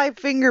 Full Five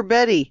Finger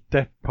Betty,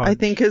 death punch. I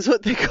think is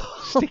what they call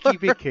Sticky her.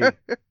 Vicky.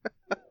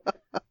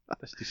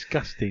 That's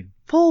disgusting.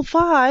 Full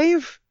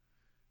Five?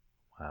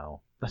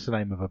 Wow. That's the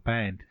name of a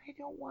band. I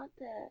don't want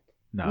that.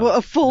 No. Well,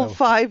 a full no.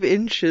 5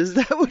 inches.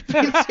 That would be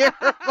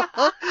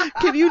terrible.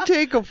 Can you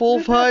take a full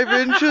 5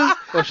 inches?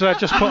 Or should I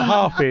just put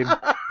half in?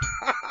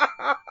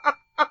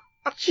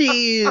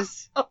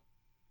 Jeez.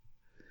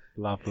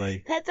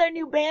 Lovely. That's our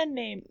new band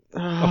name.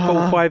 A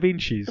full 5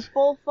 inches. The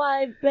Full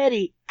 5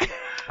 Betty.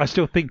 I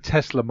still think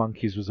Tesla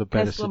Monkeys was a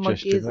better Tesla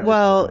suggestion. Monkeys. That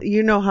Well, was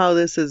you know how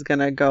this is going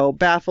to go.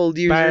 Baffled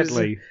users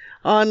badly.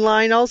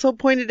 online also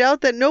pointed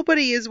out that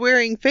nobody is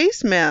wearing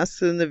face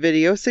masks in the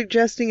video,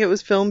 suggesting it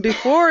was filmed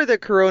before the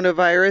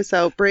coronavirus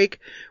outbreak,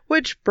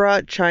 which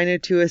brought China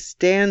to a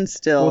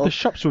standstill Well, the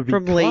shops would be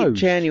from closed. late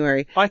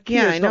January. IKEA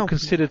Yeah, I is know. not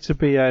considered to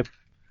be a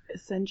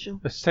Essential.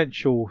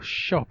 essential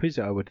shop, is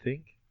it? I would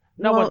think.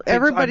 Well, one thinks I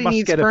everybody must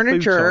needs get a futon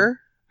furniture.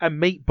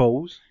 and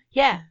meatballs.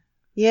 Yeah.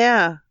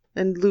 Yeah,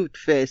 and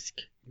lutefisk.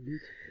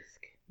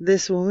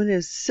 This woman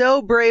is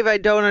so brave, I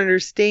don't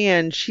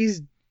understand.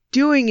 She's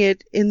doing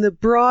it in the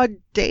broad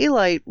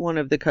daylight, one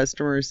of the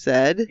customers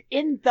said.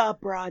 In the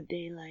broad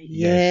daylight.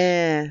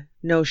 Yeah.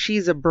 No,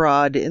 she's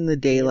abroad in the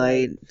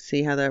daylight.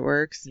 See how that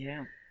works?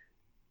 Yeah.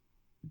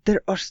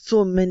 There are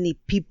so many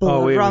people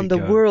Oh, here around we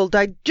the go. world.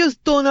 I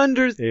just don't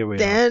Here we are.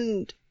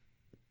 understand.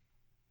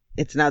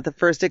 It's not the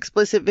first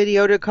explicit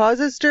video to cause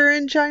a stir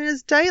in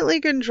China's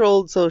tightly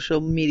controlled social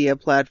media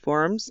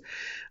platforms.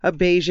 A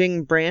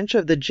Beijing branch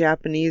of the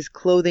Japanese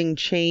clothing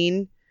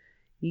chain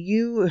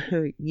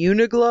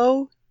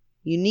Uniqlo,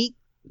 Unique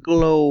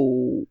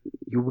glow.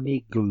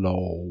 Unique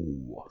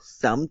glow.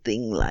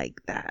 Something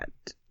like that.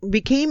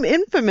 Became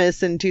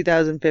infamous in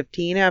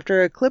 2015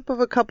 after a clip of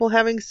a couple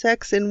having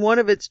sex in one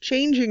of its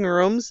changing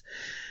rooms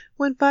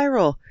went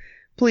viral.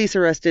 Police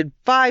arrested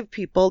 5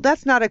 people.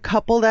 That's not a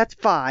couple, that's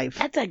 5.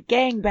 That's a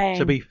gangbang.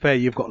 To be fair,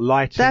 you've got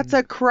lighting. That's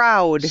a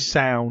crowd.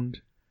 Sound,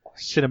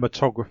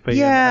 cinematography,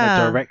 Yeah.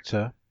 and a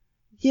director.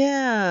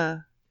 Yeah.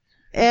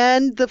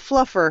 And the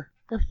fluffer.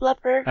 The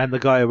fluffer. And the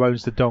guy who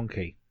owns the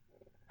donkey.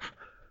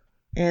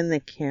 And the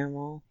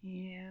camel.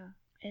 Yeah.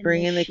 And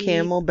Bringing the sheep.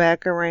 camel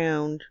back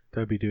around.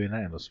 Don't be doing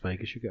that in Las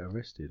Vegas, you get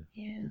arrested.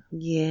 Yeah.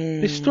 Yeah.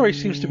 This story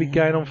seems to be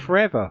going on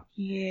forever.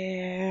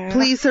 Yeah.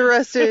 Police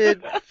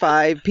arrested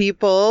 5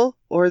 people,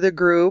 or the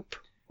group,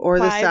 or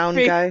the Five, sound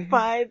three, guy.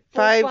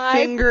 Five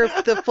Finger,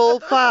 the full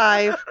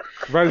 5.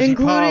 Rosie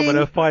Palmer and Including-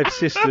 her 5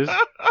 sisters.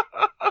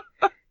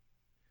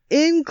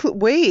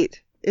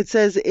 Wait, it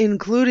says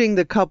including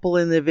the couple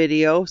in the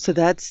video, so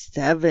that's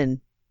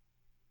 7.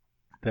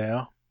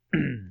 There.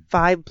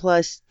 5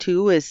 plus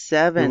 2 is You're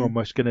 7.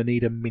 almost going to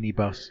need a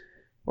minibus.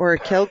 Or a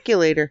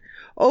calculator.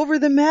 Over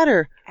the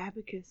matter.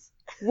 Abacus.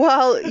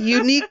 While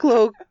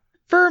Uniqlo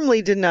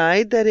firmly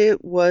denied that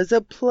it was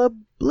a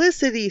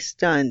publicity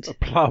stunt. A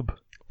plub.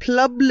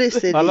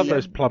 Publicity. I love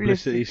those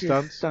publicity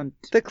stunts.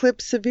 The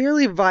clip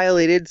severely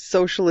violated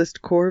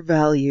socialist core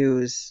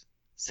values,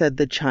 said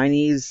the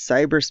Chinese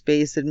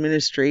Cyberspace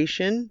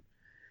Administration.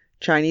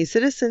 Chinese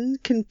citizens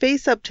can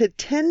face up to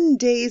 10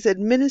 days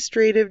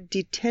administrative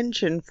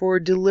detention for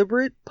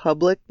deliberate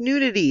public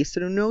nudity.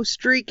 So no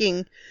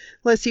streaking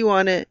unless you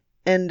want to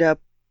end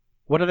up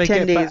What do they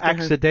 10 get days for behind.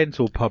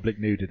 accidental public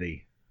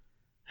nudity?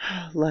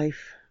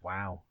 life.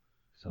 Wow.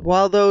 So,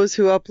 While those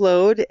who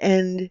upload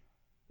and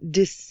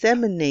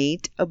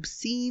disseminate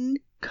obscene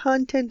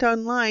content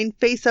online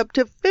face up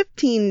to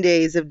 15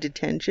 days of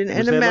detention Was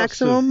and a there lots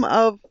maximum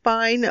of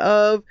fine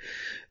of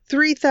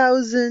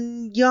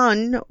 3,000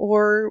 yuan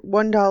or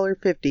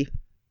 $1.50.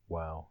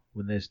 wow.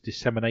 When there's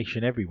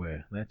dissemination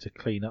everywhere, they had to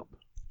clean up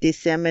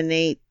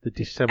Disseminate. the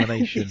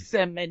dissemination.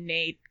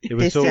 Disseminate. It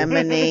was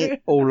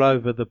Disseminate. all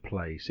over the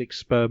place.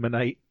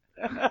 Exterminate.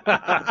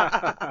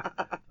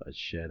 I'd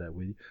share that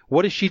with you.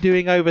 What is she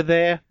doing over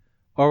there?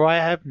 Or I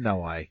have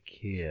no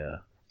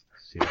idea.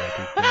 See what I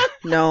did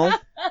there? No.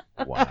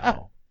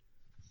 Wow.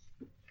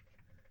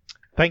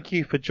 Thank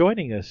you for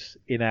joining us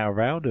in our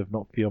round of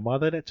Not For Your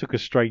Mother. That took a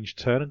strange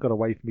turn and got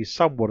away from me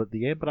somewhat at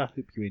the end, but I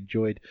hope you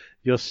enjoyed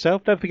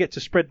yourself. Don't forget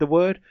to spread the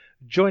word.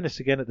 Join us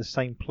again at the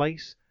same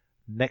place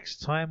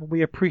next time.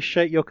 We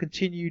appreciate your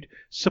continued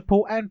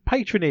support and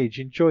patronage.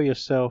 Enjoy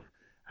yourself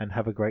and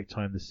have a great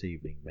time this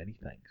evening. Many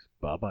thanks.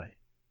 Bye-bye.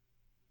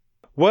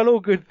 Well, all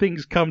good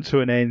things come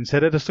to an end, so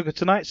let us look at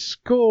tonight's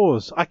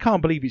scores. I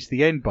can't believe it's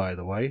the end, by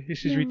the way.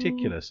 This is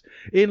ridiculous.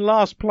 In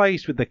last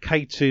place with the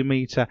K2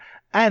 meter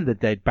and the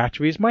dead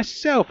battery is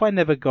myself. I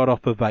never got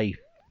off of a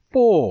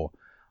 4.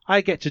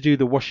 I get to do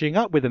the washing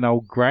up with an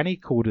old granny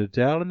called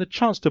Adele and the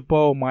chance to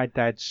boil my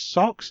dad's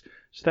socks.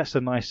 So that's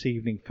a nice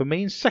evening for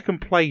me. In second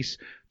place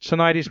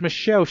tonight is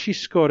Michelle. She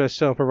scored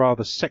herself a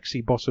rather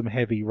sexy bottom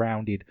heavy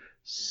rounded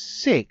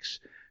 6.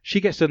 She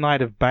gets a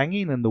night of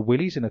banging and the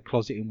willies in a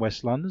closet in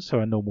West London, so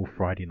a normal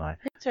Friday night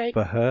That's right.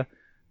 for her.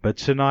 But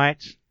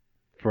tonight,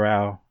 for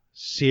our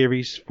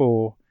Series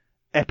 4,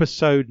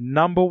 episode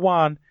number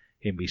 1,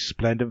 in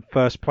resplendent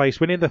first place,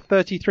 winning the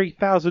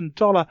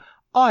 $33,000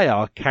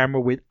 IR camera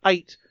with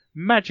 8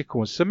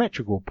 magical and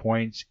symmetrical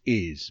points,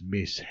 is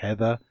Miss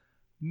Heather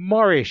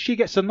Morris. She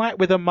gets a night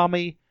with a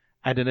mummy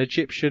and an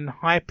Egyptian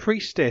high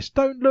priestess.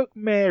 Don't look,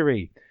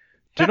 Mary.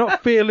 Do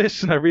not fear,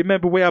 listener.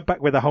 Remember, we are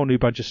back with a whole new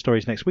bunch of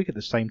stories next week at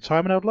the same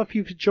time, and I'd love for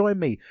you to join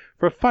me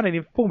for a fun and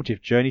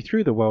informative journey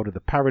through the world of the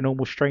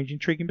paranormal, strange,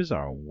 intriguing,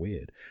 bizarre, and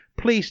weird.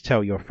 Please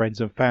tell your friends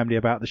and family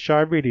about the show.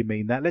 I really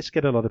mean that. Let's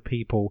get a lot of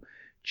people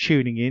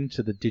tuning in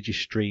to the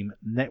Digistream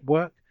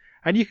network.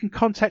 And you can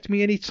contact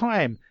me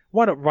anytime.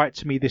 Why not write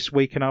to me this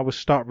week, and I will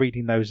start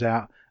reading those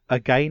out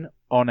again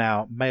on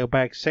our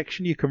mailbag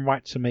section. You can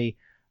write to me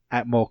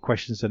at More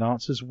Questions and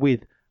Answers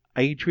with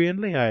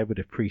Adrian Lee. I would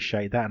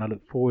appreciate that, and I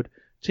look forward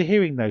to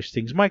hearing those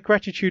things. My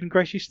gratitude and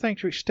gracious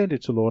thanks are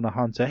extended to Lorna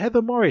Hunter,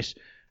 Heather Morris,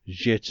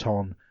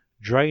 Jeton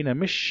Drainer,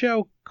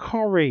 Michelle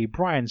Corrie,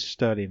 Brian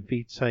Sterling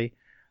Vite,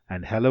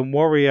 and Helen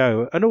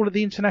Wario, and all of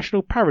the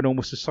International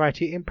Paranormal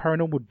Society in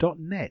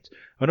paranormal.net,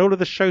 and all of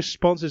the show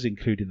sponsors,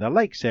 including the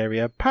Lakes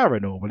Area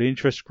Paranormal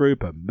Interest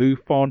Group and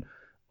MUFON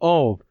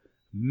of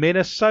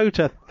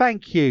Minnesota.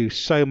 Thank you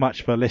so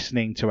much for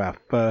listening to our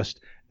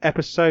first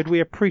episode. We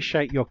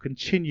appreciate your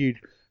continued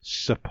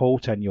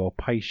support and your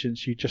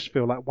patience. You just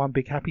feel like one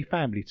big happy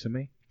family to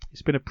me.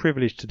 It's been a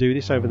privilege to do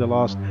this over the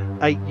last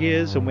 8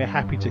 years, and we're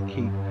happy to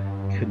keep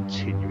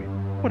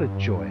continuing. What a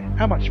joy.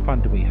 How much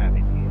fun do we have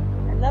in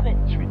here? I love it.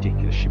 It's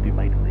ridiculous. Should be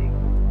made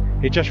illegal.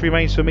 It just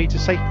remains for me to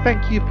say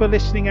thank you for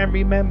listening, and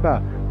remember,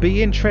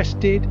 be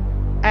interested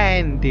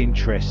and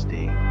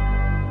interesting.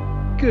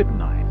 Good night.